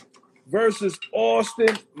versus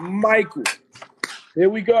Austin Michael. Here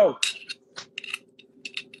we go.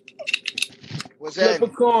 What's that?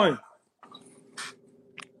 Flip a coin.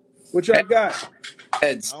 What y'all got?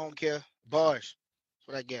 Heads. I don't care. Bars. That's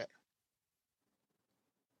what I got.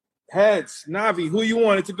 Heads. Navi, who you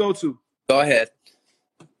want it to go to? Go ahead.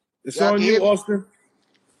 It's Y'all on can you, hear me? Austin.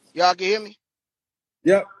 Y'all can hear me?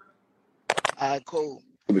 Yep. All right, cool.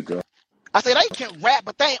 Here we go. I said they can rap,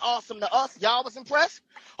 but they ain't awesome to us. Y'all was impressed?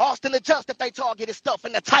 Austin adjust if they targeted stuff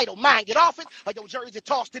in the title. Mind get off it, or your jersey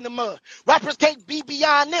tossed in the mud. Rappers can't be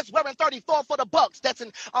beyond this. Wearing 34 for the Bucks. That's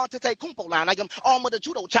an Antetokounmpo line. I am arm with a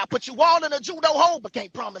judo chop. Put you all in a judo hole, but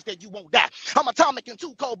can't promise that you won't die. I'm atomic and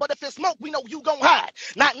too cold, but if it's smoke, we know you gon' hide.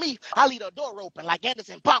 Not me. I leave the door open like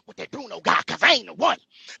Anderson Park with that Bruno guy, cause I ain't the one.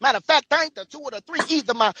 Matter of fact, I ain't the 2 or the 3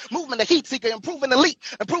 either. My movement, the heat seeker, improving the leap,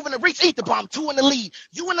 improving the reach, eat the bomb, 2 in the lead.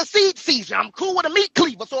 You in the seed season. Asia. I'm cool with a meat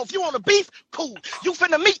cleaver, so if you on the beef, cool. You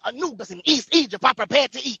finna meet Anubis in East Egypt. I'm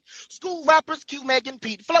prepared to eat. School rappers, Q, Megan,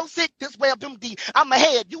 Pete. Flow sick, this way up MD. I'm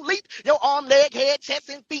ahead. You leap, your arm, leg, head, chest,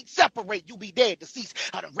 and feet separate. You be dead, deceased.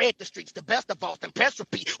 I done read the streets, the best of Austin. Press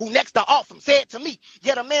repeat. Who next to Awesome said to me,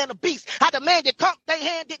 yet a man of beast. I demanded comp, they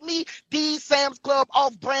handed me these Sam's Club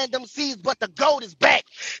off-brand MCs, but the gold is back.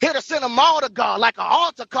 Here to send them all to God like an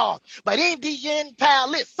altar call. But Indian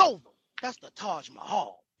Palace over. That's the Taj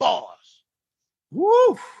Mahal. Bars.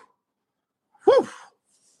 Woo! Woo!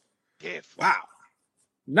 Different. Wow.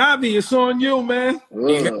 Navi, it's on you, man.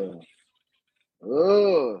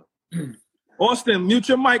 Austin, mute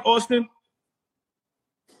your mic, Austin.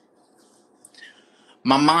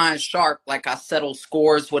 My mind's sharp like I settle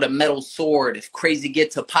scores with a metal sword. If crazy get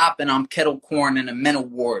to poppin', I'm kettle corn in a mental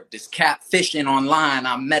ward. This cat fishing online,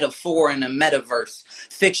 I'm metaphor in a metaverse.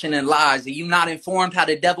 Fiction and lies. Are you not informed how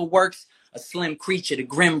the devil works? A slim creature, the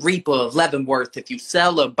grim reaper of Leavenworth. If you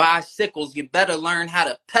sell or buy sickles, you better learn how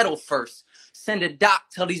to pedal first. Send a doc,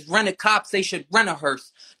 tell these rented cops they should rent a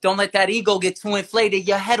hearse. Don't let that ego get too inflated,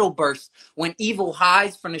 your head'll burst. When evil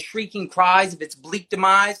hides from the shrieking cries of its bleak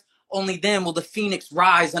demise, only then will the phoenix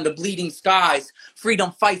rise under bleeding skies.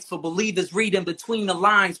 Freedom fights for believers reading between the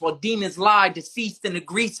lines while demons lie, deceased in the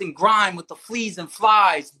grease and grime with the fleas and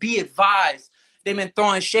flies. Be advised, they've been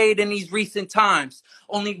throwing shade in these recent times.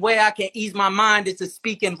 Only way I can ease my mind is to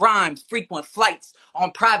speak in rhymes. Frequent flights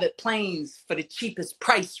on private planes for the cheapest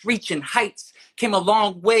price, reaching heights. Came a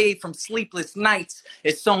long way from sleepless nights.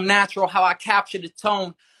 It's so natural how I capture the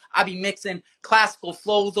tone. I be mixing classical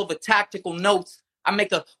flows over tactical notes. I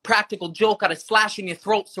make a practical joke out of slashing your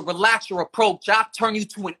throat, so relax your approach. I'll turn you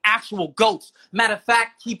to an actual ghost. Matter of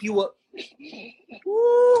fact, keep you up.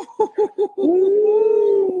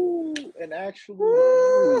 An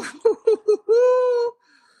actual.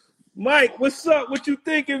 Mike, what's up? What you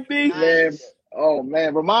thinking, B? Man, oh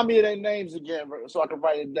man, remind me of their names again so I can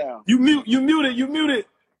write it down. You muted.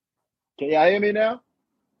 Can y'all hear me now?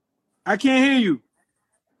 I can't hear you.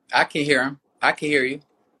 I can hear him. I can hear you.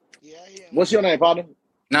 What's your name, partner?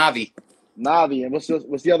 Navi. Navi, and what's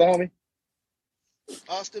the other homie?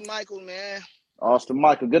 Austin Michael, man. Austin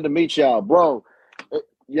Michael, good to meet y'all, bro.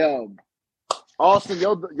 Yo, Austin,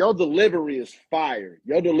 your delivery is fire.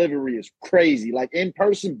 Your delivery is crazy. Like in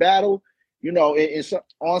person battle, you know, it's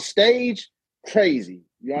on stage, crazy.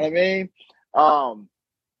 You know what I mean?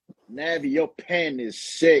 Navi, your pen is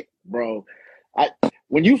sick, bro.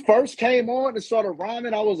 When you first came on and started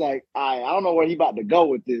rhyming, I was like, I don't know where he about to go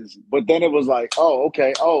with this. But then it was like, oh,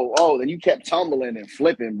 okay, oh. Then you kept tumbling and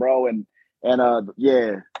flipping, bro. And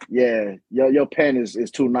yeah. Your pen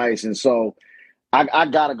is too nice. And so I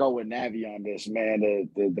gotta go with Navi on this, man.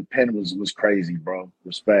 The pen was crazy, bro.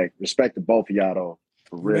 Respect to both of y'all though.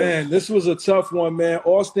 For real. Man, this was a tough one, man.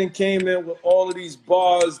 Austin came in with all of these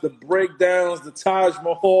bars, the breakdowns, the Taj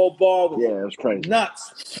Mahal bar. Yeah, it was crazy.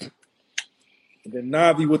 Nuts. And then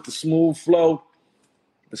Navi with the smooth flow,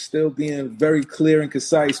 but still being very clear and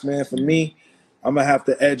concise, man. For me, I'm going to have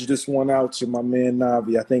to edge this one out to my man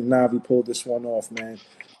Navi. I think Navi pulled this one off, man.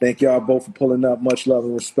 Thank y'all both for pulling up. Much love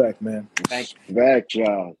and respect, man. Respect,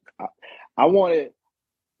 y'all. I wanted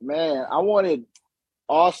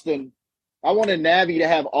Austin. I wanted Navi to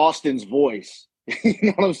have Austin's voice. You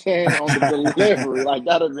know what I'm saying? On the delivery. Like,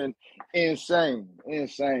 that would have been insane.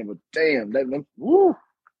 But damn, woo.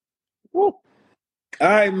 All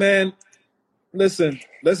right, man. Listen,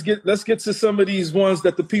 let's get to some of these ones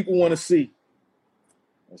that the people want to see.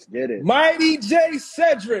 Let's get it. Mighty J.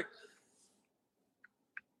 Cedric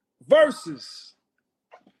versus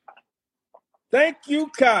Thank You,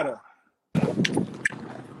 Kata.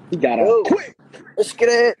 He got out quick. Let's get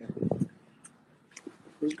it.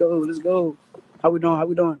 Let's go. How we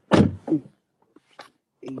doing?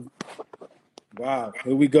 Wow,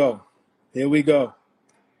 here we go.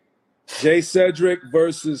 Jay Cedric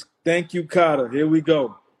versus Thank You, Kata. Here we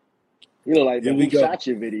go. You look like the Who Shot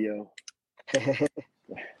You video.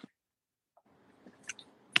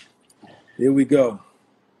 Here we go.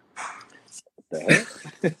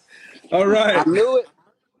 All right. I knew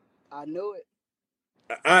it.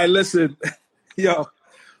 All right, listen. Yo,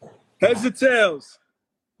 heads or tails?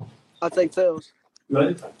 I'll take tails.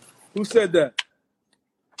 Right. Who said that?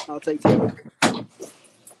 I'll take tails.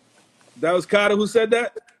 That was Kata who said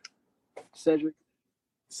that? Cedric.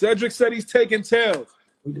 Cedric said he's taking tails.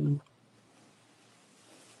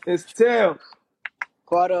 It's tails.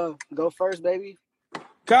 Kata, go first, baby.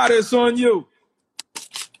 Kata, it's on you.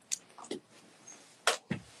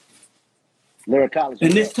 Lyricology.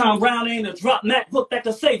 And this time round ain't a drop MacBook that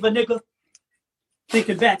can save a nigga.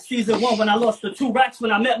 Thinking back season 1 when I lost the 2 racks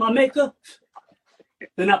when I met my maker.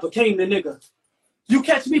 then I became the nigga. You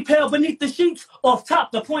catch me pale beneath the sheets, off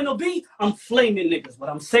top, the point will be, I'm flaming niggas. What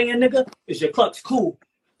I'm saying, nigga, is your cluck's cool,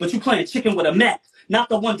 but you playing chicken with a Mac. Not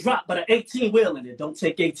the one drop, but an 18-wheel, and it don't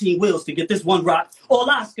take 18 wheels to get this one rock. All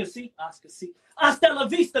Oscar see. Hasta la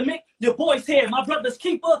vista, Mick, your boy's here, my brother's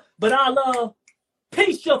keeper, but I'll,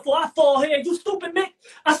 peace you for I fall here, you stupid Mick.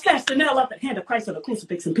 I slashed the nail out the hand of Christ on the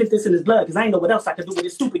crucifix and picked this in his blood, because I ain't know what else I could do with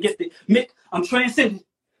this stupid gifted. Mick, I'm transcendent.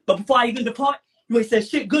 But before I even depart, you ain't said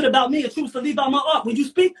shit good about me and choose to leave out my art when you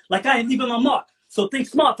speak like I ain't leaving my mark. So think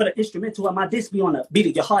smart for the instrumental of my disc be on the beat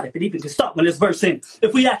of your heart if it even can start when this verse ends.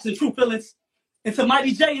 If we asking true feelings, and to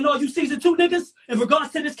Mighty J and all you season 2 niggas, in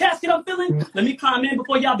regards to this casket I'm feeling, let me climb in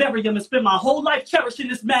before y'all bury him and spend my whole life cherishing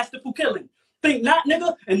this masterful killing. Think not,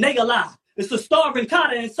 nigga, and they alive. It's a star in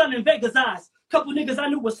Carter and Sun in Vega's eyes. Couple niggas I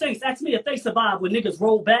knew were saints. Ask me if they survived when niggas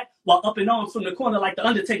rolled back while up in arms from the corner like the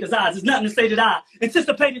Undertaker's eyes. There's nothing to say that I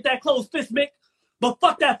anticipated that closed fist, Mick. But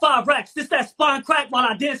fuck that 5 racks. This that spine crack while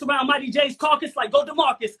I dance around Mighty J's carcass like go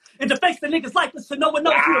DeMarcus. And to face the niggas like this so no one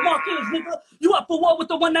knows who the mark is, nigga. You up for war with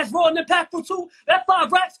the one that's raw and impactful too? That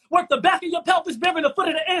 5 racks worth the back of your pelvis, bearing the foot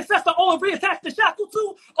of the ancestor, or reattach the shackle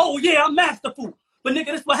too? Oh yeah, I'm masterful. But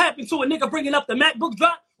nigga, this what happened to a nigga bringing up the MacBook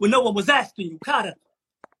drop when no one was asking you. Carter.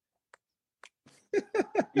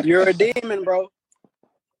 You're a demon, bro.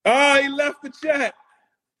 Oh, he left the chat.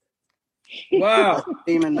 Wow.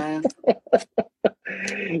 Demon, man.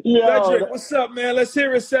 Cedric, what's up, man? Let's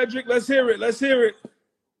hear it, Cedric. Let's hear it.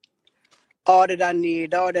 All that I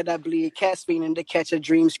need, all that I bleed, cats fiending to catch a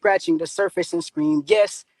dream, scratching the surface and scream.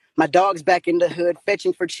 Yes, my dog's back in the hood,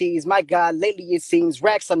 fetching for cheese. My God, lately it seems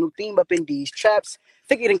racks a new theme up in these traps.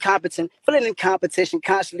 Figured incompetent, feeling in competition,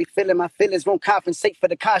 constantly feeling my feelings won't compensate for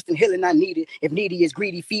the constant healing I needed. If needy is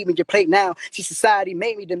greedy, feed me your plate now. See, society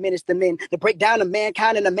made me diminish the men. The breakdown of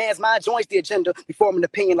mankind and a man's mind joins the agenda. We form an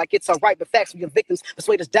opinion like it's all right, but facts we are victims.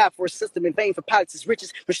 Persuade us die for a system in vain for politics,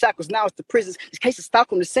 riches, for shackles, now it's the prisons. This case of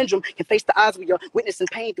Stockholm the syndrome can face the odds we are witnessing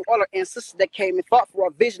pain through all our ancestors that came and fought for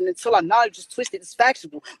our vision until our knowledge is twisted. It's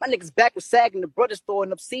factual. My niggas back was sagging, the brothers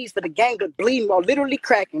throwing up seeds for the gang but bleeding while literally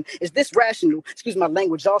cracking. Is this rational? Excuse my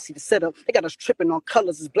language, y'all see the setup. They got us tripping on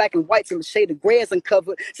colors. It's black and white till the shade of gray is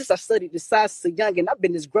uncovered. Since I studied the size as a youngin', I've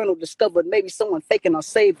been disgruntled, discovered maybe someone faking our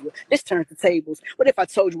savior. This turns the tables. What if I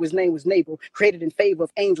told you his name was Nabal, created in favor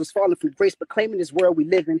of angels, falling from grace, but claiming this world we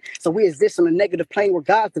live in? So we exist on a negative plane where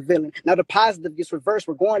God's the villain. Now the positive gets reversed.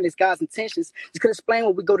 We're going against God's intentions. This could explain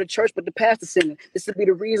when we go to church, but the pastor sinning. This would be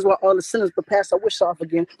the reason why all the sinners but pass our wish off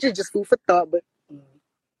again. Just food for thought, but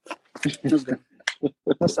that's good.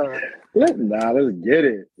 That's all right. Let's get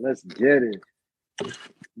it.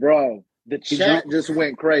 Bro, the chat just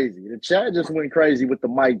went crazy. The chat just went crazy with the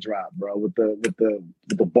mic drop, bro, with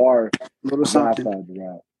the bar Wi-Fi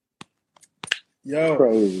drop. Yo.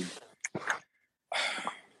 Crazy.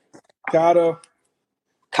 Carter.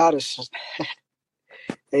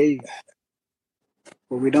 Hey.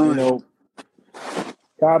 What we doing? You know,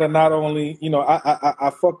 Carter not only, you know,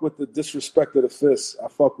 I fuck with the disrespect of the fist. I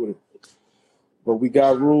fuck with it. But we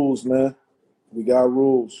got rules, man. We got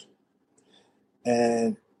rules.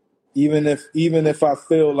 And even if I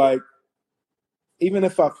felt like he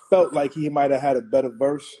might have had a better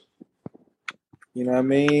verse, you know what I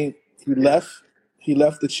mean? He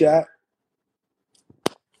left the chat.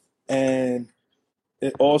 And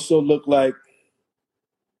it also looked like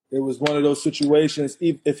it was one of those situations.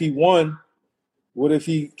 If he won, what if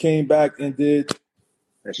he came back and did,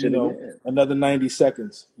 another 90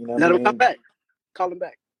 seconds? You know what Let I him mean? come back. Call him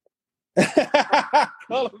back.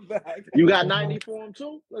 Call him back. You got 90 for him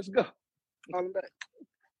too? Let's go. Call him back.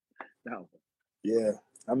 No. Yeah.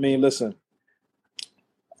 I mean, listen,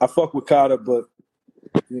 I fuck with Carter, but,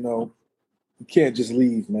 you know, you can't just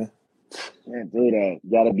leave, man. Can't do that.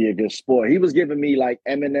 You gotta be a good sport. He was giving me like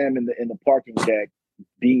Eminem in the parking deck,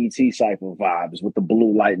 BET cypher vibes with the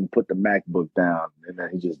blue light and put the MacBook down, and then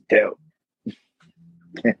he just dealt.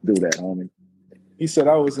 Can't do that, homie. He said,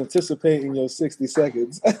 I was anticipating your 60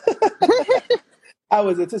 seconds. I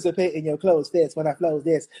was anticipating your closed fist when I flows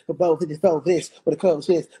this. For both this, with a closed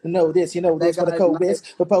fist. To know this, you know this, for the cold this.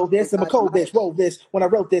 For both this, I'm a cold bitch. Roll this. When I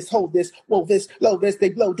wrote this, hold this, whoa this, low this. They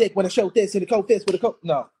blow dick when I show this in the cold fist with a cold.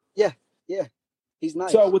 No. Yeah. He's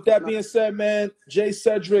nice. So with that being said, man, Jay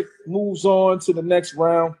Cedric moves on to the next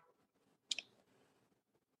round.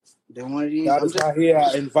 Then one of these. God is not here.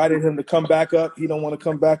 I invited him to come back up. He don't want to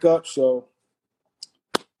come back up, so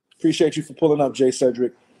appreciate you for pulling up, Jay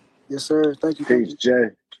Cedric. Yes, sir. Thank you. Peace,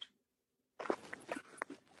 Jay.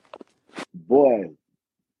 Boy,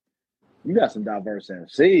 you got some diverse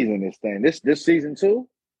MCs in this thing. This season 2?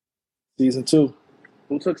 Season 2.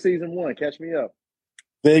 Who took season 1? Catch me up.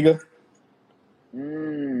 Vega.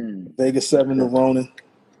 Vegas 7 to Ronan.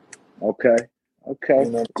 Okay. You know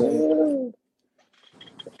what I'm saying?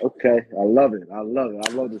 Okay. I love it. I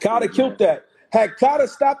love this. Carter killed that. Had Carter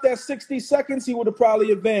stopped at 60 seconds, he would have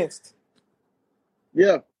probably advanced.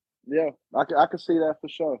 Yeah. I can see that for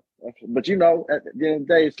sure. But at the end of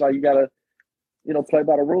the day, it's like you gotta, play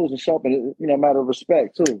by the rules and show up, and matter of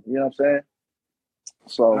respect too. You know what I'm saying?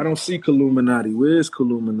 So I don't see Illuminati. Where's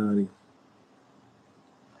Illuminati?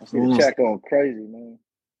 I see the check on crazy, man.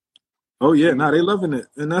 Oh yeah, they loving it,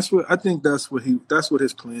 and that's what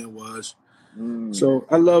his plan was. So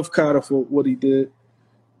I love Carter for what he did.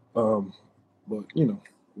 But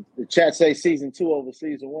the chat say season 2 over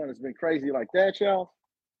season 1 has been crazy like that, y'all.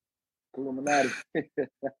 Illuminati.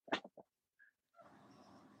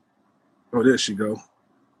 Oh, there she go.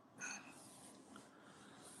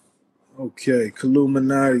 Okay,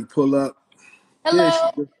 Illuminati, pull up.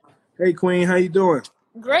 Hello. Hey, Queen, how you doing?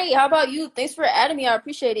 Great. How about you? Thanks for adding me. I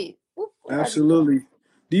appreciate it. Absolutely.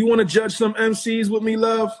 Do you want to judge some MCs with me,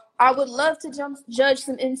 love? I would love to judge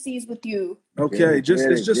some MCs with you. Okay,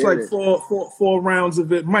 it's just like four rounds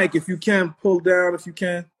of it. Mike, if you can, pull down if you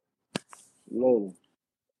can. Whoa.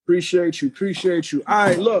 Appreciate you. All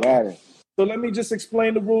right, look. So let me just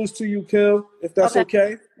explain the rules to you, Kill, if that's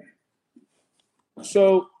okay.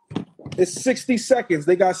 So it's 60 seconds.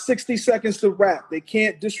 They got 60 seconds to rap. They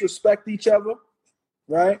can't disrespect each other,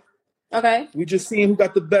 right? Okay. We just seeing who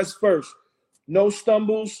got the best first. No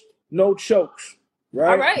stumbles, no chokes,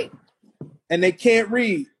 right? All right. And they can't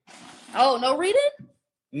read. Oh, no reading?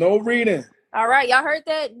 No reading. All right, y'all heard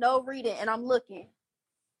that? No reading, and I'm looking.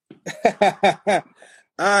 All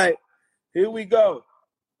right, here we go.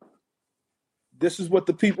 This is what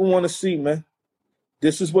the people want to see, man.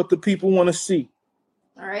 This is what the people want to see.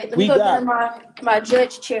 All right, let me go get in my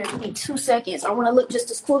judge chair. Give me 2 seconds. I want to look just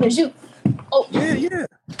as cool as you. Oh. Yeah.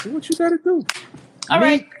 Do what you got to do. All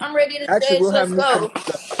right, I'm ready to judge. Let's go.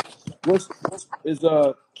 What's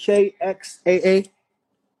KXAA?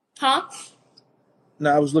 Huh?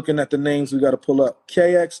 No, I was looking at the names we got to pull up.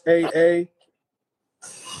 KXAA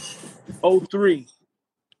 03.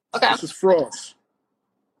 Okay. This is Frost.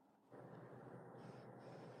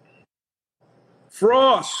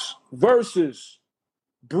 Frost versus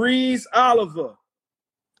Breeze Oliver.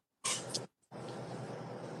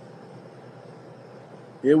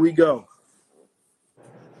 Here we go.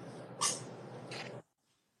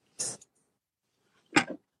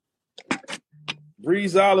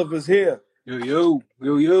 Breeze Oliver's here. Yo.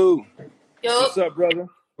 What's up, brother?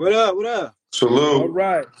 What up? Salute. All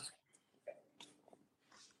right.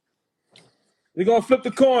 We're going to flip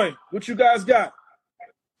the coin. What you guys got?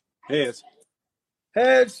 Heads.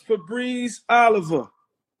 Heads for Breeze Oliver.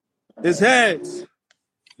 It's heads.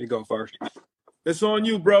 You go first. It's on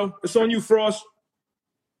you, bro. It's on you, Frost.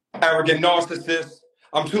 Arrogant narcissist.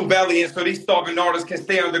 I'm too valiant so these starving artists can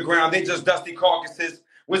stay underground. They just dusty carcasses.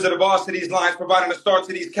 Wizard of Oz to these lines, providing a start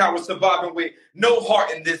to these cowards surviving with no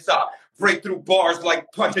heart in this breakthrough bars like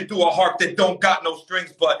punching through a harp that don't got no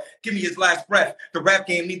strings, but give me his last breath. The rap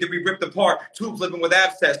game need to be ripped apart. Tubes living with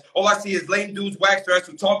abscess. All I see is lame dudes, wax dress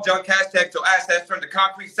who talk junk, hashtag till assets turn to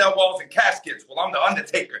concrete cell walls and caskets. Well, I'm the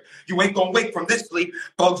Undertaker. You ain't gonna wake from this sleep.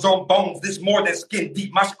 Bugs on bones, this more than skin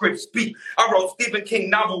deep. My scripts speak. I wrote Stephen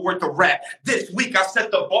King novel worth of rap. This week I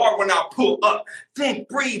set the bar when I pull up. Think,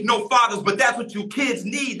 breathe, no fathers, but that's what you kids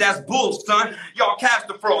need. That's bull, son. Y'all cast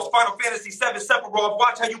the frost. Final Fantasy 7 Sephiroth.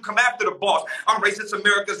 Watch how you come after the boss. I'm racist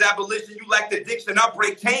America's abolition. You lack the diction. I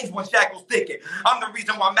break chains when shackles thicken. I'm the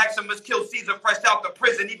reason why Maximus killed Caesar fresh out the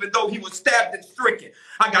prison, even though he was stabbed and stricken.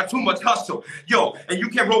 I got too much hustle. Yo, and you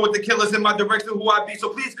can't roll with the killers in my direction who I be. So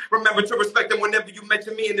please remember to respect them whenever you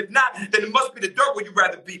mention me. And if not, then it must be the dirt where you'd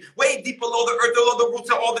rather be. Way deep below the earth, below the roots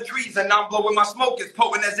of all the trees. And I'm blowing my smoke as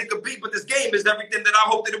potent as it could be. But this game is everything that I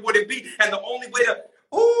hope that it wouldn't be. And the only way to...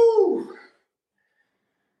 Ooh.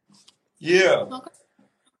 Yeah. All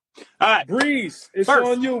right. Breeze, it's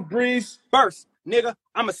on you, Breeze. First, nigga,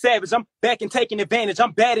 I'm a savage. I'm back and taking advantage.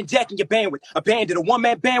 I'm bad and jacking your bandwidth. A bandit, a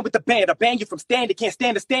one-man band with a band. I ban you from standing. Can't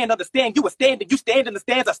stand to stand. Understand you a standing. You stand in the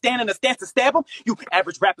stands. I stand in the stance to stab them. You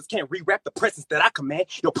average rappers can't re-rap the presence that I command.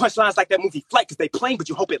 Your punchlines like that movie Flight because they plain, but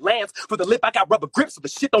you hope it lands. For the lip, I got rubber grips so the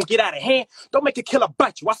shit don't get out of hand. Don't make a killer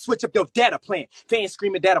bite you. I switch up your data plan. Fans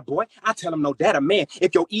screaming data boy. I tell them no data man.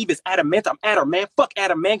 If your Eve is adamant, I'm Adam-man. Fuck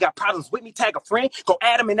Adam man. Got problems with me, tag a friend. Go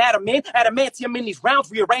Adam and Adam in. Adamantium in these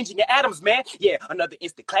rounds, rearranging your atoms, man. Yeah, another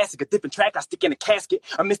instant classic, a different track I stick in a casket.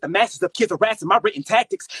 Amidst the masses of kids harassing my written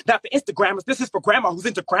tactics. Not for Instagrammers, this is for grandma who's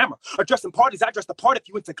into grammar. Addressing parties, I dress the part if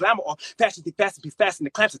you into glamour. Or fashion, think fast and be fast, and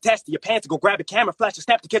the clamps attached to your pants to go grab a camera, flash a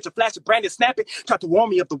snap to catch a flash of brand and snap it. Try to warn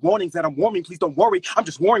me of the warnings that I'm warning. Please don't worry, I'm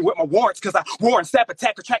just warring with my warrants, cause I roar and snap,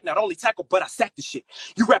 attack, attract, not only tackle, but I sack the shit.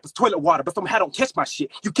 You rappers toilet water, but somehow don't catch my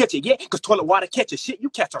shit. You catch it, yeah? Cause toilet water catch your shit, you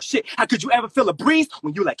catch our shit. How could you ever feel a breeze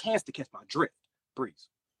when you like hands to catch my drift? Breeze.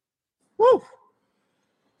 Woo!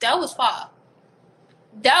 That was fire.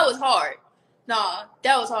 That was hard. Nah,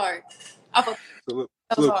 that was hard. Salute,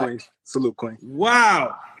 Queen. Salute, Queen.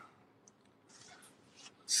 Wow.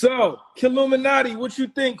 So, Killuminati, what you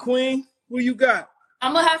think, Queen? Who you got?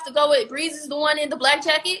 I'm gonna have to go with Breeze is the one in the black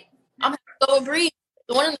jacket. I'm gonna have to go with Breeze.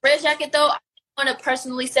 The one in the red jacket, though, I want to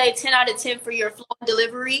personally say 10 out of 10 for your flow and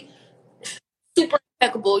delivery. Super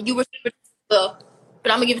impeccable. You were super well,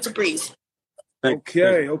 but I'm gonna give it to Breeze.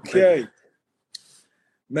 Okay.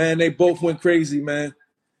 Man, they both went crazy, man.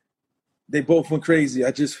 They both went crazy.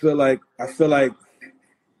 I feel like,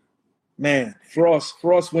 man,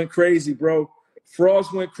 Frost went crazy, bro.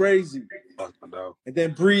 Frost went crazy. And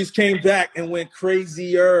then Breeze came back and went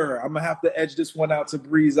crazier. I'm going to have to edge this one out to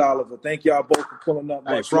Breeze Oliver. Thank y'all both for pulling up.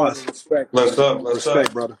 Hey, Frost. Respect. Let's up,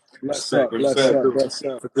 brother. Let's up.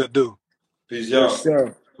 It's a good dude. Peace, y'all. Yes,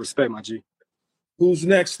 sir. Respect, my G. Who's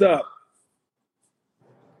next up?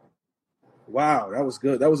 Wow, that was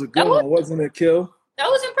good. That was a good one, wasn't it, Kill? That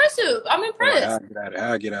was impressive. I'm impressed.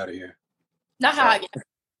 How I get out of here. Not how I get.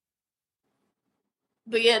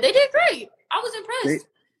 But yeah, they did great. I was impressed.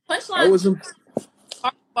 Punchlines.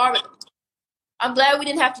 I'm glad we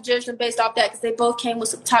didn't have to judge them based off that because they both came with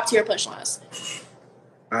some top tier punchlines.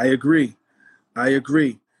 I agree.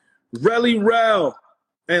 Relly Rel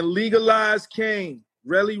and Legalized Kane.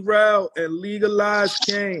 Relly Rel and Legalized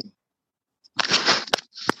Kane.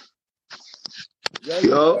 Yo,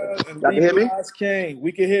 y'all can hear me? Kane.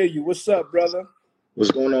 We can hear you. What's up, brother?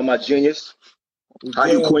 What's going on, my genius? How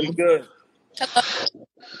you, Queen? Good.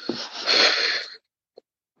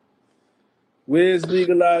 Where's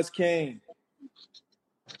Legalized Kane?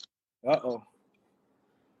 Uh-oh.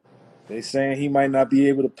 They saying he might not be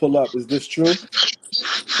able to pull up. Is this true? Is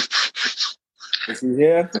he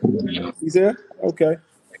here? He's here? Okay.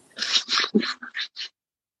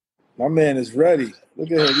 My man is ready.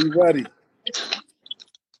 Look at him. He's ready.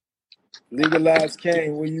 Legalized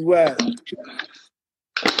Kane, where you at? I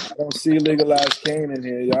don't see Legalized Kane in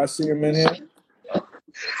here. Y'all see him in here?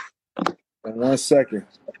 In 1 second.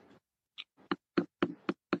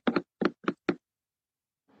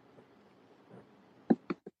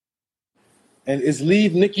 And is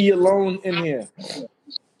Leave Nikki Alone in here?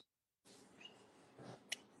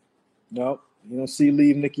 No, you don't see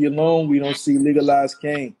Leave Nikki Alone. We don't see Legalized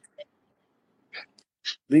Kane.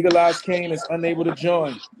 Legalized Kane is unable to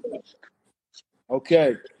join.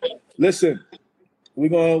 Okay, listen, we're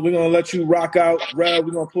gonna let you rock out. Rev,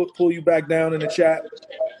 we're gonna pull you back down in the chat.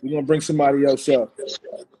 We're gonna bring somebody else up.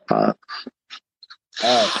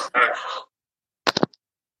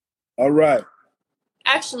 All right.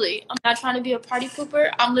 Actually, I'm not trying to be a party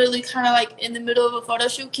pooper. I'm literally kind of like in the middle of a photo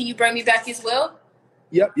shoot. Can you bring me back as well?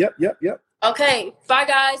 Yep. Okay, bye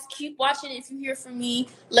guys. Keep watching. If you hear from me,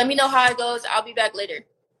 let me know how it goes. I'll be back later.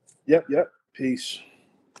 Yep. Peace.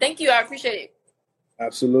 Thank you. I appreciate it.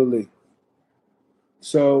 Absolutely.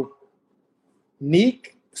 So,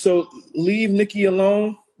 Leave Nikki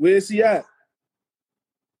Alone. Where's he at?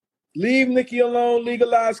 Leave Nikki Alone,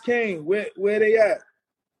 Legalized Kane. Where they at?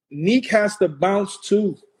 Neek has to bounce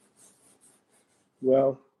too.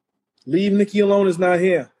 Well, Leave Nikki Alone is not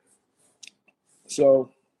here.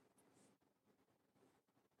 So,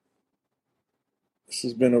 this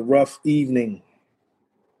has been a rough evening.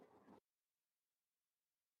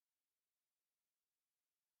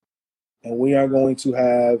 And we are going to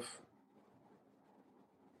have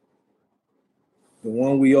the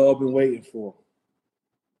one we all been waiting for.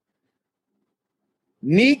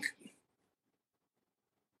 Neek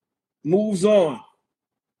moves on.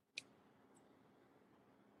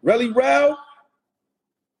 Relly Rel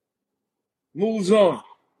moves on.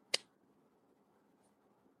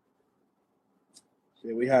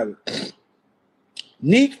 There we have it.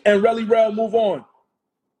 Neek and Relly Rel move on.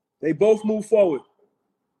 They both move forward.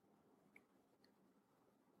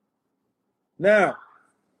 Now,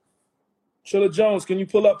 Chilla Jones, can you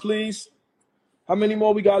pull up, please? How many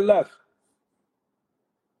more we got left?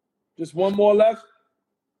 Just one more left?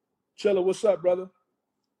 Chilla, what's up, brother?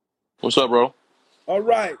 What's up, bro? All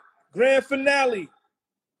right. Grand finale.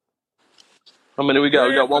 How many we got?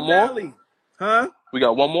 We got one finale. More? Huh? We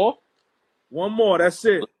got one more? One more. That's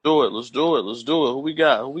it. Let's do it. Who we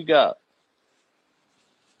got?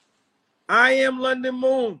 I Am London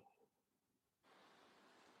Moon.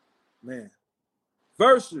 Man.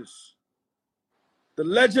 Versus The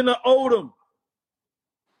Legend of Odom.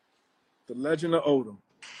 The Legend of Odom.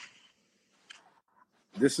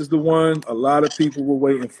 This is the one a lot of people were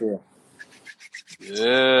waiting for.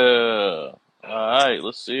 Yeah. All right,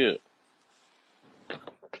 let's see it.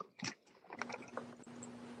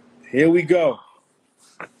 Here we go.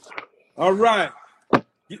 All right.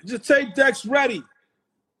 The tape deck's ready.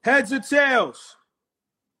 Heads or tails?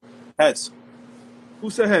 Heads. Who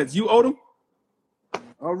said heads? You, Odom?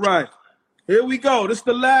 All right. Here we go. This is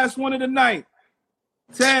the last one of the night.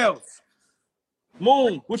 Tails.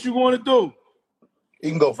 Moon, what you want to do? You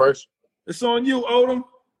can go first. It's on you, Odom.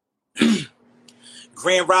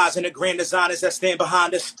 Grand rise and the grand designers that stand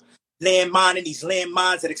behind us. Landmine in these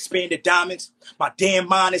landmines that expand to diamonds. My damn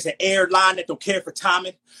mind is an airline that don't care for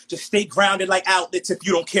timing. Just stay grounded like outlets if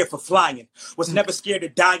you don't care for flying. Was never scared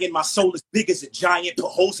of dying. My soul is big as a giant. Put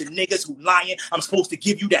holes in niggas who lying. I'm supposed to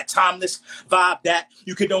give you that timeless vibe that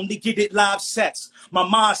you could only get it live sets. My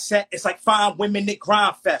mindset is like fine women at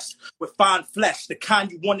grind fest with fine flesh, the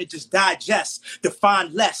kind you want to just digest.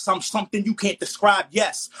 Define less. I'm something you can't describe.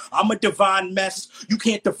 Yes, I'm a divine mess. You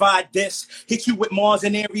can't divide this. Hit you with Mars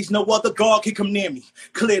and Aries. No other god can come near me.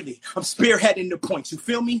 Clearly, I'm spearheading the points. You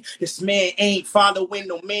feel me? This man ain't following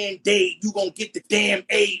no mandate. You gon' get the damn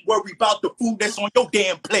aid. Worry about the food that's on your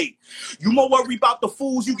damn plate. You more worry about the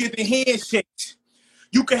fools you giving handshakes.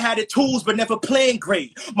 You can have the tools, but never playing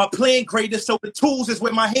great. My playing great is so the tools is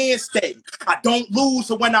where my hands stay. I don't lose,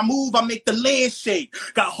 so when I move, I make the land shake.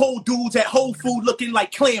 Got whole dudes at Whole Food looking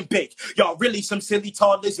like clam bake. Y'all really some silly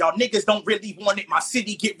toddlers. Y'all niggas don't really want it. My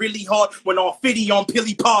city get really hard when all 50 on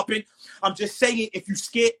pilly popping. I'm just saying, if you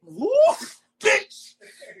scared, woof, bitch,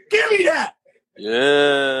 give me that.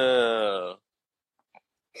 Yeah.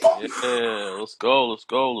 Yeah. Let's go. Let's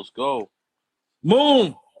go. Let's go.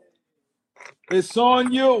 Moon. It's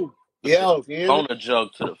on you. Yo, on a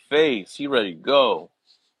jug to the face. He ready to go.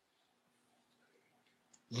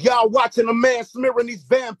 Y'all watching a man smearing these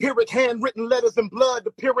vampiric handwritten letters in blood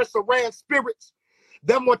to purest Iran spirits.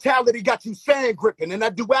 That mortality got you sand gripping, and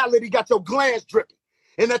that duality got your glands dripping,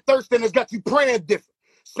 and that thirsting has got you praying different.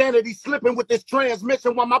 Sanity slipping with this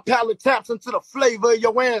transmission while my palate taps into the flavor of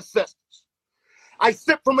your ancestors. I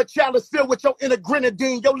sip from a chalice filled with your inner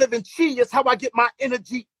grenadine. Your living chi is how I get my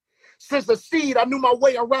energy. Since a seed, I knew my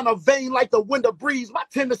way around a vein like the winter breeze. My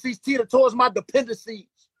tendencies teeter towards my dependencies.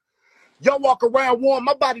 Y'all walk around warm,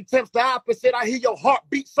 my body tempts the opposite. I hear your heart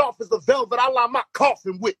beat soft as the velvet I line my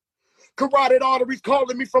coffin with. Carotid arteries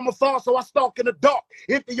calling me from afar, so I stalk in the dark.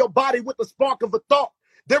 Empty your body with the spark of a thought.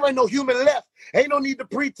 There ain't no human left. Ain't no need to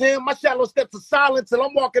pretend. My shallow steps of silence till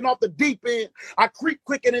I'm walking off the deep end. I creep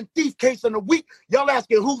quicker than thief case in the week. Y'all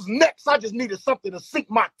asking who's next? I just needed something to sink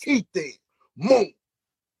my teeth in. Moon.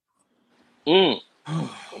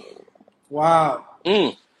 Wow.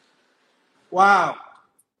 Wow.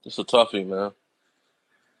 It's a toughie, man.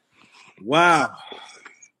 Wow.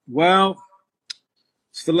 Well,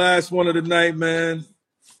 it's the last one of the night, man.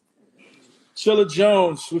 Chilla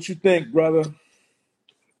Jones, what you think, brother?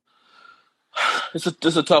 It's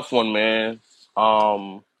a tough one, man.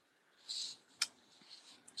 I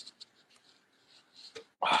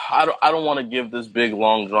don't want to give this big,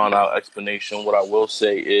 long, drawn out explanation. What I will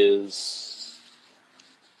say is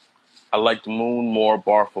I liked Moon more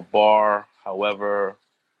bar for bar. However,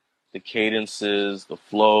 the cadences, the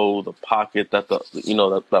flow, the pocket that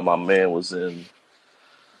that my man was in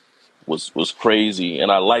was crazy.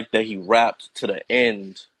 And I like that he rapped to the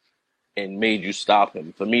end and made you stop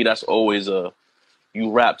him. For me, that's always you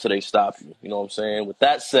rap till they stop you. You know what I'm saying? With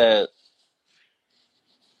that said,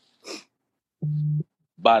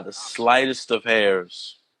 by the slightest of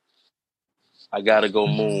hairs, I gotta go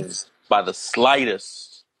Moon. By the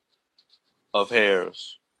slightest of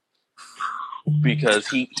hairs. Because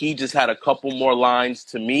he just had a couple more lines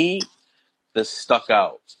to me that stuck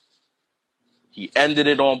out. He ended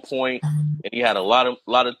it on point, and he had a lot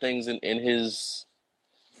of things in his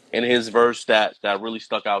verse that really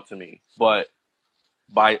stuck out to me. But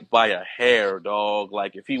by a hair, dog.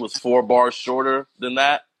 Like if he was 4 bars shorter than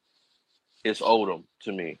that, it's Odom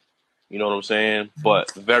to me. You know what I'm saying?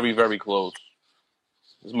 But very, very close.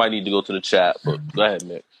 This might need to go to the chat, but go ahead,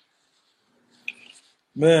 Mick.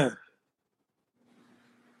 Man.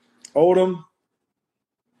 Odom,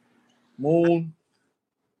 Moon.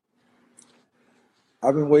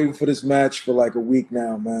 I've been waiting for this match for like a week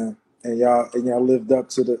now, man. And y'all lived up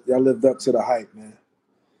to the hype, man.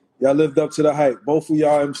 Y'all lived up to the hype. Both of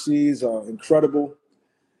y'all MCs are incredible.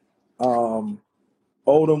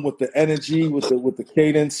 Odom with the energy, with the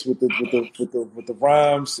cadence, with the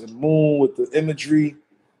rhymes, and Moon with the imagery.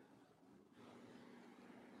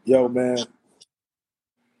 Yo, man,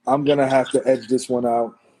 I'm gonna have to edge this one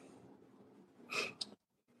out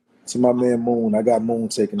to my man Moon. I got Moon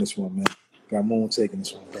taking this one, man. Got Moon taking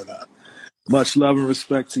this one, brother. Much love and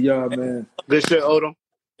respect to y'all, man. Good shit, Odom.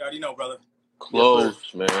 You already know, brother.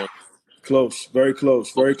 Close, man. Close, very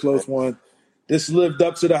close one. This lived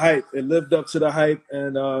up to the hype. It lived up to the hype,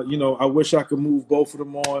 and I wish I could move both of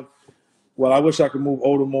them on. Well, I wish I could move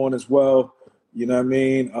Odom on as well. You know what I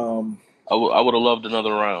mean? I would have loved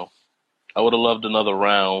another round. I would have loved another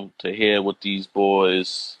round to hear what these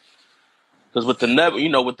boys, because with the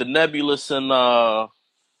Nebulous and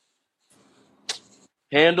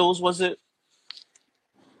Handles, was it?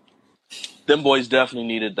 Them boys definitely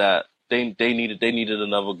needed that. They needed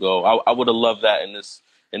another go. I would have loved that in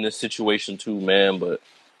this situation too, man. But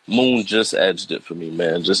Moon just edged it for me,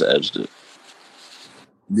 man. Just edged it.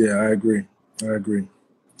 Yeah, I agree.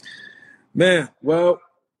 Man, well,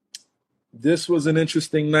 this was an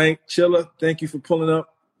interesting night. Chilla, thank you for pulling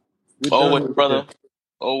up. Always, brother.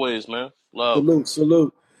 Always, man. Love.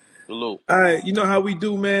 Salute. All right, you know how we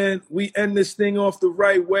do, man. We end this thing off the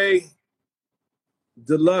right way.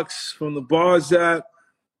 Deluxe from the Bars app.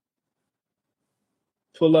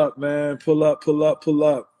 Pull up, man. Pull up. Pull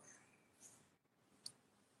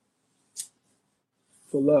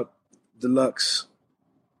up, Deluxe.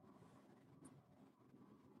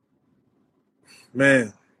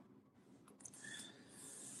 Man.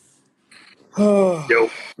 Yo,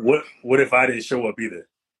 what if I didn't show up either?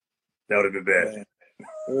 That would have been bad. Man.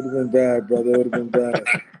 It would have been bad, brother. It would have been bad.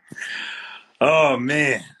 Oh,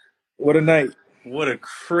 man. What a night. What a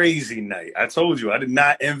crazy night. I told you, I did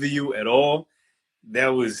not envy you at all. That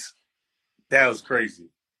was crazy.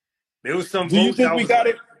 There was some. Do you think we got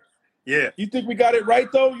it? Yeah. You think we got it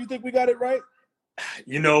right, though? You think we got it right?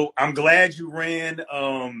 You know, I'm glad you ran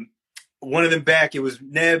one of them back. It was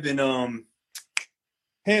Neb and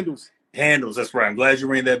Handles. That's right. I'm glad you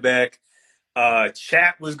ran that back.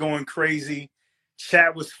 Chat was going crazy.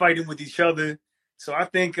 Chat was fighting with each other. So I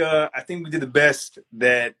think we did the best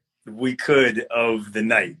that we could of the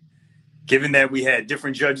night. Given that we had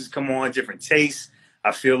different judges come on, different tastes,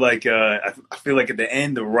 I feel like at the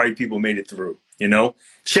end the right people made it through. You know,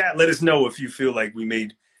 chat, let us know if you feel like we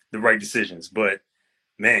made the right decisions. But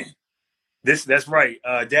man, that's right.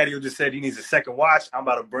 Daddy just said he needs a second watch. I'm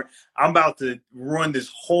about to run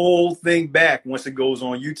this whole thing back once it goes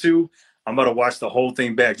on YouTube. I'm about to watch the whole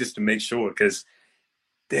thing back just to make sure, because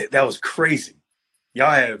that was crazy.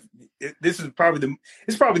 Y'all this is probably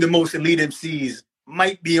the most elite MCs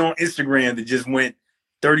might be on Instagram that just went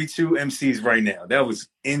 32 MCs right now. That was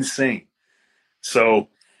insane. So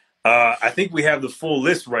I think we have the full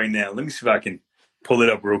list right now. Let me see if I can pull it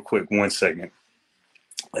up real quick. 1 second.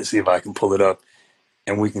 Let's see if I can pull it up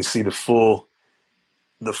and we can see the full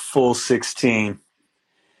 16.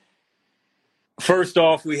 First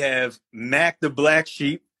off, we have Mac the Black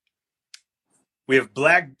Sheep. We have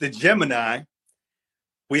Black the Gemini.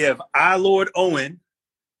 We have Lord Owen,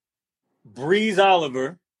 Breeze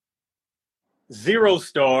Oliver, Zero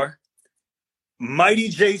Star, Mighty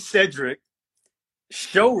J Cedric,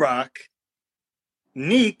 Show Rock,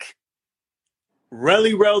 Neek,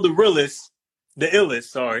 Relly Rel the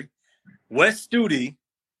Illest, West Studi,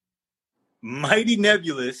 Mighty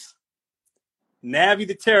Nebulous, Navi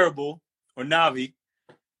the Terrible, or Navi,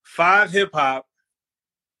 5 Hip Hop,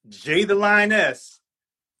 Jay the Lioness,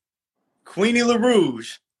 Queenie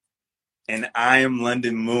LaRouge, and I Am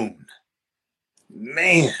London Moon.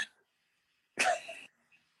 Man.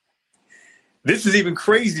 This is even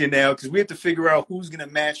crazier now because we have to figure out who's going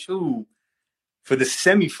to match who for the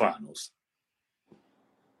semifinals.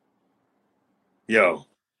 Yo.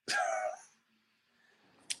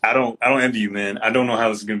 I don't envy you, man. I don't know how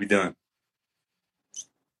this is going to be done.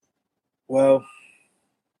 Well,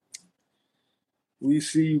 we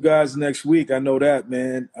see you guys next week. I know that,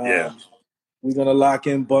 man. Yeah. We're going to lock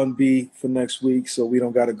in Bun B for next week so we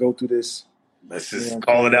don't got to go through this. Let's just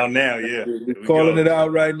call it out now, yeah. We're calling it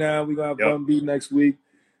out right now. We're going to have Bun B next week.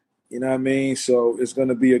 You know what I mean? So it's going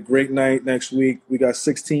to be a great night next week. We got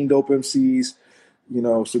 16 dope MCs, you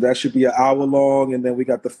know, so that should be an hour long. And then we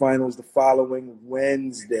got the finals the following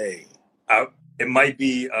Wednesday. It might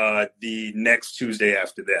be the next Tuesday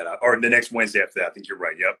after that, or the next Wednesday after that. I think you're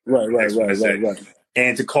right. Yep. Right.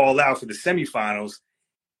 And to call out for the semifinals,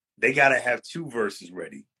 they got to have 2 verses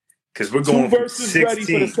ready, because we're going 2 verses from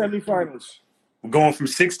 16. ready for the semifinals. We're going from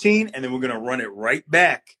 16, and then we're going to run it right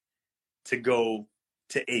back to go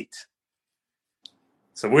to 8.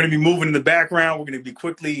 So we're going to be moving in the background. We're going to be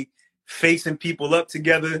quickly facing people up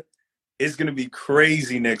together. It's going to be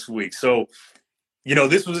crazy next week. So,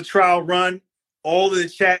 this was a trial run. All of the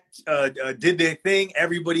chat did their thing.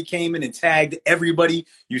 Everybody came in and tagged everybody.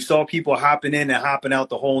 You saw people hopping in and hopping out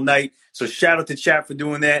the whole night. So shout out to chat for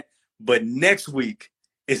doing that. But next week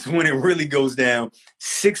is when it really goes down.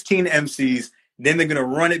 16 MCs. Then they're going to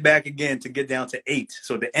run it back again to get down to 8.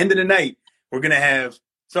 So at the end of the night, we're going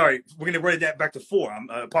to run it back to 4.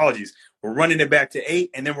 Apologies. We're running it back to 8,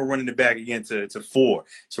 and then we're running it back again to 4.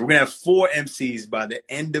 So we're going to have 4 MCs by the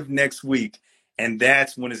end of next week. And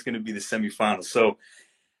that's when it's going to be the semifinals. So,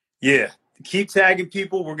 yeah, keep tagging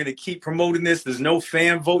people. We're going to keep promoting this. There's no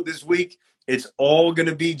fan vote this week. It's all going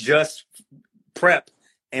to be just prep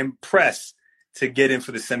and press to get in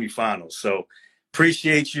for the semifinals. So,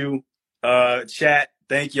 appreciate you, chat.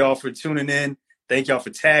 Thank y'all for tuning in. Thank y'all for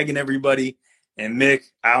tagging everybody. And Mick,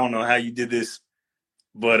 I don't know how you did this,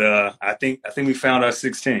 but I think we found our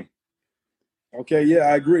 16. Okay, yeah,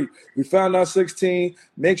 I agree. We found our 16.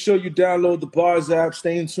 Make sure you download the Bars app.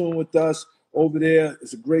 Stay in tune with us over there.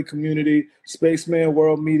 It's a great community. Spaceman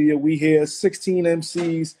World Media, we here. 16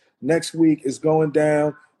 MCs next week is going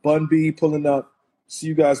down. Bun B pulling up. See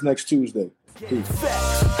you guys next Tuesday. Peace.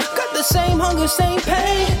 Got the same hunger, same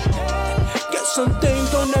pain. Guess some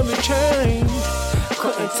things don't ever change.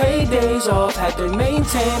 Couldn't take days off, had to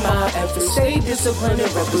maintain my effort, stay disciplined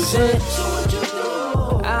and represent.